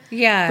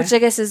 Yeah. Which I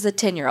guess is a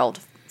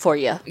 10-year-old for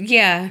you.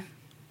 Yeah.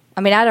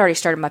 I mean, I'd already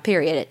started my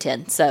period at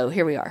 10, so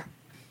here we are.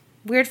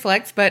 Weird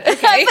flex, but okay.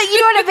 But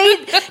you know what I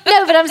mean?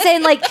 No, but I'm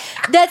saying, like,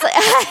 that's,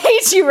 I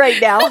hate you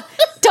right now.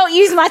 Don't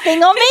use my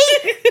thing on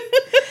me.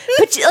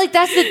 But, like,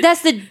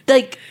 that's the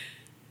like,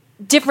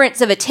 difference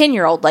of a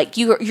 10-year-old. Like,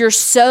 you're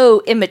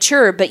so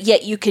immature, but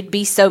yet you could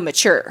be so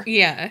mature.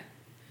 Yeah.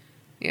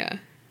 Yeah.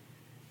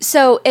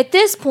 So, at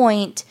this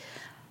point,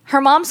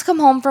 her mom's come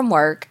home from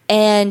work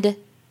and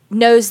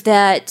knows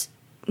that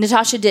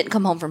Natasha didn't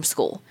come home from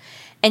school.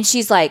 And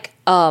she's like,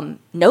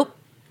 nope.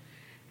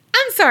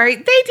 I'm sorry,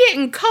 they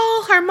didn't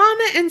call her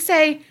mama and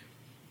say,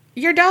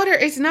 your daughter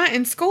is not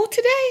in school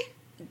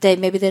today?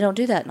 Maybe they don't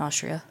do that in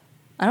Austria.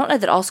 I don't know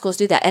that all schools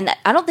do that. And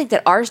I don't think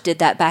that ours did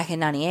that back in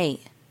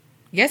 98.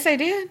 Yes, they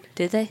did.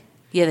 Did they?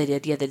 Yeah, they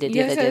did. Yeah, they did.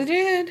 Yes, they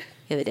did.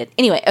 Yeah, they did.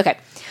 Anyway, okay.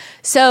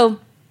 So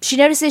she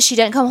notices she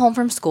didn't come home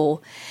from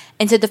school.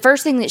 And so the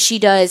first thing that she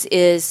does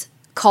is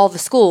call the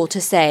school to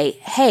say,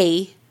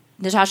 hey,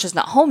 Natasha's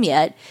not home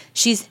yet.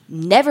 She's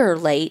never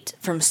late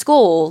from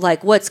school.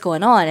 Like, what's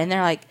going on? And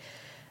they're like,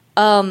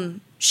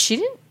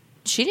 she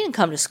didn't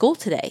come to school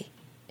today.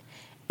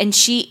 and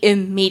she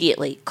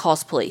immediately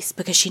calls police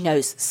because she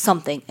knows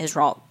something is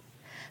wrong.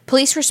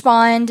 Police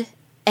respond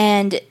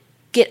and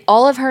get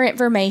all of her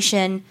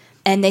information,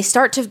 and they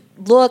start to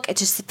look at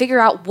just to figure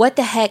out what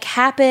the heck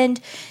happened.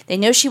 They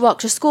know she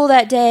walked to school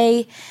that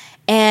day,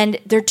 and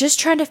they're just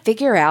trying to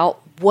figure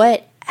out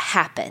what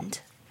happened.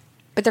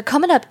 But they're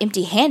coming up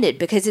empty-handed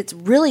because it's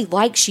really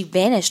like she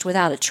vanished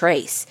without a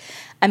trace.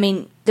 I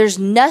mean, there's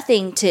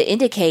nothing to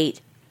indicate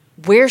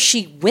where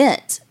she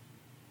went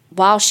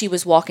while she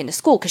was walking to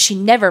school because she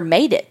never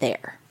made it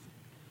there.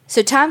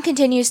 So time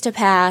continues to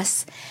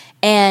pass,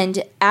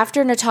 and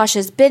after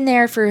Natasha's been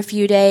there for a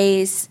few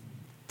days,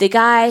 the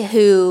guy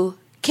who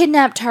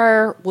kidnapped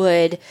her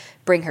would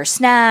bring her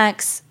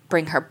snacks,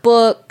 bring her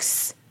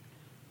books.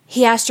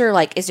 He asked her,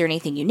 like, is there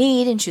anything you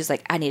need? And she was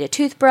like, I need a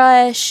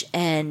toothbrush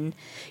and,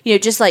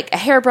 just like a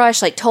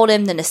hairbrush, like told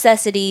him the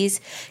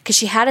necessities because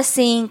she had a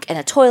sink and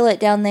a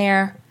toilet down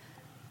there.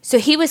 So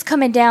he was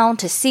coming down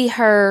to see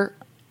her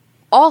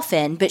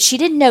often, but she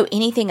didn't know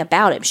anything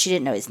about him. She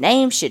didn't know his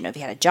name. She didn't know if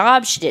he had a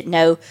job. She didn't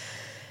know,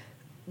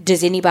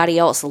 does anybody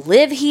else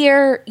live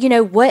here?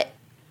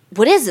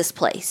 What is this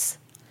place?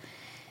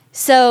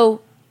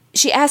 So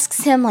she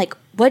asks him,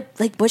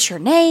 what's your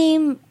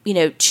name?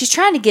 She's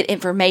trying to get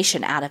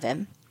information out of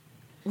him.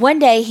 One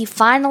day, he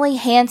finally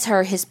hands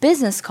her his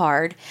business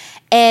card,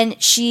 and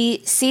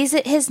she sees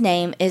that his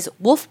name is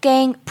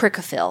Wolfgang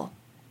Prickafil.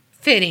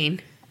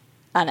 Fitting.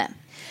 I know.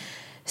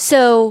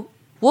 So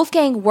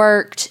Wolfgang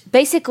worked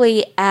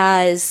basically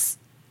as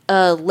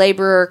a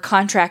laborer,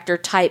 contractor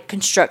type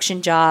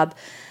construction job,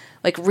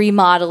 like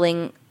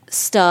remodeling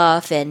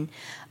stuff. And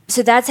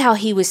so that's how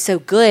he was so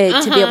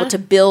good to be able to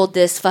build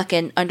this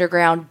fucking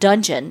underground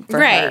dungeon for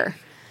her.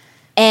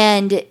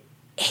 And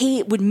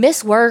he would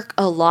miss work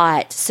a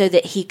lot so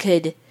that he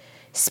could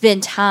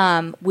spend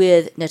time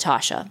with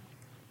Natasha.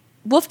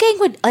 Wolfgang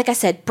would, like I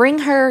said, bring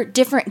her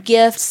different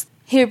gifts.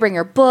 He would bring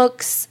her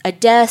books, a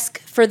desk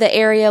for the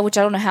area, which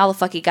I don't know how the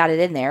fuck he got it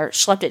in there.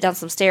 Schlepped it down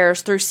some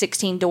stairs, through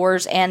 16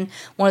 doors, and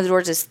one of the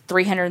doors is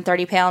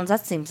 330 pounds.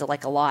 That seems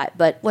like a lot,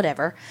 but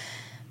whatever.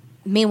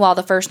 Meanwhile,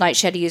 the first night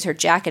she had to use her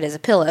jacket as a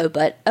pillow,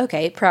 but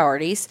okay,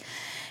 priorities.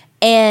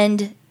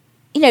 And,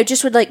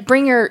 just would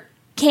bring her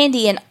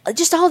candy and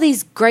just all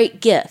these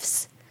great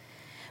gifts.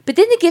 But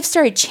then the gifts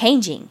started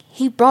changing.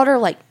 He brought her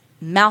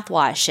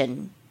mouthwash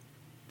and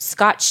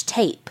Scotch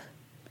tape,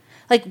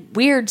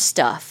 weird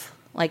stuff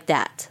like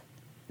that.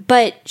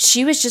 But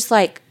she was just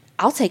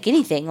I'll take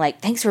anything.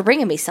 Thanks for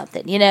bringing me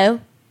something,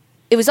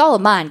 It was all a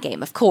mind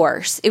game, of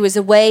course. It was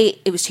a way,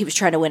 he was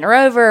trying to win her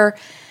over.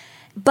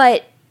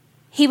 But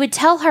he would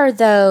tell her,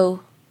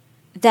 though,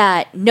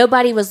 that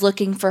nobody was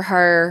looking for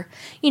her.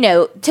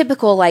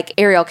 Typical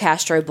Ariel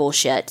Castro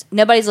bullshit.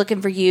 Nobody's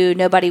looking for you.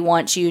 Nobody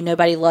wants you.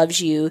 Nobody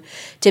loves you,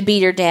 to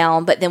beat her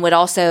down, but then would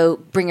also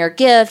bring her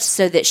gifts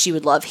so that she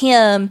would love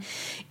him.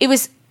 It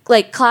was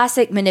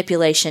classic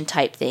manipulation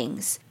type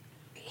things.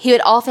 He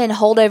would often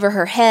hold over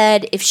her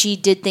head if she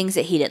did things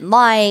that he didn't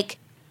like.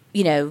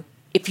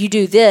 If you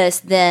do this,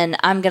 then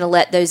I'm going to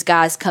let those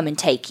guys come and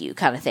take you,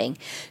 kind of thing.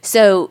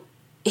 So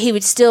he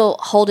would still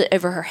hold it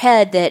over her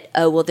head that,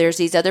 oh, well, there's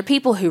these other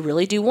people who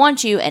really do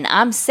want you, and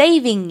I'm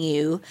saving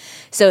you.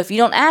 So if you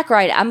don't act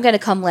right, I'm going to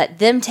come let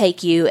them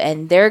take you,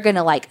 and they're going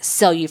to,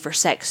 sell you for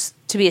sex,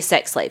 to be a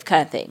sex slave,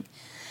 kind of thing.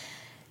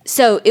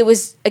 So it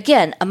was,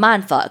 again, a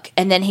mind fuck.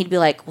 And then he'd be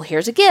like, well,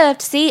 here's a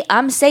gift. See,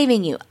 I'm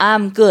saving you.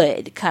 I'm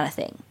good, kind of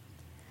thing.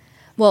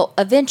 Well,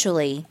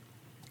 eventually,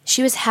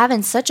 she was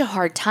having such a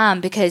hard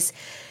time because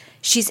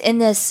she's in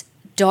this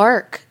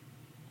dark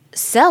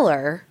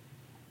cellar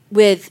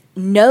with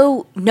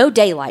no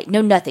daylight,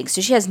 no nothing.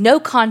 So she has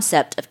no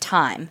concept of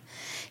time.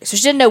 So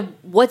she didn't know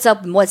what's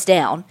up and what's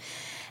down.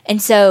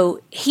 And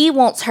so he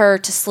wants her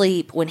to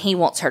sleep when he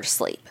wants her to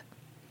sleep.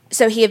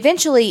 So he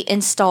eventually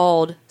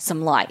installed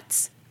some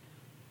lights.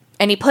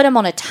 And he put them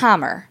on a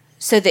timer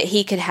so that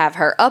he could have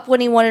her up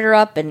when he wanted her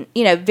up and,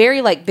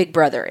 very Big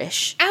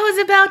Brother-ish. I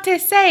was about to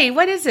say,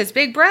 what is this,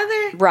 Big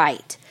Brother?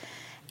 Right.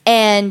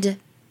 And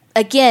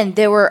again,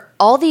 there were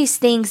all these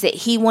things that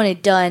he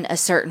wanted done a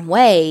certain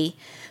way,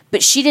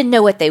 but she didn't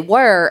know what they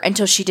were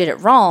until she did it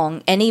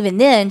wrong. And even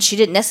then, she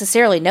didn't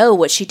necessarily know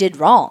what she did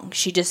wrong.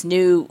 She just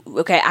knew,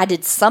 okay, I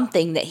did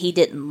something that he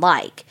didn't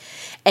like.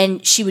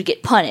 And she would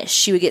get punished.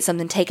 She would get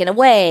something taken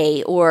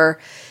away, or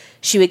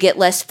she would get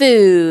less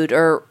food,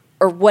 or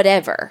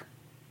whatever.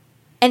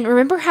 And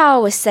remember how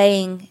I was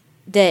saying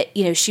that,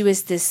 she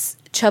was this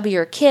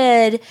chubbier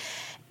kid,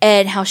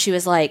 and how she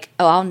was like,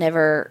 oh, I'll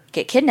never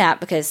get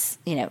kidnapped because,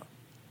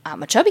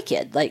 I'm a chubby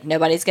kid.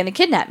 Nobody's going to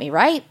kidnap me,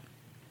 right?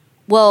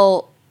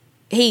 Well,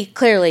 he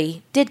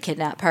clearly did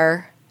kidnap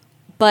her,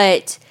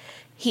 but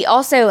he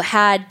also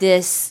had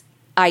this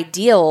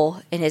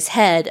ideal in his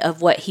head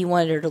of what he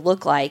wanted her to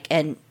look like,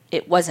 and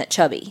it wasn't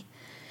chubby.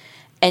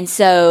 And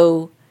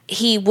so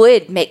he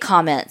would make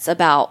comments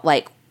about,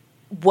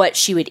 what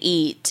she would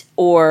eat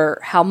or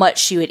how much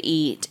she would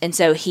eat. And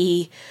so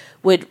he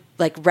would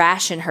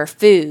ration her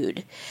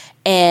food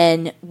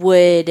and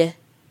would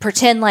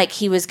pretend like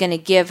he was going to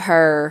give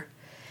her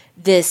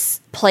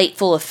this plate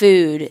full of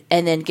food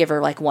and then give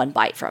her like one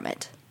bite from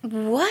it.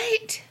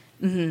 What?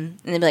 Mm-hmm. And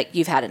they'd be like,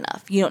 you've had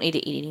enough. You don't need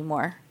to eat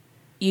anymore.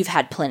 You've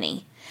had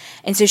plenty.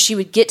 And so she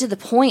would get to the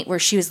point where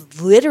she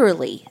was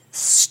literally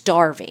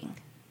starving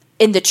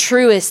in the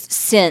truest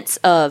sense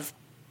of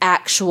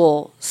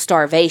actual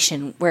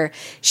starvation, where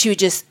she would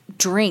just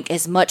drink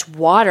as much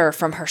water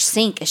from her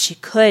sink as she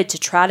could to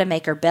try to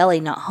make her belly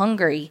not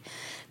hungry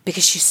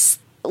because she's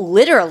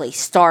literally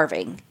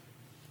starving.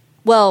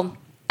 Well,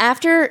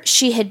 after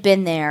she had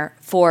been there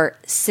for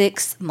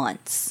 6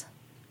 months.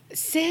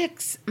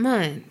 6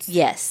 months?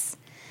 Yes.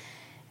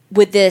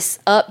 With this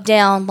up,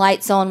 down,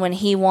 lights on when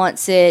he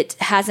wants it,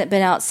 hasn't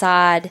been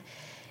outside,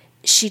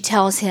 she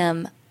tells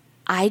him,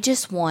 I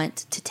just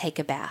want to take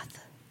a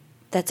bath.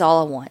 That's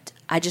all I want.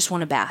 I just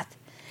want a bath.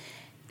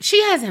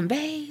 She hasn't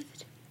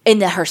bathed?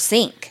 In her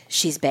sink,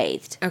 she's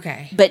bathed.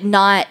 Okay. But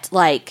not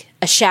like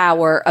a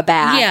shower, a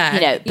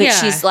bath, but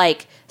she's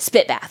like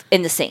spit bath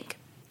in the sink.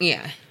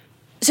 Yeah.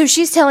 So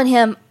she's telling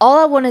him, all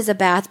I want is a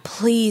bath.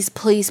 Please,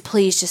 please,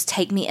 please just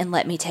take me and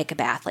let me take a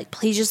bath. Like,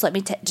 please just let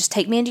me, just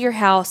take me into your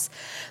house.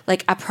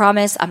 Like, I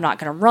promise I'm not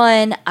going to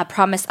run. I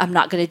promise I'm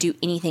not going to do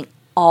anything.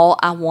 All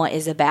I want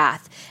is a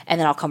bath. And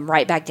then I'll come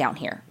right back down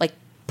here. Like,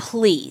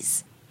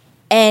 please.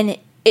 And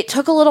it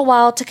took a little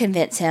while to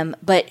convince him,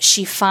 but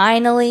she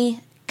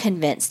finally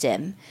convinced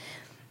him.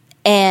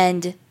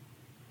 And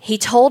he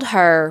told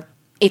her,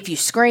 if you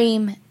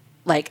scream,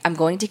 like, I'm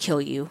going to kill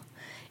you.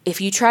 If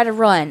you try to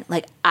run,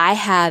 like, I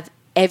have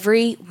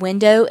every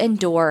window and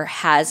door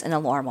has an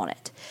alarm on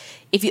it.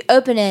 If you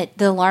open it,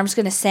 the alarm's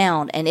going to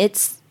sound, and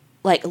it's,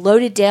 like,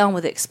 loaded down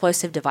with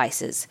explosive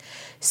devices.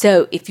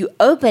 So if you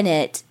open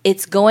it,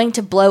 it's going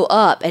to blow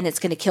up, and it's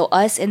going to kill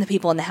us and the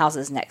people in the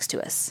houses next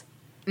to us.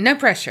 No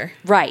pressure.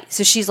 Right.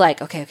 So she's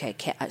like, okay.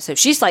 So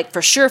she's, like,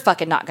 for sure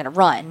fucking not going to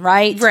run,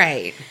 right?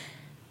 Right.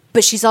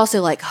 But she's also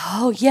like,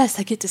 oh, yes,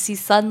 I get to see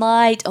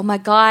sunlight. Oh, my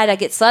God, I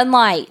get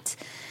sunlight.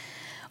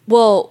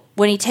 Well,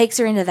 when he takes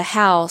her into the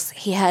house,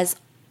 he has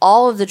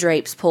all of the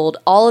drapes pulled,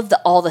 all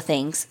the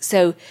things.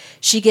 So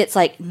she gets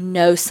like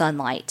no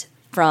sunlight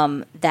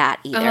from that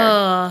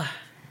either.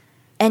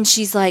 And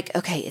she's like,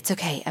 okay, it's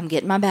okay. I'm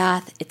getting my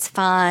bath. It's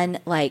fine.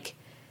 Like,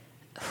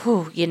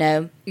 whew,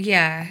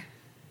 Yeah.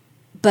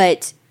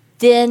 But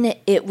then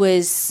it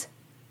was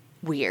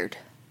weird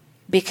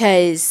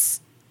because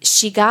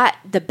she got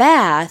the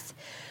bath,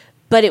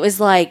 but it was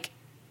like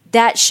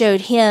that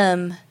showed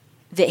him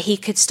that he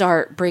could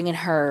start bringing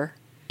her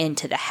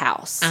into the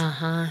house.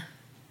 Uh-huh.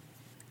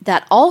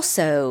 That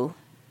also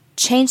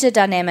changed the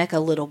dynamic a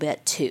little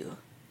bit, too.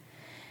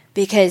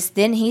 Because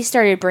then he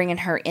started bringing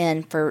her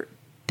in for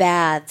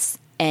baths,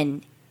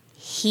 and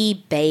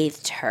he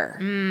bathed her.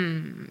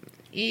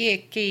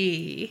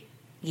 Icky.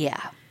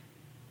 Yeah.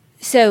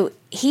 So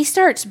he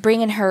starts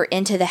bringing her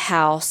into the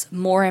house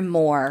more and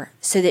more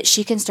so that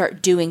she can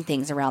start doing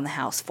things around the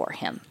house for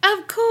him.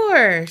 Of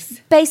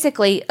course.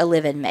 Basically, a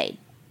live-in maid.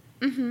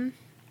 Mm-hmm.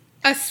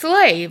 A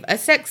slave, a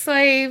sex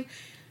slave,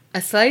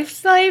 a slave?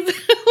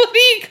 What do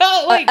you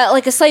call it?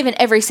 Like a slave in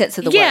every sense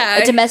of the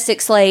word. A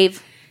domestic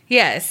slave.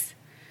 Yes.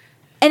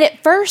 And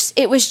at first,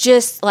 it was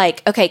just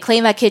like, okay,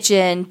 clean my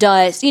kitchen,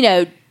 dust,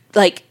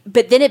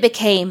 but then it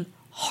became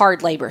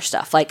hard labor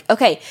stuff. Like,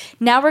 okay,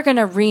 now we're going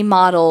to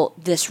remodel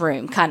this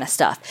room kind of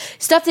stuff.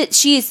 Stuff that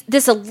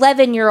this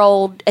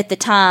 11-year-old at the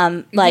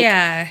time,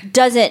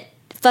 doesn't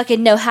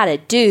fucking know how to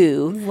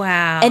do.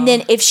 Wow. And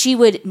then if she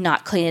would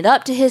not clean it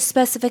up to his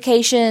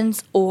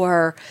specifications,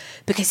 or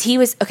because he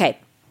was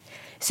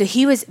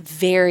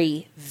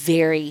very,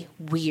 very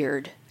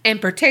weird. In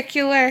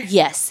particular?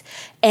 Yes.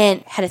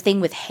 And had a thing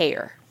with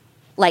hair.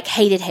 Like,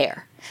 hated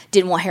hair.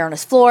 Didn't want hair on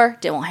his floor.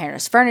 Didn't want hair on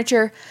his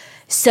furniture.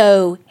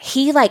 So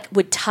he,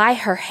 would tie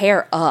her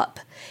hair up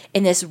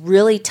in this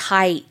really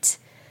tight,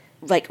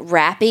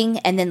 wrapping,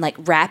 and then,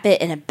 wrap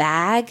it in a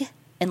bag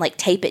and,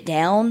 tape it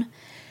down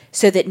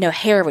so that no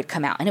hair would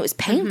come out. And it was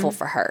painful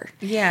for her.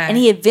 Yeah. And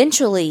he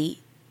eventually,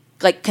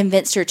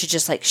 convinced her to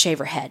just, shave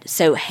her head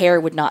so hair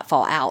would not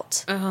fall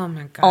out. Oh,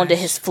 my gosh. Onto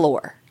his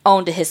floor.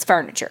 Onto his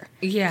furniture.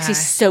 Yeah. 'Cause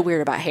he's so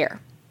weird about hair.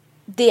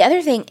 The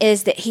other thing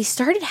is that he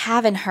started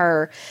having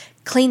her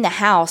clean the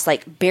house,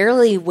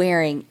 barely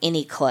wearing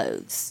any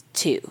clothes,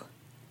 too.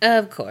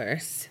 Of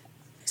course.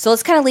 So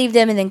let's kind of leave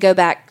them and then go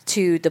back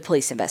to the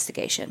police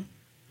investigation.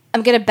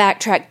 I'm going to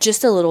backtrack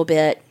just a little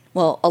bit.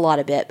 Well, a lot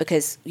of bit,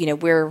 because,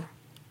 we're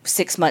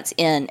 6 months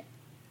in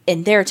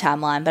their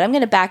timeline. But I'm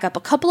going to back up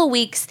a couple of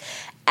weeks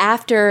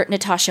after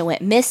Natasha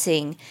went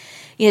missing.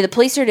 The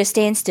police are at a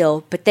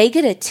standstill, but they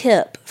get a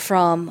tip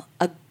from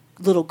a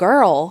little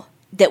girl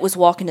that was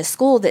walking to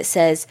school that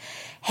says,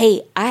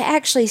 hey, I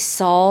actually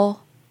saw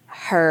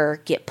her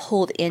get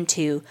pulled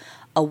into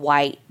a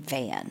white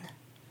van.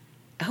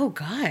 Oh,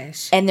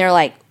 gosh. And they're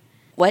like,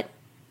 what?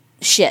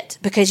 Shit.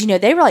 Because,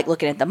 they were,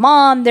 looking at the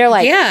mom. They're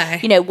like,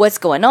 yeah. What's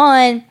going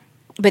on?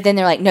 But then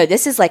they're like, no,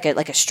 this is like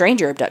a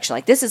stranger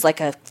abduction. This is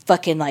a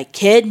fucking,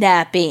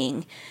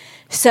 kidnapping.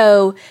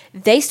 So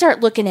they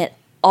start looking at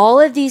all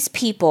of these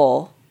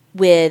people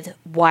with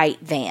white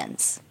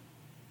vans.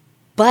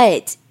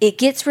 But it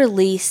gets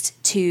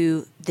released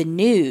to the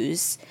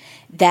news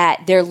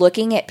that they're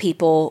looking at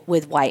people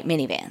with white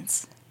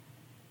minivans.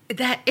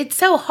 That it's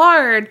so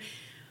hard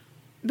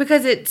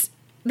because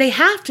they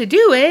have to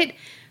do it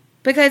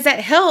because that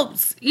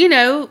helps,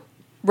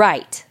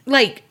 Right.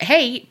 Like,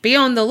 hey, be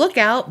on the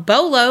lookout,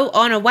 Bolo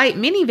on a white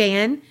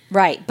minivan.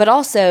 Right. But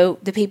also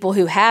the people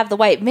who have the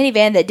white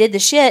minivan that did the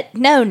shit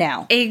know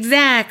now.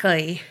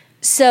 Exactly.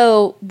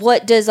 So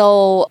what does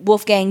old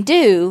Wolfgang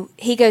do?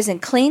 He goes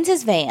and cleans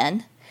his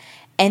van,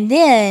 and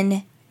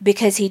then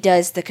because he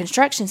does the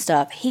construction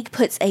stuff, he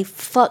puts a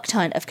fuck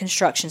ton of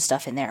construction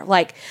stuff in there,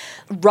 like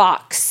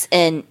rocks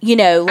and, like...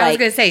 I was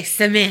going to say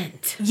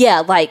cement.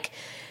 Yeah, like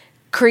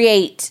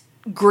create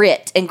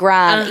grit and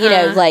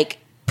grime, like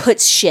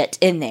puts shit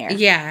in there.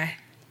 Yeah.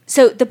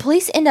 So the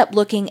police end up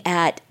looking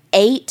at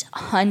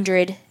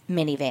 800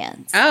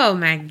 minivans. Oh,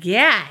 my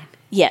God.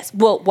 Yes,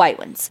 well, white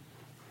ones.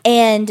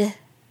 And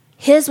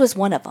his was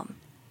one of them.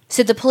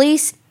 So the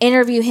police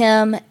interview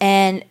him,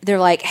 and they're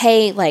like,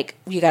 hey, like,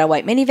 you got a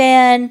white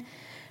minivan?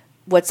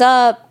 What's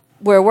up?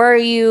 Where were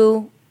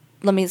you?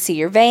 Let me see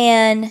your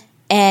van.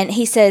 And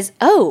he says,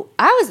 oh,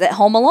 I was at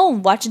home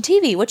alone watching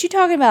TV. What you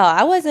talking about?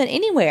 I wasn't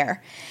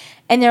anywhere.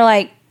 And they're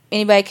like,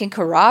 anybody can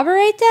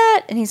corroborate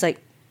that? And he's like,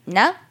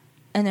 no.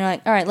 And they're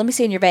like, all right, let me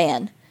see in your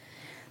van.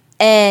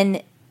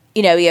 And,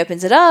 he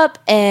opens it up,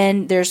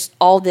 and there's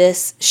all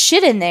this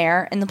shit in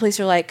there. And the police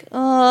are like,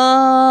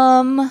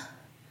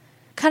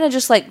 kind of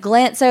just like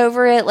glance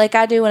over it like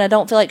I do when I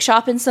don't feel like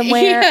shopping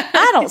somewhere. Yeah.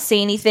 I don't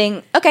see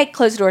anything. Okay,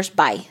 close the doors.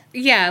 Bye.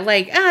 Yeah,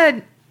 like,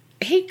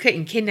 he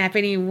couldn't kidnap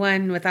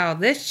anyone with all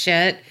this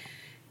shit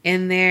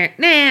in there.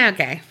 Nah,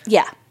 okay.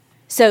 Yeah.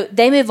 So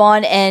they move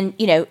on and,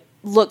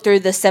 look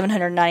through the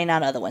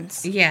 799 other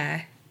ones.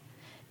 Yeah.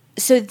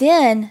 So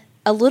then,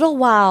 a little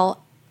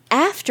while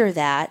after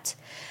that,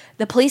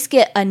 the police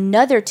get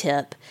another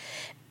tip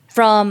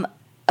from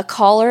a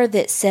caller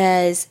that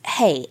says,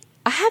 hey,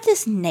 I have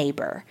this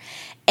neighbor.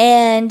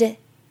 And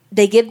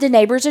they give the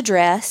neighbor's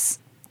address,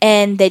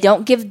 and they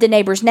don't give the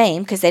neighbor's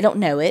name because they don't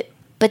know it.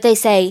 But they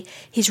say,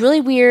 he's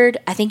really weird.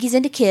 I think he's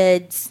into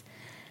kids.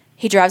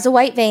 He drives a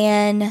white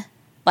van.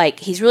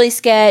 Like, he's really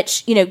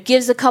sketch,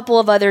 gives a couple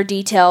of other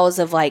details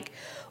of, like,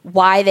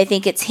 why they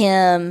think it's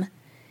him.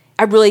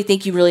 I really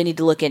think you really need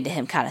to look into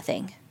him kind of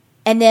thing.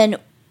 And then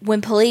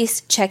when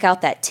police check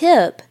out that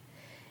tip,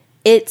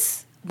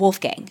 it's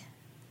Wolfgang.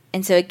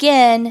 And so,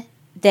 again,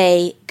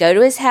 they go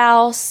to his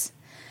house,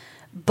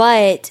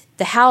 but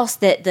the house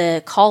that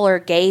the caller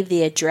gave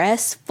the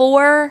address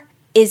for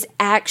is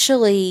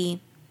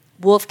actually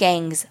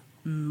Wolfgang's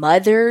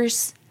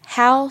mother's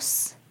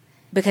house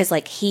because,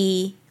 like,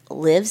 he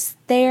lives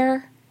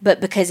there,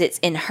 but because it's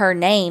in her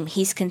name,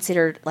 he's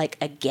considered like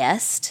a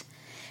guest.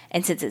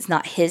 And since it's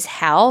not his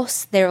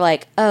house, they're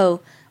like, oh,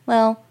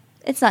 well,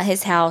 it's not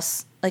his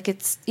house. Like,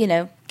 it's,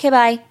 okay,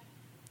 bye.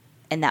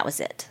 And that was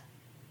it.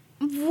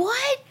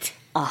 What?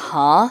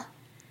 Uh-huh.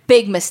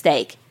 Big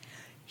mistake.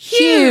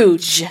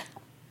 Huge.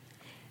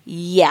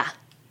 Yeah.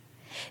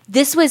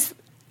 This was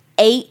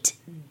 8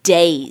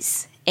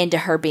 days into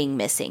her being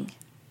missing.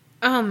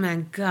 Oh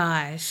my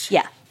gosh.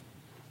 Yeah.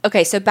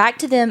 Okay, so back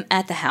to them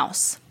at the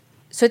house.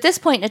 So at this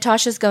point,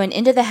 Natasha's going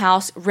into the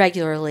house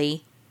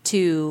regularly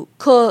to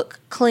cook,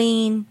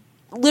 clean,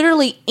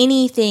 literally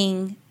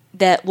anything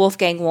that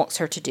Wolfgang wants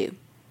her to do.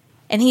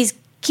 And he's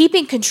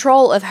keeping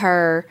control of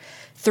her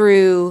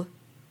through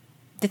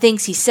the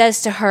things he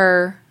says to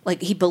her.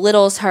 Like, he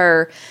belittles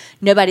her.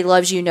 Nobody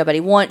loves you. Nobody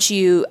wants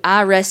you.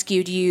 I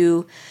rescued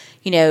you.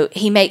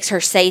 He makes her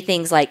say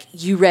things like,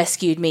 you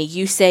rescued me.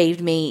 You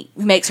saved me.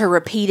 He makes her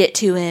repeat it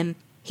to him.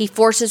 He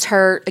forces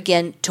her,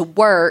 again, to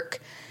work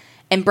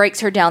and breaks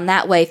her down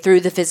that way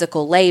through the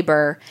physical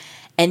labor.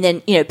 And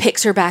then,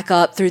 picks her back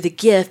up through the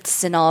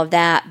gifts and all of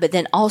that. But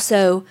then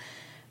also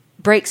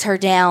breaks her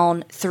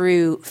down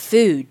through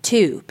food,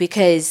 too.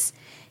 Because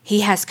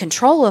he has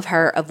control of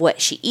her, of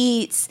what she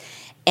eats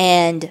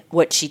and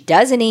what she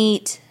doesn't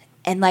eat.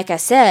 And like I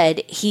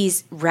said,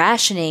 he's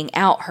rationing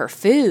out her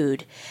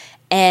food.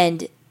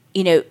 And,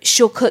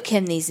 she'll cook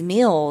him these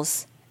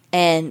meals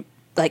and,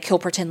 like, he'll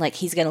pretend like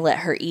he's going to let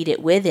her eat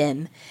it with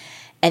him.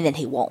 And then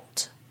he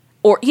won't.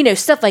 Or,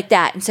 stuff like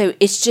that. And so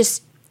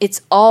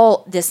it's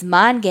all this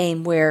mind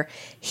game where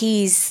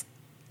he's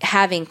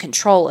having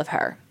control of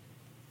her.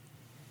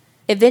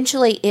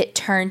 Eventually, it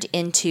turned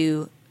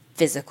into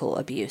physical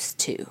abuse,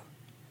 too.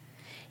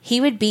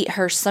 He would beat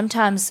her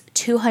sometimes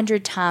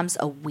 200 times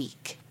a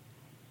week.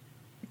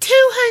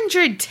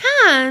 200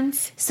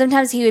 times?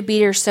 Sometimes he would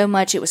beat her so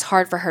much it was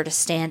hard for her to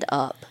stand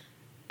up.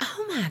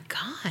 Oh my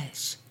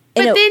gosh.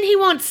 But then he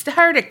wants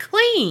her to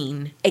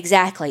clean.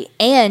 Exactly.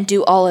 And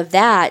do all of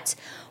that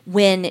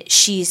when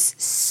she's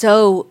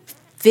so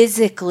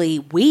physically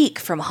weak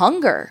from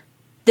hunger.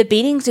 The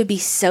beatings would be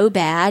so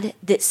bad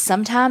that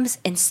sometimes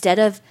instead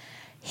of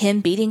him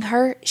beating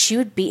her, she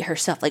would beat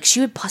herself. Like, she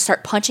would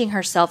start punching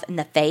herself in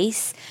the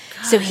face.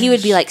 Gosh. So he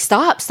would be like,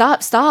 stop,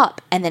 stop,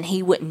 stop. And then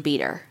he wouldn't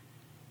beat her.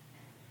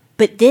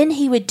 But then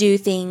he would do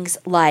things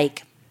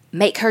like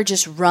make her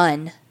just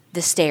run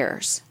the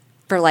stairs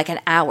for like an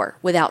hour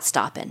without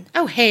stopping.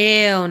 Oh,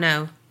 hell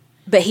no.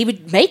 But he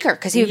would make her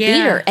because he would beat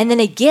Yeah. her. And then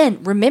again,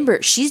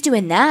 remember, she's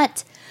doing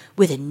that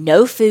with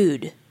no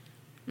food.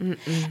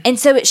 And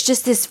so it's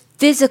just this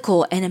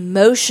physical and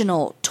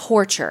emotional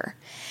torture.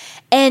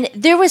 And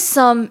there was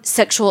some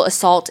sexual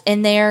assault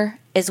in there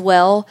as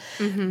well.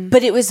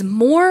 But it was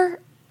more,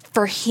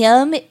 for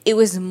him, it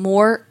was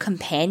more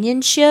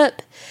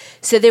companionship.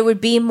 So there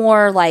would be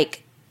more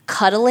like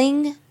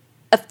cuddling.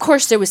 Of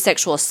course, there was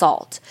sexual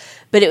assault.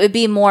 But it would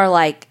be more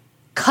like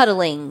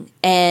cuddling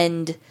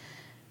and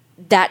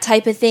that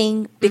type of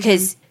thing.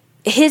 Because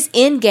his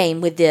end game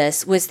with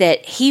this was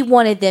that he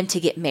wanted them to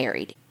get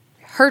married.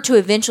 Her to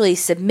eventually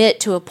submit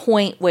to a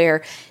point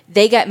where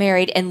they got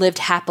married and lived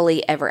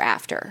happily ever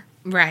after.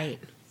 Right.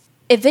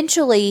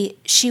 Eventually,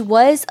 she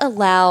was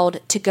allowed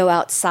to go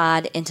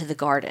outside into the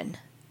garden.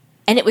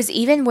 And it was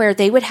even where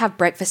they would have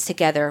breakfast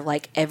together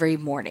like every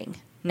morning.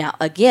 Now,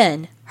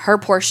 again, her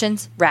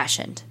portions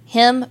rationed.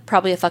 Him,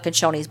 probably a fucking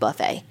Shoney's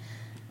buffet.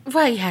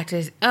 Well, you have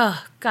to...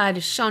 Oh, God, a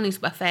Shoney's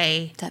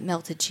buffet. That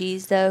melted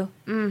cheese, though.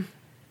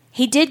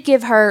 He did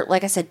give her,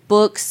 like I said,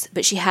 books,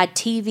 but she had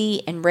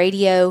TV and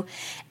radio,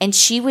 and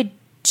she would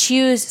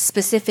choose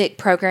specific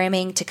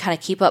programming to kind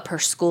of keep up her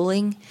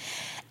schooling.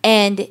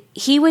 And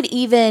he would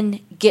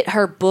even get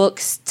her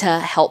books to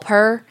help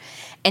her,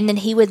 and then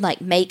he would like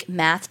make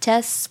math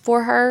tests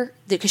for her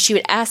because she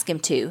would ask him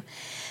to.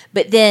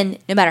 But then,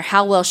 no matter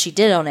how well she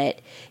did on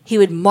it, he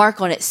would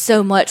mark on it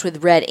so much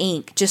with red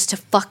ink just to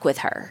fuck with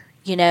her,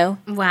 you know?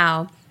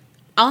 Wow.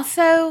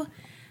 Also,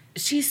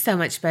 she's so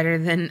much better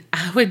than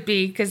I would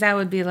be, because I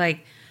would be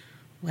like,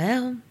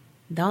 well,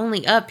 the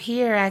only up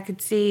here I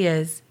could see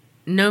is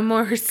no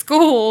more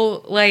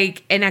school.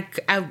 Like, and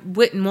I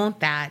wouldn't want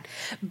that.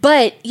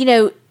 But, you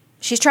know,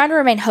 she's trying to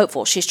remain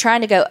hopeful. She's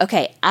trying to go,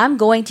 okay, I'm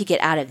going to get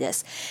out of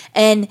this.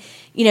 And,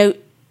 you know,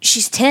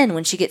 she's 10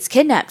 when she gets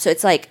kidnapped. So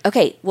it's like,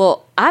 okay,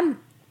 well,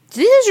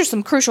 these are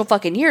some crucial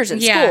fucking years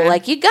in school.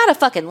 Like, you gotta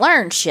fucking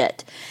learn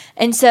shit.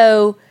 And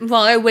so...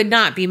 Well, it would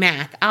not be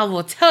math. I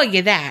will tell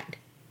you that.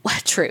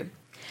 True.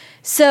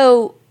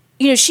 So,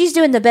 you know, she's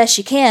doing the best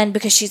she can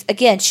because she's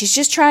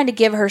just trying to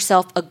give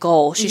herself a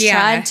goal. She's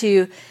trying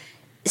to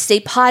stay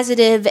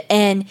positive,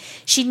 and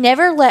she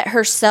never let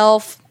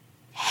herself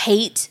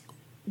hate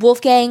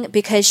Wolfgang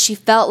because she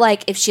felt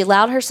like if she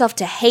allowed herself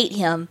to hate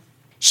him,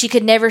 she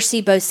could never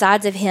see both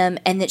sides of him,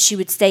 and that she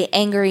would stay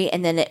angry,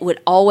 and then it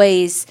would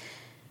always,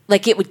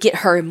 like, it would get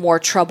her in more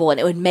trouble, and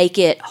it would make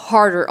it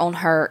harder on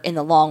her in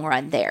the long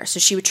run there. So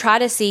she would try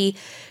to see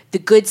the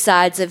good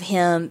sides of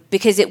him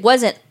because it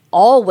wasn't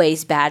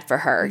always bad for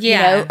her. Yeah.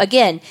 You know,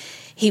 again,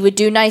 he would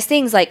do nice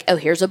things like, oh,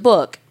 here's a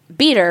book,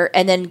 beat her,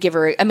 and then give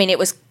her, I mean, it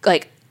was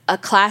like a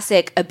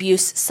classic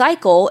abuse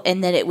cycle,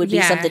 and then it would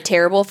be something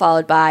terrible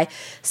followed by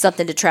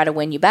something to try to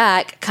win you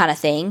back kind of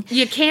thing.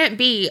 You can't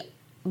be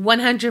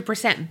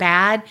 100%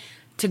 bad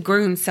to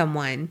groom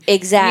someone.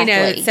 Exactly.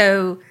 You know,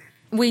 so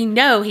we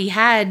know he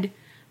had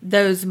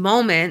those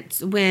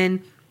moments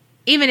when,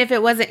 even if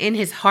it wasn't in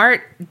his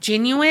heart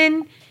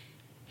genuine,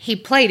 he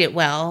played it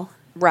well.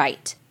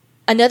 Right.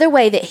 Another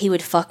way that he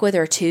would fuck with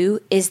her too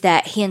is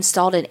that he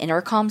installed an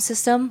intercom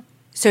system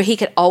so he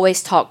could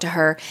always talk to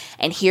her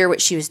and hear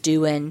what she was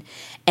doing,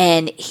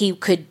 and he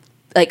could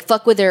like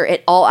fuck with her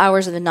at all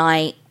hours of the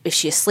night. If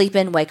she was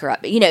sleeping, wake her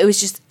up. You know, it was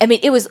just, I mean,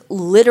 it was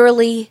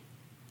literally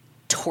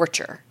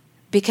torture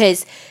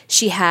because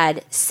she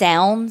had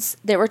sounds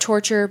that were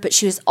torture, but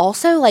she was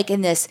also like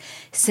in this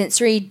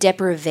sensory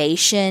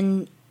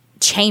deprivation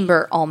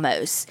chamber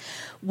almost,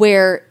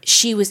 where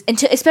she was,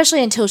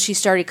 especially until she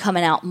started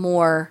coming out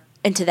more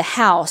into the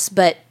house.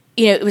 But,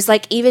 you know, it was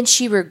like even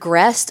she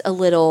regressed a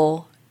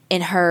little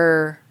in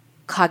her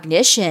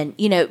cognition,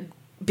 you know,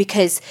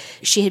 because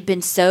she had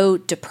been so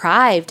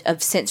deprived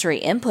of sensory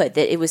input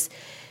that it was,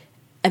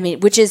 I mean,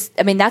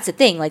 that's the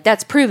thing. Like,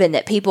 that's proven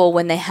that people,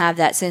 when they have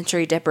that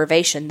sensory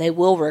deprivation, they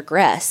will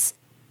regress.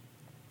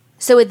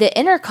 So with the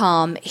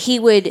intercom, he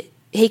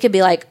could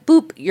be like,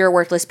 boop, you're a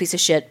worthless piece of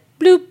shit.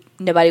 Bloop,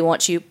 nobody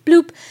wants you.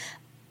 Bloop,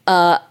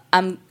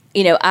 I'm,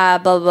 you know, blah,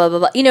 blah, blah,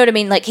 blah. You know what I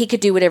mean? Like, he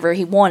could do whatever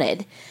he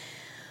wanted.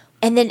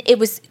 And then it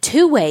was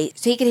two-way,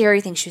 so he could hear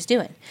everything she was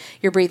doing.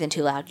 You're breathing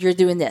too loud. You're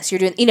doing this. You're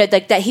doing, you know,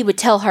 like that. He would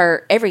tell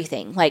her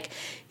everything. Like,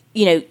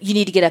 you know, you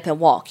need to get up and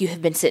walk. You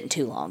have been sitting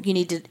too long. You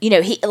need to, you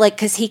know, he, like,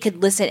 because he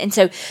could listen. And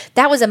so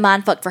that was a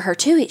mind fuck for her,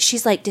 too.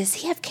 She's like, does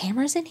he have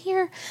cameras in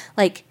here?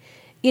 Like,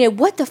 you know,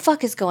 what the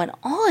fuck is going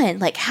on?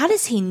 Like, how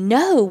does he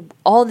know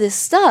all this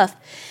stuff?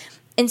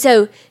 And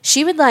so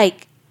she would,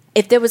 like,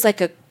 if there was,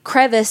 like, a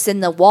crevice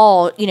in the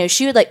wall, you know,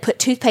 she would, like, put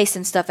toothpaste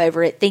and stuff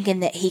over it, thinking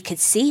that he could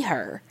see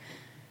her.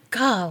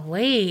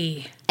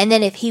 Golly. And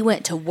then if he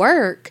went to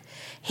work,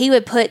 he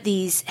would put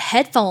these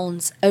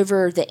headphones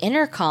over the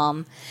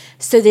intercom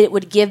so that it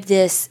would give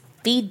this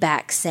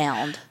feedback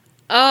sound.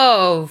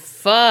 Oh,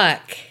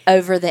 fuck.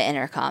 Over the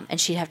intercom.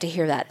 And she'd have to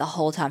hear that the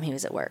whole time he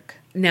was at work.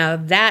 Now,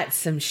 that's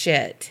some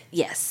shit.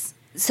 Yes.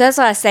 So that's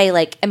why I say,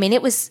 like, I mean,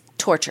 it was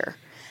torture.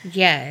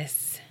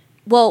 Yes.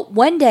 Well,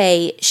 one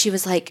day she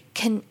was like,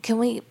 can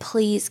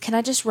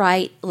I just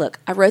write, look,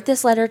 I wrote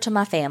this letter to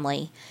my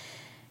family.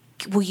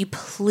 Will you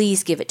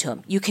please give it to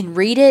them? You can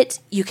read it.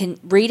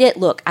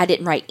 Look, I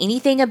didn't write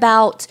anything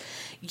about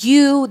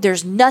you.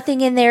 There's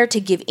nothing in there to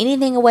give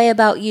anything away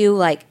about you.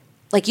 Like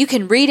you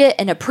can read it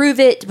and approve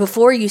it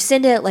before you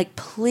send it. Like,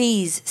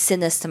 please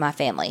send this to my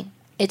family.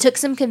 It took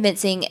some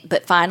convincing,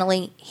 but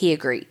finally he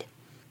agreed.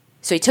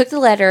 So he took the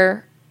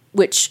letter,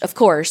 which, of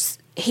course,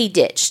 he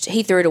ditched.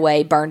 He threw it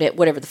away, burned it,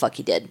 whatever the fuck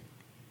he did.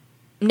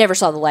 Never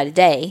saw the light of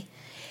day.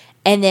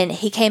 And then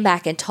he came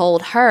back and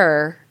told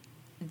her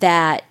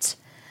that,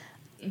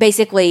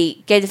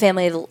 basically gave the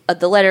family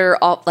the letter,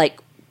 like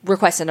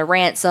requesting a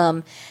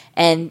ransom,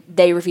 and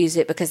they refused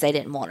it because they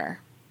didn't want her.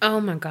 Oh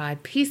my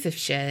God, piece of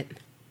shit.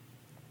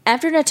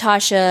 After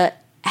Natasha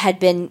had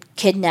been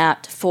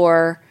kidnapped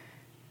for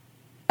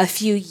a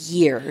few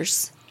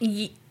years.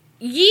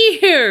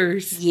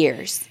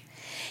 Years.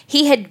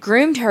 He had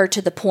groomed her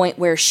to the point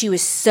where she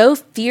was so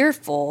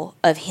fearful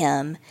of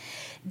him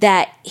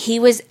that he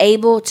was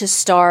able to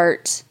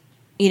start,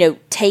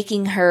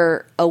 taking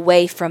her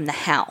away from the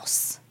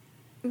house.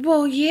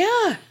 Well,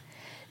 yeah.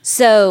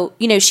 So,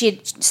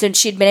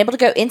 she'd been able to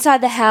go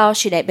inside the house.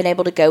 She'd been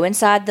able to go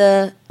inside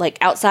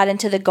outside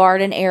into the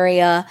garden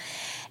area.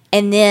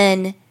 And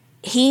then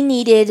he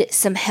needed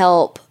some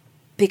help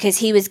because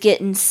he was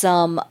getting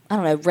some,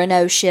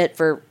 reno shit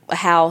for a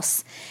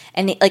house.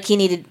 And he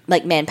needed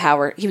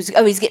manpower. He's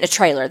getting a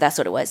trailer. That's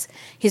what it was.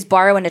 He was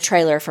borrowing a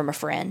trailer from a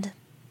friend.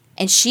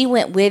 And she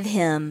went with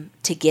him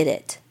to get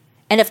it.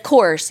 And of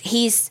course,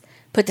 he's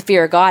put the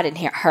fear of God in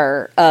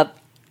her of,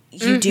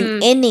 you do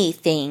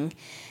anything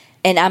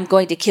and I'm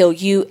going to kill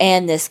you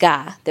and this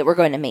guy that we're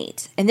going to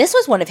meet. And this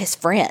was one of his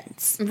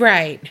friends.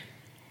 Right.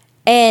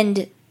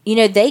 And,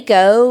 they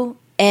go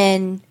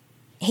and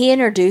he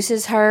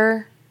introduces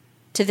her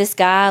to this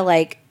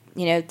guy.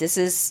 This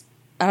is,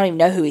 I don't even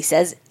know who he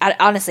says.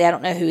 Honestly, I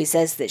don't know who he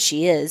says that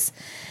she is.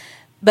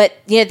 But,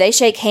 they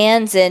shake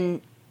hands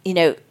and,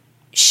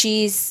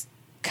 she's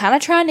kind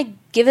of trying to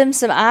give him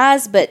some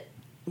eyes, but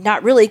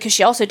not really, because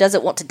she also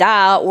doesn't want to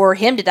die or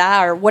him to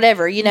die or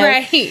whatever,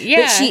 Right,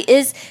 yeah.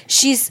 But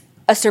she's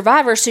a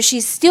survivor, so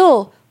she's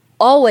still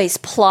always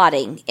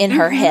plotting in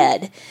her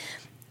head.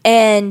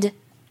 And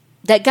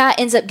that guy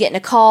ends up getting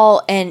a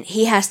call and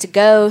he has to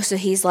go, so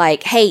he's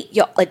like, hey,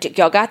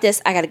 y'all got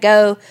this, I gotta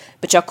go,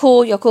 but y'all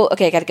cool,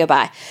 okay, I gotta go,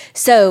 bye.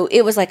 So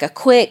it was like a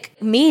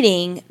quick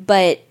meeting,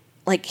 but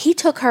he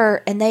took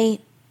her and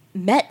they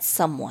met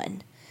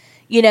someone,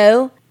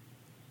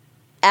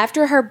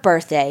 After her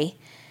birthday,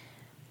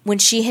 when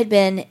she had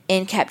been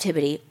in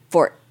captivity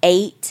for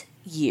 8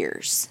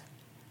 years.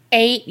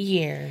 8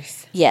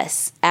 years.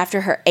 Yes,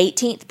 after her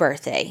 18th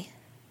birthday.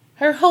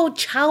 Her whole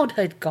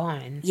childhood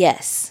gone.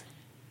 Yes.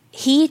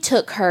 He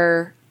took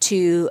her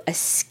to a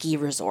ski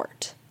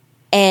resort.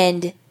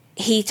 And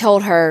he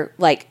told her,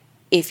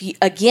 if you,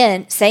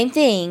 again, same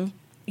thing,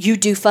 you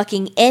do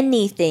fucking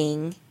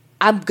anything,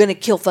 I'm gonna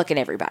kill fucking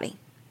everybody.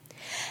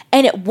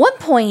 And at one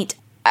point,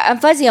 I'm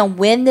fuzzy on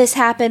when this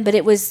happened, but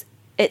it was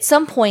at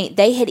some point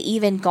they had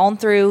even gone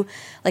through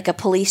a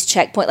police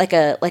checkpoint, like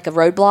a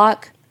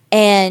roadblock,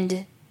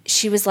 and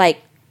she was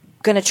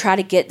gonna try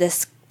to get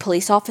this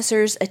police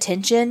officer's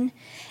attention,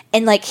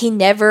 and he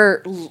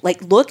never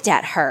looked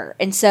at her,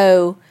 and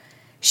so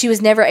she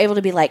was never able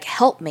to be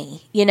help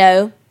me,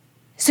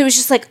 So it was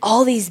just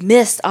all these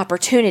missed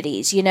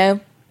opportunities,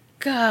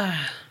 God.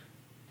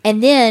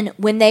 And then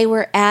when they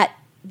were at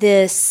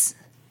this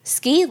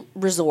ski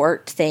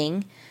resort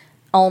thing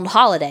on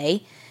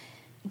holiday,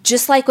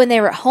 just like when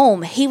they were at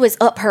home, he was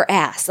up her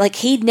ass.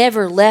 He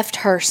never left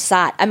her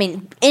side. I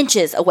mean,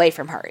 inches away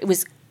from her. It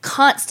was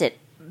constant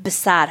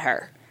beside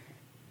her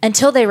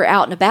until they were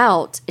out and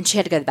about and she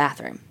had to go to the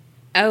bathroom.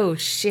 Oh,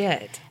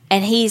 shit.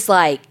 And he's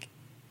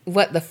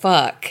what the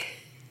fuck?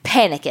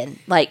 Panicking.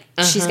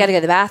 She's got to go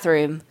to the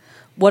bathroom.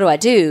 What do I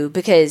do?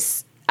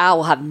 Because I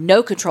will have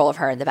no control of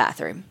her in the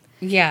bathroom.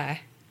 Yeah.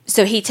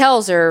 So he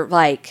tells her,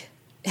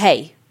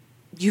 hey,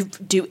 you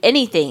do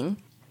anything.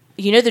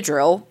 You know the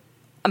drill.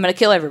 I'm going to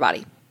kill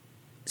everybody.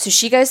 So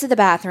she goes to the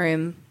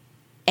bathroom,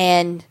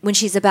 and when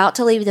she's about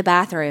to leave the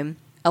bathroom,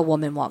 a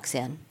woman walks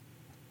in.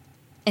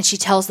 And she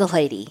tells the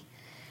lady,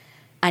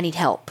 I need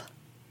help.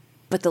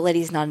 But the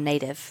lady's not a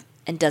native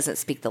and doesn't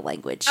speak the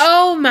language.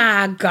 Oh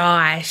my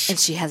gosh. And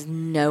she has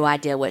no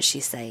idea what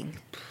she's saying.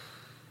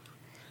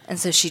 And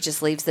so she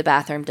just leaves the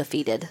bathroom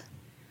defeated.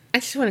 I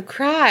just want to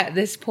cry at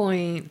this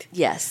point.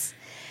 Yes.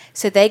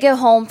 So they go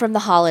home from the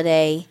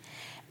holiday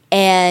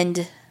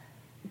and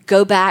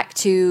go back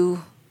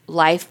to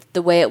life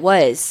the way it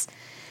was.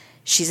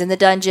 She's in the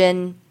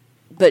dungeon,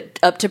 but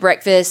up to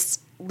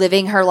breakfast,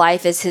 living her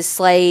life as his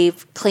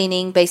slave,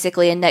 cleaning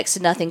basically in next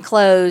to nothing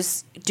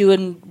clothes,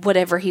 doing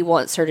whatever he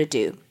wants her to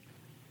do.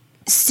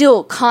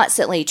 Still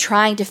constantly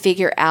trying to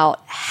figure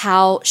out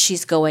how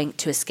she's going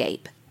to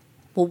escape.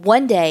 Well,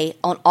 one day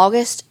on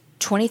August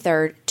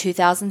 23rd,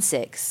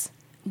 2006,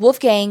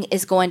 Wolfgang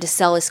is going to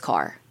sell his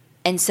car.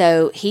 And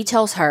so he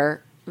tells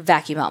her,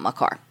 vacuum out my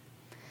car.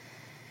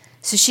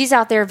 So she's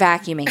out there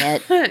vacuuming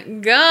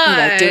it.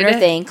 God. Doing her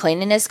thing,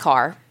 cleaning his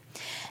car.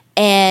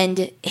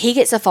 And he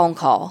gets a phone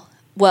call.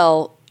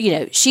 Well,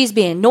 she's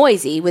being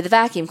noisy with the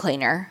vacuum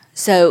cleaner.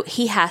 So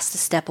he has to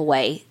step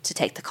away to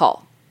take the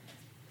call.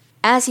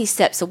 As he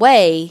steps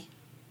away,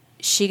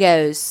 she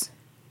goes,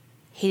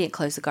 he didn't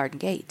close the garden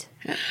gate.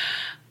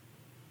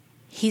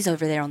 He's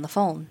over there on the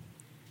phone.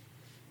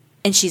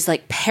 And she's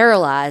like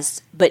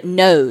paralyzed, but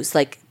knows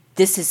like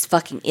this is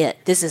fucking it.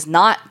 This is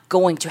not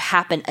going to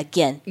happen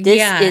again.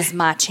 This is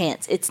my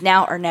chance. It's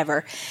now or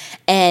never.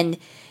 And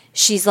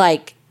she's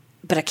like,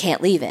 but I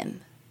can't leave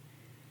him.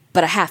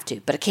 But I have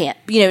to, but I can't.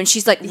 And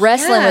she's like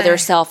wrestling with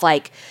herself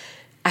like,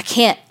 I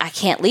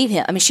can't leave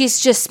him. I mean, she's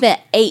just spent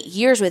 8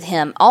 years with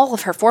him, all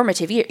of her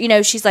formative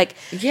years. She's like,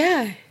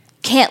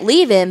 can't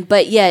leave him,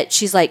 but yet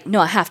she's like, no,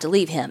 I have to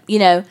leave him.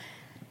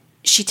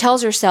 She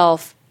tells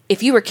herself,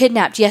 if you were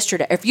kidnapped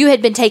yesterday, if you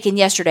had been taken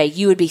yesterday,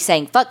 you would be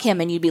saying, fuck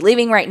him, and you'd be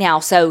leaving right now,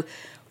 so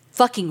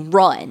fucking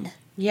run.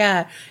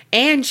 Yeah,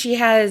 and she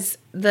has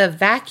the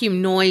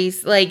vacuum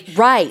noise, like...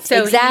 Right,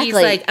 so exactly. He's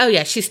like, oh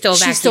yeah, she's still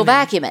vacuuming. She's still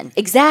vacuuming,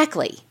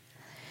 exactly.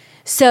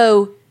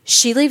 So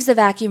she leaves the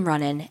vacuum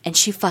running, and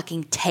she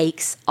fucking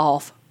takes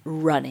off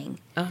running.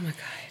 Oh my God.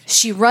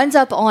 She runs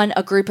up on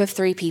a group of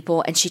 3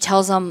 people, and she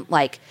tells them,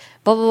 like,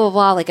 blah, blah, blah,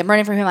 blah, like, I'm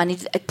running from him, I need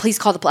to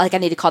call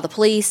the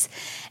police,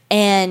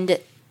 and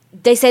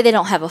they say they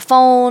don't have a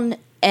phone,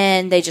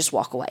 and they just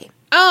walk away.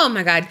 Oh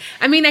my God.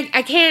 I mean,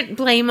 I can't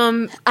blame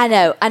them. I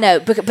know,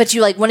 but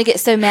you, like, want to get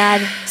so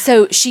mad.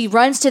 So she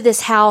runs to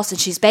this house, and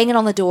she's banging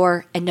on the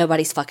door, and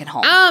nobody's fucking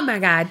home. Oh my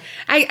God.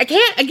 I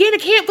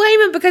can't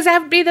blame him because I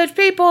would be those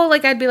people,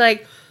 like, I'd be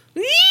like,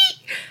 "Eee!"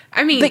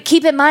 I mean. But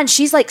keep in mind,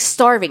 she's, like,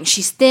 starving.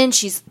 She's thin.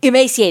 She's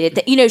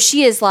emaciated.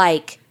 She is,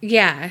 like.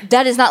 Yeah.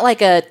 That is not,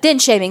 like, a thin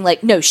shaming.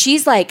 Like, no,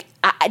 she's, like,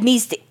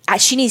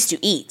 she needs to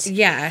eat.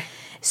 Yeah.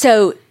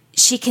 So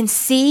she can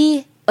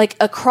see, like,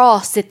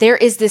 across that there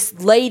is this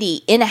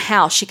lady in a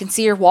house. She can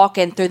see her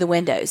walking through the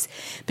windows.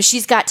 But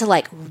she's got to,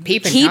 like,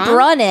 keep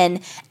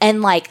running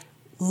and, like,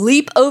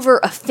 leap over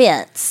a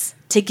fence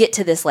to get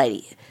to this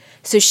lady.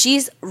 So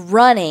she's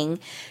running,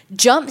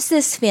 jumps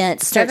this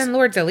fence, starts 7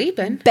 lords a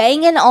leaping,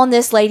 banging on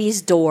this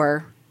lady's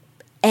door.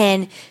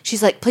 And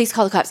she's like, please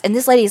call the cops. And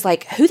this lady's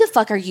like, who the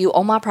fuck are you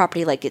on my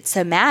property? Like, gets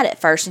so mad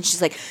at first. And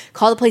she's like,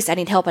 call the police. I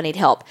need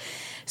help.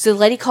 So the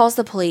lady calls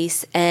the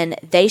police, and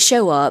they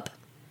show up,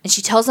 and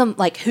she tells them,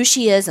 like, who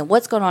she is and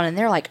what's going on. And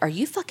they're like, are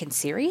you fucking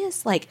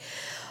serious? Like,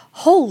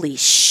 holy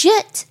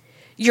shit.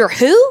 You're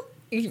who?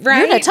 Right.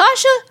 You're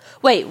Natasha?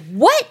 Wait,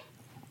 what?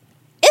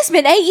 It's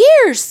been 8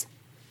 years.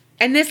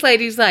 And this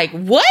lady's like,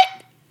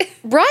 what?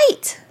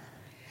 Right.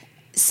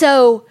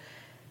 So...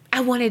 I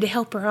wanted to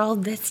help her all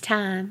this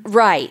time.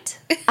 Right.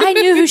 I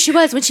knew who she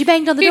was when she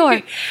banged on the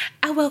door.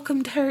 I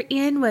welcomed her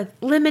in with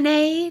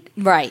lemonade.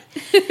 Right.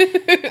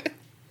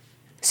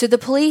 So the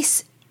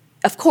police,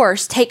 of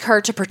course, take her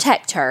to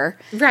protect her.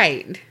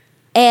 Right.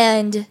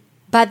 And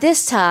by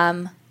this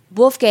time,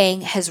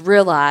 Wolfgang has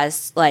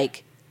realized,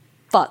 like,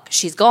 fuck,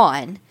 she's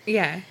gone.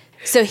 Yeah.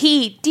 So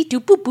he, boop,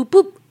 boop,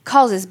 boop,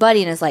 calls his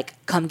buddy and is like,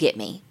 come get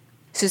me.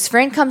 So his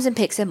friend comes and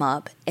picks him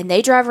up, and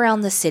they drive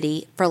around the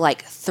city for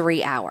like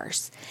 3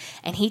 hours.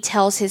 And he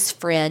tells his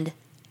friend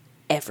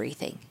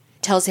everything.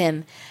 Tells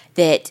him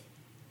that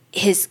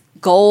his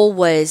goal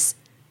was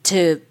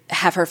to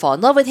have her fall in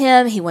love with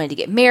him. He wanted to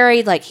get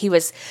married. Like, he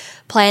was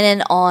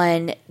planning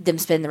on them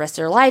spending the rest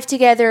of their life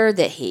together.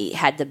 That he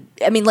had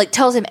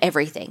tells him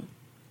everything.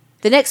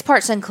 The next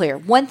part's unclear.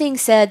 One thing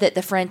said that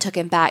the friend took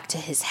him back to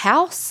his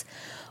house.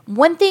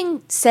 One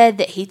thing said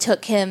that he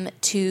took him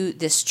to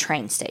this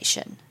train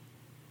station.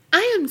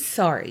 I am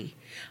sorry,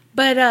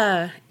 but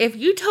if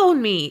you told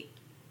me,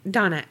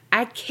 Donna,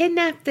 I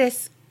kidnapped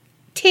this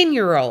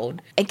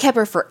 10-year-old and kept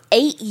her for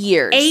 8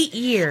 years. 8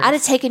 years. I'd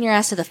have taken your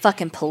ass to the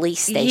fucking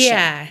police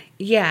station.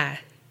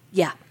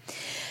 Yeah.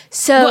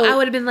 So I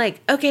would have been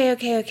like,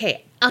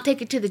 okay. I'll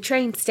take it to the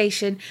train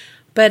station,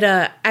 but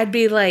I'd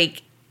be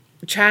like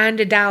trying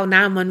to dial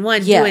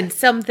 911, doing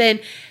something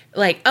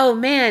like, oh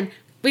man,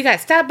 we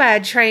got stopped by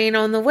a train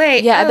on the way.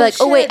 Yeah, I'd be like,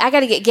 shit. oh, wait, I got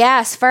to get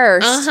gas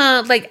first.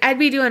 Like, I'd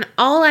be doing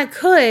all I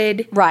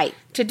could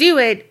to do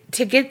it,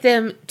 to get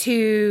them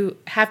to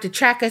have to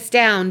track us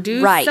down,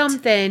 do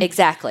something.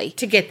 Exactly.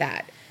 To get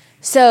that.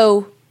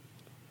 So,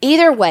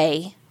 either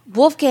way,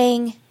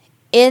 Wolfgang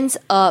ends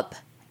up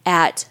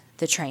at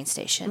the train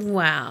station.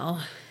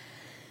 Wow.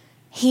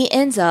 He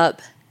ends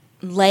up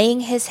laying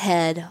his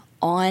head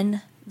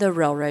on the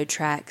railroad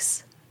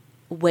tracks,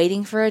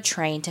 waiting for a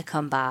train to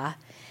come by,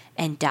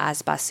 and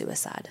dies by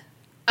suicide.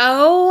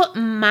 Oh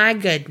my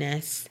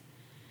goodness.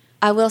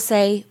 I will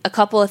say a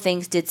couple of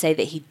things did say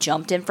that he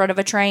jumped in front of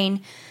a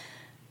train,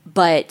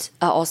 but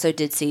I also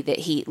did see that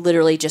he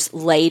literally just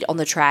laid on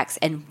the tracks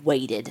and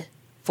waited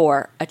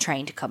for a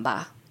train to come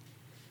by.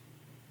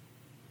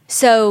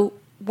 So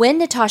when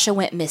Natasha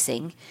went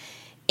missing,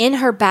 in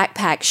her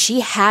backpack,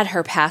 she had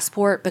her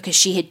passport because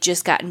she had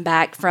just gotten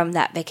back from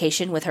that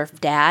vacation with her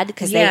dad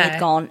because they had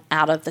gone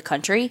out of the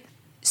country.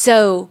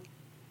 So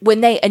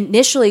when they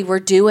initially were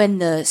doing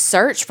the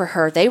search for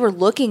her, they were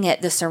looking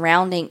at the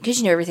surrounding, because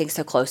you know everything's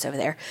so close over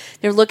there.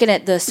 They're looking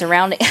at the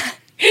surrounding.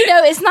 You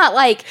know, it's not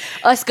like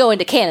us going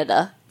to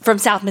Canada from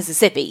South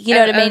Mississippi. You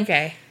know what I mean?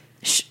 Okay.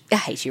 I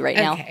hate you right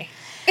now. Okay.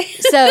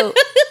 So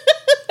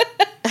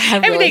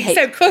everything's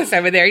so close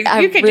over there.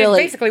 You can just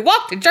basically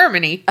walk to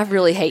Germany. I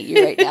really hate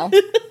you right now.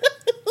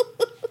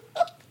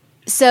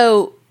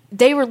 So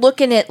they were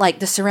looking at like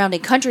the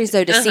surrounding countries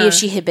though to see if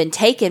she had been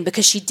taken,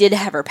 because she did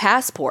have her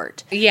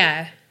passport.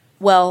 Yeah.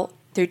 Well,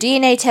 through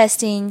DNA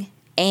testing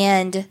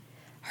and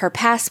her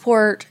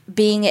passport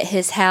being at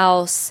his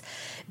house,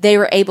 they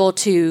were able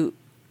to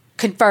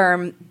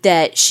confirm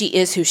that she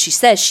is who she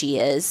says she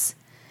is.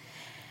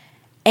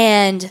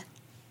 And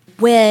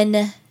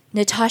when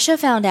Natasha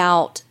found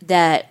out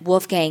that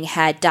Wolfgang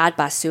had died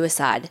by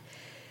suicide,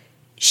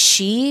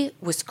 she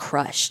was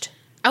crushed.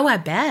 Oh, I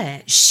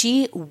bet.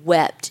 She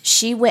wept.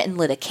 She went and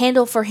lit a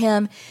candle for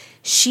him.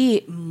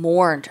 She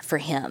mourned for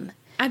him.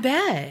 I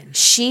bet.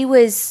 She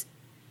was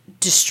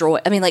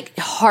destroyed. I mean, like,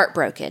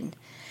 heartbroken.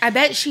 I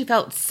bet she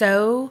felt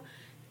so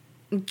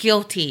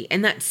guilty,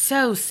 and that's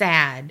so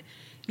sad.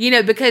 You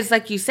know, because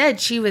like you said,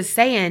 she was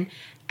saying,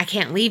 I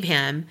can't leave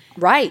him.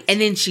 Right.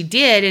 And then she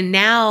did, and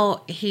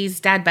now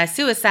he's died by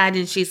suicide,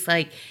 and she's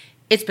like,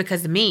 it's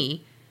because of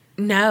me.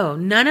 No,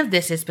 none of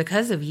this is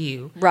because of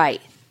you.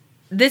 Right.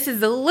 This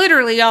is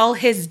literally all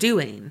his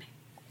doing.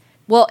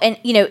 Well, and,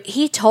 you know,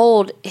 he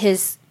told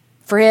his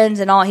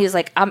friends and all, he was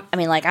like, I'm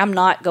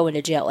not going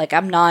to jail. Like,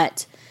 I'm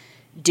not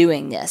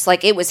doing this.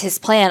 Like, it was his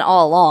plan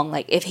all along.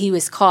 Like, if he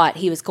was caught,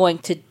 he was going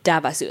to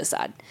die by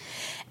suicide.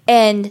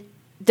 And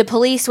the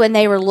police, when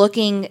they were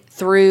looking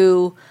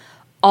through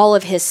all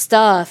of his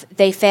stuff,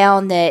 they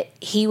found that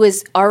he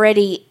was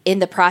already in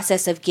the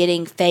process of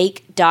getting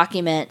fake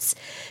documents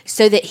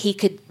so that he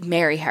could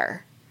marry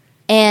her.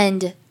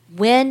 And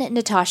when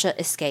Natasha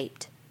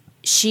escaped,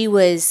 she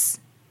was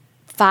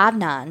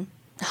 5'9",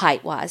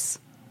 height-wise.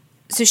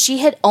 So she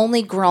had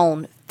only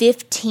grown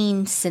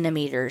 15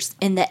 centimeters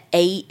in the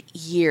 8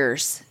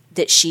 years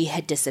that she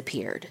had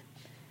disappeared.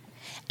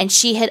 And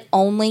she had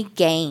only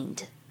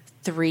gained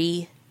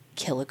 3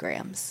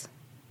 kilograms.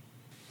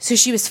 So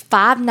she was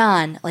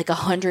 5'9", like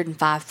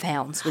 105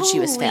 pounds when she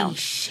was found. Holy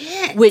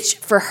shit. Which,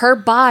 for her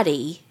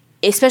body,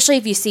 especially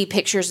if you see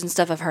pictures and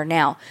stuff of her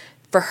now,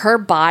 for her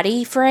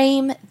body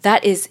frame,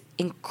 that is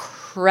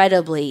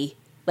incredibly,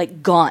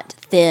 like, gaunt,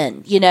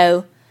 thin, you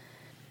know?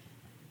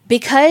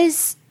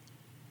 Because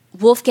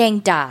Wolfgang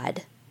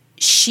died,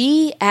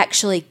 she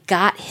actually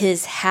got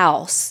his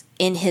house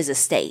in his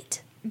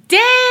estate.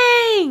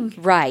 Dang!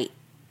 Right.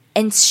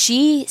 And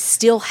she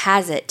still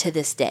has it to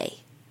this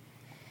day.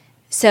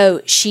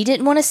 So she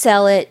didn't want to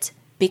sell it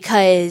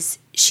because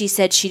she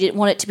said she didn't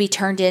want it to be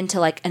turned into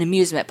like an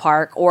amusement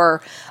park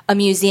or a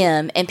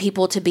museum and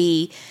people to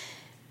be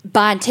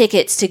buying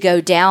tickets to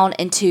go down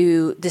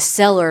into the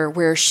cellar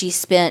where she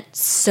spent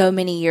so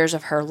many years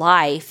of her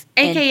life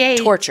AKA,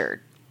 and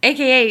tortured.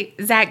 AKA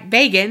Zach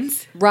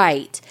Bagans.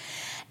 Right.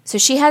 So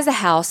she has a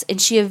house,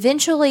 and she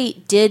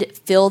eventually did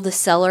fill the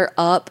cellar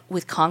up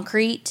with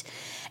concrete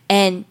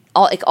and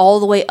all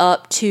the way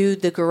up to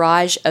the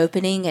garage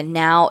opening, and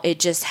now it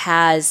just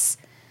has,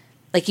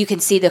 like, you can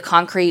see the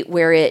concrete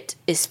where it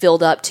is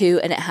filled up to,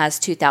 and it has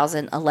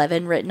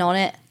 2011 written on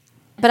it.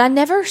 But I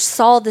never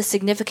saw the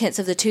significance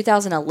of the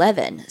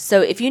 2011, so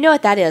if you know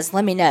what that is,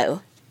 let me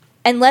know.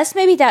 Unless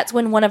maybe that's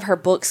when one of her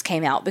books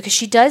came out, because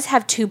she does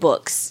have 2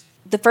 books.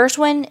 The first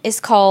one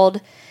is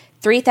called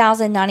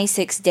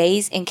 3,096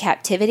 Days in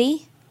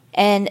Captivity,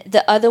 and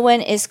the other one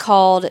is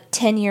called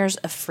 10 Years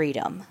of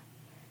Freedom.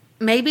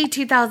 Maybe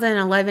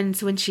 2011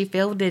 is when she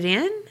filled it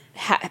in?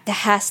 That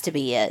has to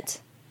be it.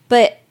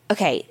 But,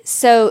 okay,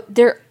 so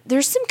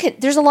there's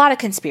a lot of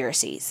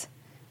conspiracies.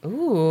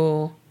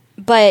 Ooh.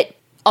 But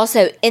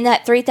also, in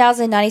that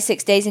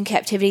 3,096 Days in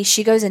Captivity,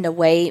 she goes into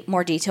way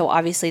more detail,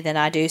 obviously, than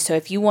I do. So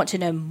if you want to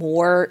know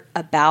more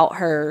about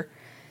her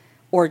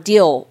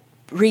ordeal,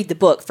 read the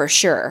book for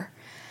sure.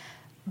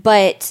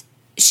 But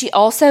she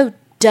also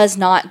does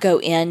not go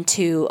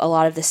into a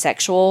lot of the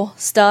sexual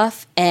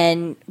stuff,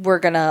 and we're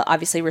going to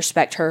obviously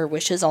respect her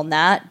wishes on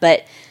that.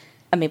 But,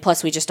 I mean,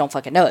 plus we just don't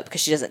fucking know it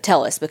because she doesn't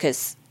tell us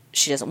because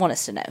she doesn't want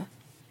us to know.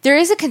 There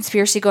is a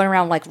conspiracy going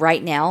around, like,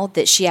 right now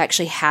that she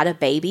actually had a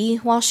baby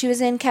while she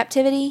was in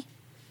captivity,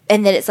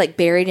 and that it's, like,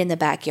 buried in the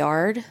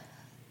backyard,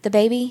 the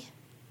baby.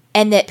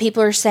 And that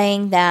people are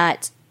saying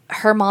that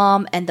her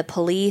mom and the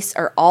police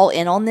are all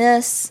in on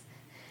this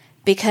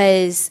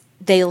because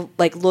they,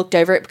 like, looked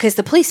over it, because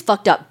the police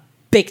fucked up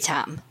big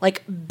time.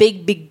 Like,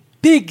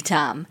 big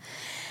time.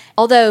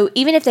 Although,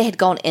 even if they had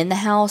gone in the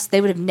house, they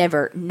would have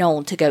never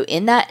known to go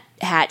in that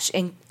hatch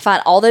and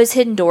find all those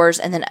hidden doors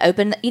and then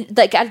open.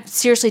 Like, I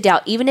seriously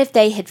doubt, even if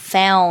they had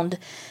found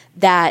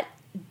that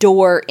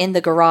door in the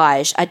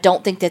garage, I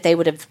don't think that they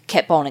would have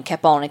kept on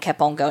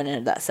going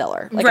into that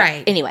cellar. Like,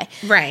 right. Anyway.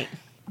 Right.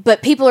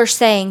 But people are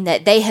saying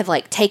that they have,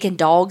 like, taken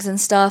dogs and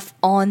stuff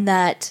on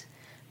that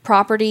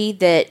property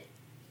that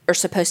are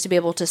supposed to be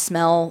able to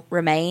smell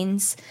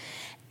remains,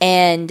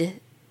 and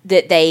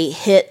that they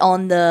hit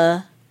on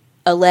the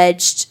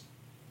alleged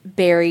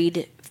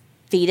buried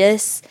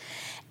fetus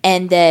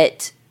and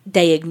that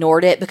they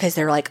ignored it because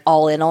they're like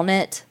all in on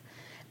it.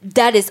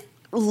 That is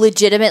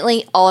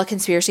legitimately all a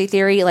conspiracy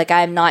theory. Like,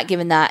 I'm not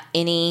giving that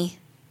any,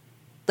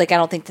 like, I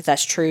don't think that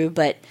that's true,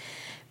 but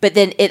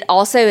then it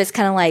also is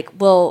kind of like,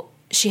 well,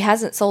 she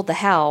hasn't sold the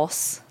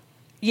house.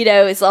 You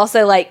know, it's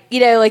also like, you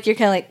know, like you're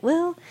kind of like,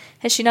 well,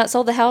 has she not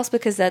sold the house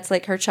because that's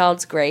like her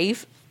child's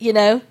grave, you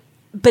know?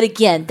 But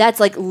again, that's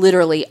like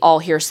literally all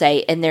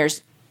hearsay and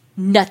there's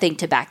nothing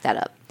to back that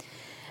up.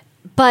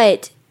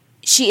 But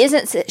she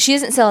isn't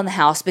selling the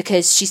house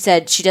because she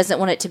said she doesn't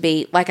want it to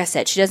be, like I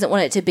said, she doesn't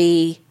want it to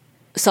be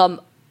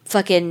some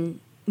fucking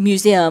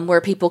museum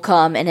where people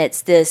come and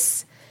it's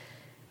this,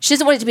 she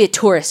doesn't want it to be a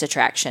tourist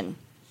attraction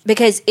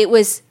because it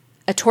was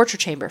a torture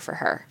chamber for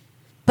her.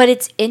 But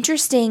it's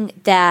interesting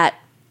that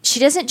she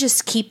doesn't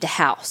just keep the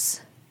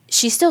house.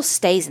 She still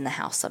stays in the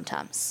house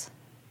sometimes,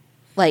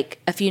 like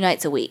a few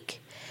nights a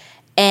week.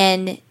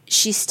 And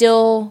she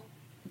still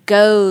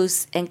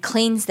goes and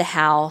cleans the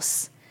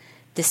house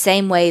the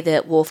same way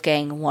that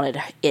Wolfgang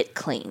wanted it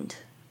cleaned.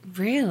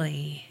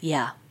 Really?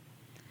 Yeah.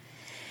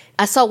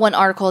 I saw one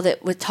article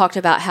that talked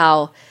about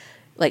how,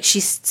 like,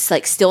 she's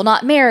like still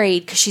not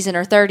married because she's in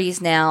her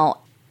 30s now,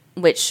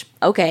 which,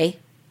 okay.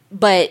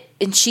 But,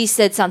 and she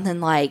said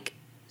something like,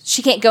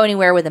 she can't go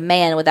anywhere with a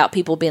man without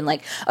people being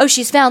like, oh,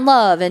 she's found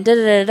love and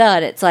da-da-da-da.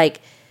 And it's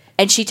like,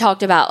 and she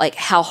talked about like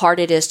how hard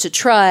it is to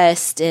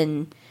trust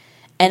and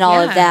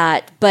all of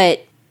that.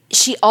 But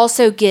she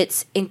also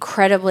gets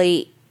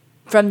incredibly,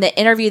 from the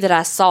interview that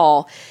I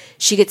saw,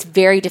 she gets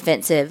very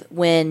defensive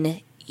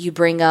when you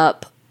bring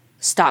up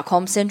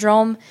Stockholm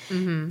Syndrome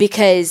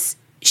because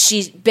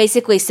she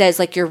basically says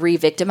like, you're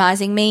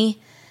re-victimizing me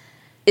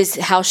is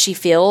how she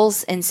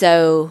feels. And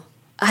so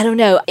I don't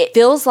know. It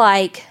feels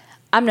like,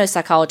 I'm no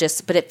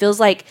psychologist, but it feels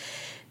like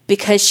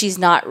because she's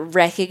not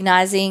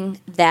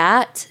recognizing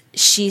that,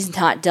 she's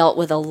not dealt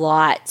with a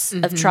lot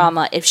of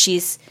trauma if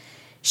she's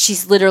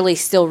literally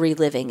still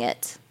reliving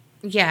it.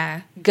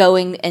 Yeah.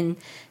 Going and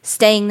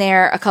staying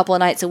there a couple of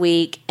nights a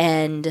week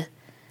and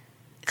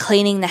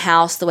cleaning the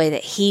house the way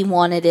that he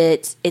wanted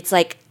it. It's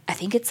like, I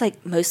think it's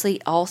like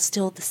mostly all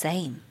still the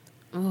same.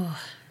 Ugh.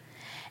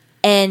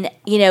 And,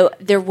 you know,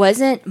 there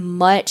wasn't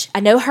much. I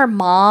know her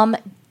mom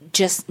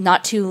just I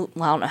don't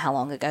know how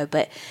long ago,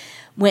 but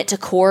went to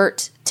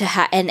court to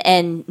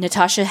and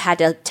Natasha had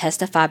to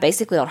testify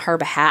basically on her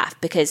behalf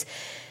because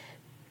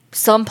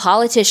some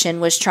politician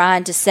was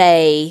trying to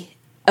say,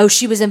 oh,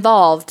 she was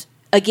involved.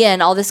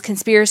 Again, all this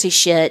conspiracy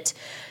shit.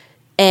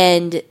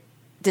 And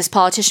this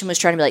politician was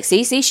trying to be like,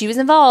 see, she was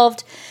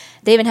involved.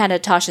 They even had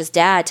Natasha's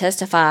dad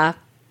testify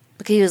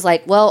because he was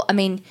like, well, I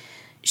mean,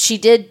 she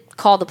did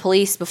call the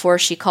police before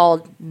she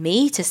called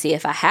me to see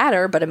if I had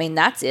her, but I mean,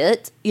 that's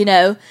it, you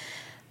know?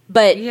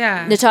 But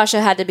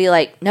Natasha had to be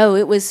like, no,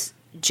 it was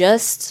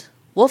just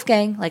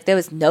Wolfgang. Like, there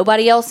was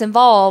nobody else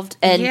involved.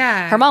 And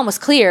her mom was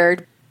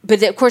cleared.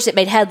 But, of course, it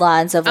made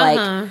headlines of,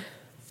 like,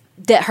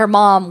 that her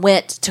mom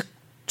went to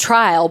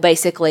trial,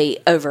 basically,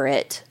 over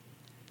it.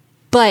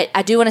 But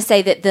I do want to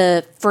say that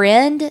the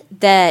friend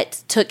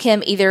that took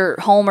him either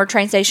home or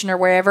train station or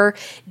wherever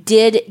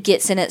did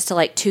get sentenced to,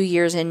 like, 2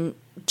 years in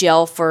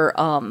jail for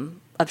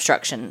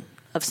obstruction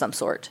of some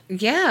sort.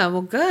 Yeah,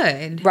 well,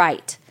 good.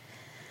 Right.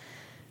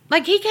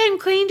 Like, he came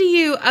clean to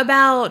you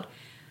about,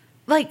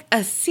 like,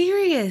 a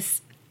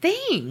serious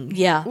thing.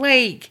 Yeah.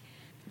 Like.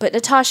 But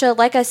Natasha,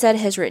 like I said,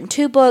 has written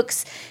 2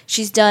 books.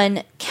 She's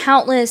done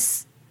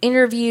countless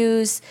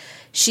interviews.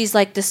 She's,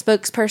 like, the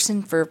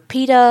spokesperson for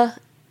PETA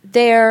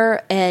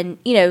there. And,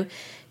 you know,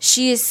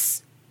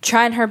 she's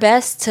trying her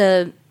best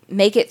to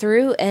make it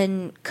through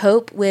and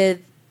cope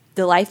with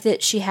the life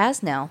that she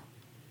has now.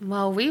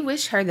 Well, we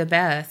wish her the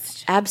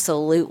best.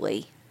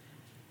 Absolutely.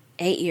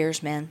 8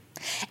 years, man.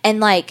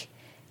 And, like,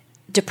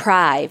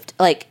 deprived,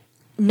 like,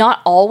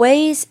 not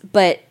always,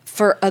 but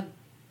for a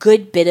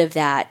good bit of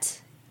that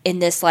in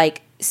this,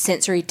 like,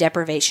 sensory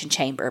deprivation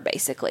chamber,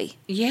 basically.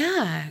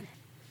 Yeah.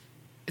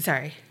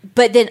 Sorry.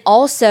 But then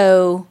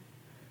also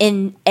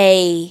in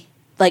a,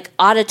 like,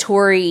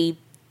 auditory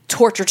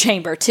torture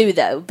chamber, too,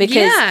 though,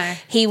 because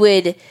he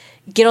would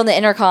get on the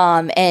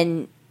intercom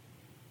and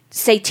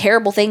say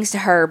terrible things to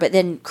her, but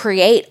then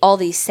create all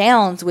these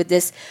sounds with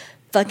this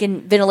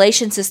fucking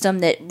ventilation system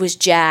that was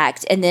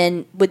jacked, and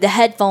then with the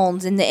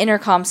headphones and the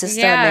intercom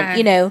system and,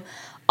 you know,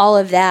 all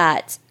of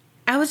that.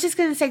 I was just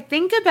going to say,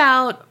 think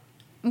about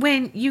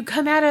when you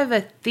come out of a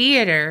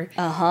theater,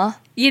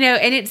 you know,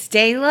 and it's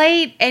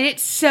daylight and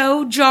it's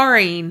so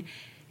jarring.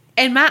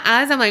 And my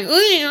eyes, I'm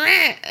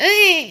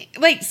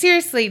like,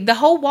 seriously, the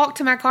whole walk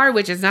to my car,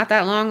 which is not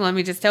that long, let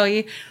me just tell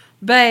you.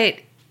 But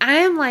I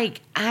am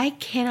like, I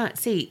cannot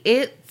see.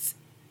 It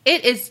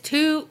is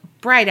too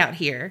bright out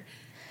here.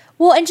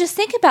 Well, and just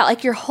think about,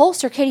 like, your whole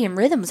circadian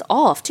rhythm's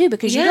off, too,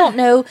 because you don't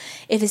know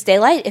if it's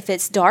daylight, if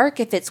it's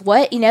dark, if it's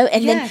what, you know,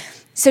 and then,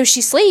 so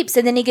she sleeps,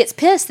 and then he gets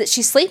pissed that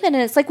she's sleeping,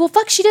 and it's like, well,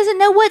 fuck, she doesn't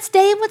know what's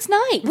day and what's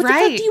night. What the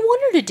fuck do you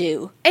want her to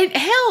do? And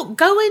hell,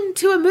 going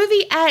to a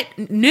movie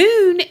at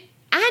noon,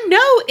 I I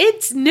know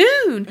it's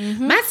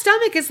noon. My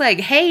stomach is like,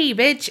 hey,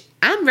 bitch,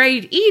 I'm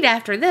ready to eat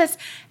after this.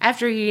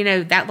 After,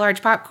 that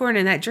large popcorn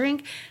and that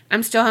drink,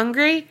 I'm still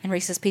hungry. And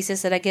Reese's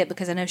Pieces that I get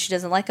because I know she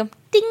doesn't like them.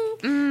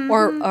 Ding!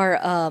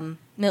 Or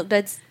Milk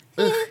Duds.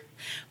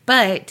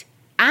 But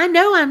I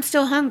know I'm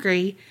still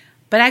hungry.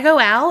 But I go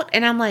out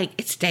and I'm like,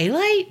 it's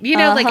daylight?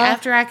 Like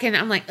after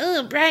I'm like,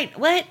 oh, bright,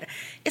 what?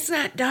 It's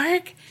not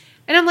dark.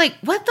 And I'm like,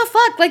 what the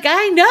fuck? Like,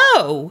 I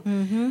know.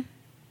 Mm-hmm.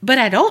 But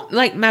I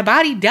don't, my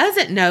body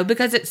doesn't know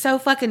because it's so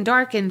fucking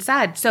dark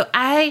inside. So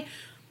I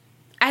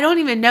don't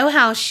even know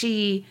how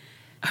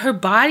her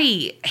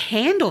body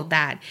handled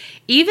that.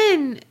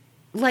 Even,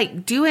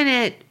 doing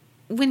it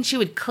when she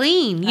would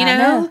clean, you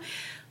know?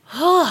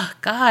 Oh,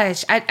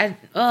 gosh.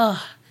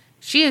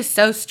 She is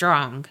so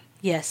strong.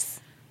 Yes.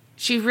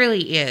 She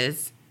really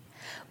is.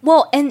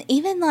 Well, and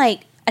even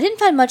I didn't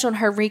find much on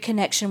her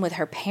reconnection with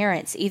her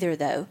parents either,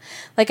 though.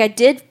 I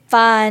did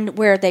find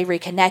where they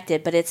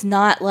reconnected, but it's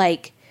not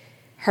like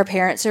her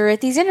parents are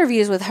at these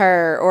interviews with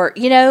her or,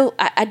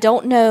 I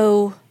don't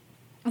know.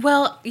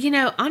 Well,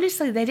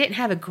 honestly, they didn't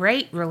have a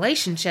great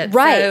relationship.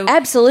 Right. So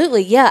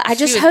absolutely. Yeah. I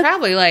just hope.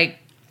 Probably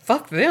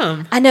fuck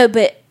them. I know,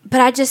 but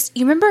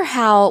you remember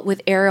how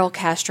with Ariel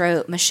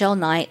Castro, Michelle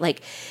Knight,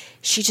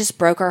 she just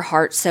broke her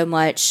heart so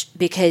much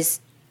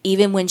because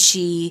even when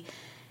she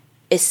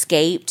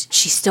escaped,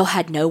 she still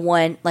had no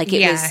one.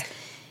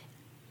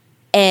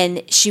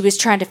 And she was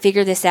trying to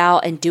figure this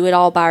out and do it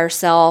all by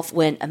herself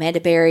when Amanda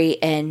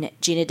Berry and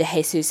Gina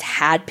DeJesus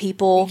had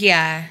people.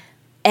 Yeah.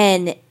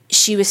 And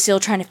she was still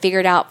trying to figure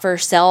it out for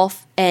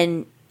herself.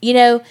 And,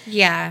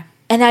 Yeah.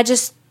 And I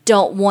just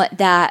don't want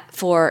that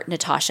for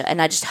Natasha.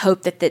 And I just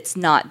hope that it's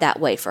not that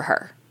way for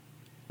her.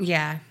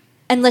 Yeah.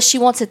 Unless she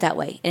wants it that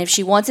way. And if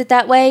she wants it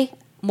that way,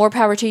 more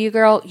power to you,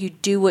 girl. You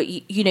do what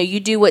you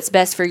do what's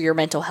best for your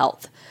mental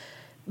health.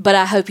 But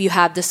I hope you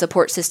have the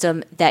support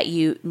system that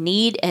you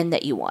need and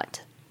that you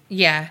want.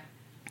 Yeah.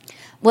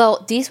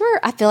 Well, these were,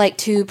 I feel like,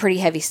 2 pretty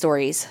heavy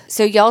stories.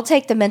 So y'all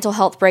take the mental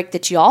health break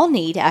that y'all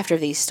need after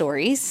these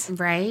stories.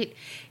 Right.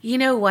 You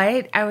know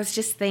what? I was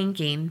just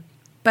thinking,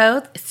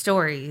 both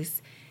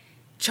stories,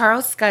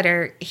 Charles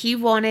Scudder, he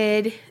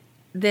wanted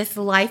this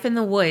life in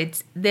the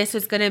woods. This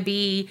was going to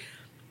be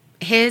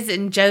his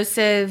and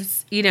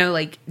Joseph's,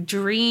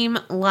 dream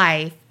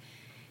life,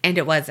 and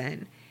it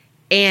wasn't.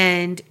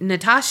 And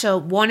Natasha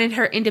wanted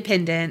her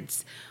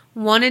independence,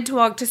 wanted to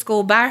walk to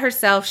school by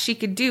herself. She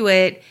could do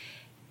it.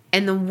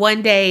 And the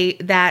one day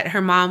that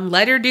her mom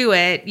let her do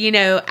it,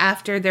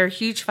 after their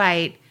huge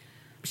fight,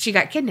 she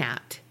got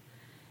kidnapped.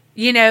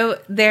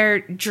 Their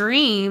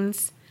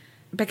dreams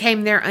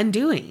became their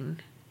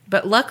undoing.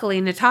 But luckily,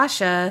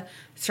 Natasha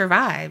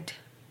survived.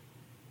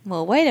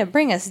 Well, way to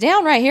bring us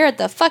down right here at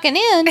the fucking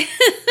end.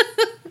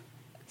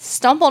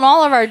 Stump on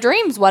all of our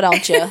dreams, why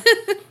don't you?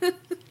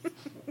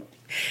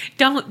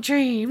 Don't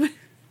dream.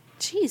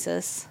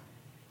 Jesus.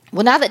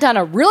 Well, now that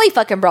Donna really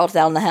fucking brought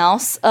down the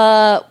house,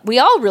 we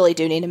all really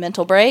do need a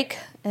mental break.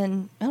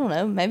 And, I don't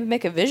know, maybe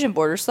make a vision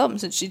board or something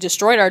since she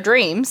destroyed our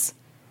dreams.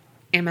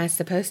 Am I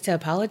supposed to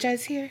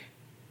apologize here?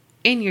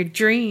 In your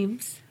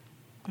dreams.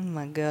 Oh,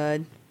 my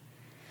God.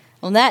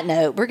 On that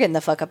note, we're getting the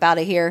fuck up out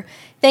of here.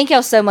 Thank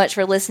y'all so much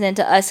for listening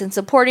to us and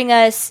supporting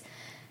us.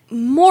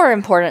 More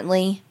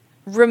importantly,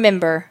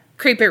 remember,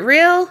 creep it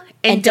real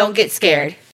and don't get scared.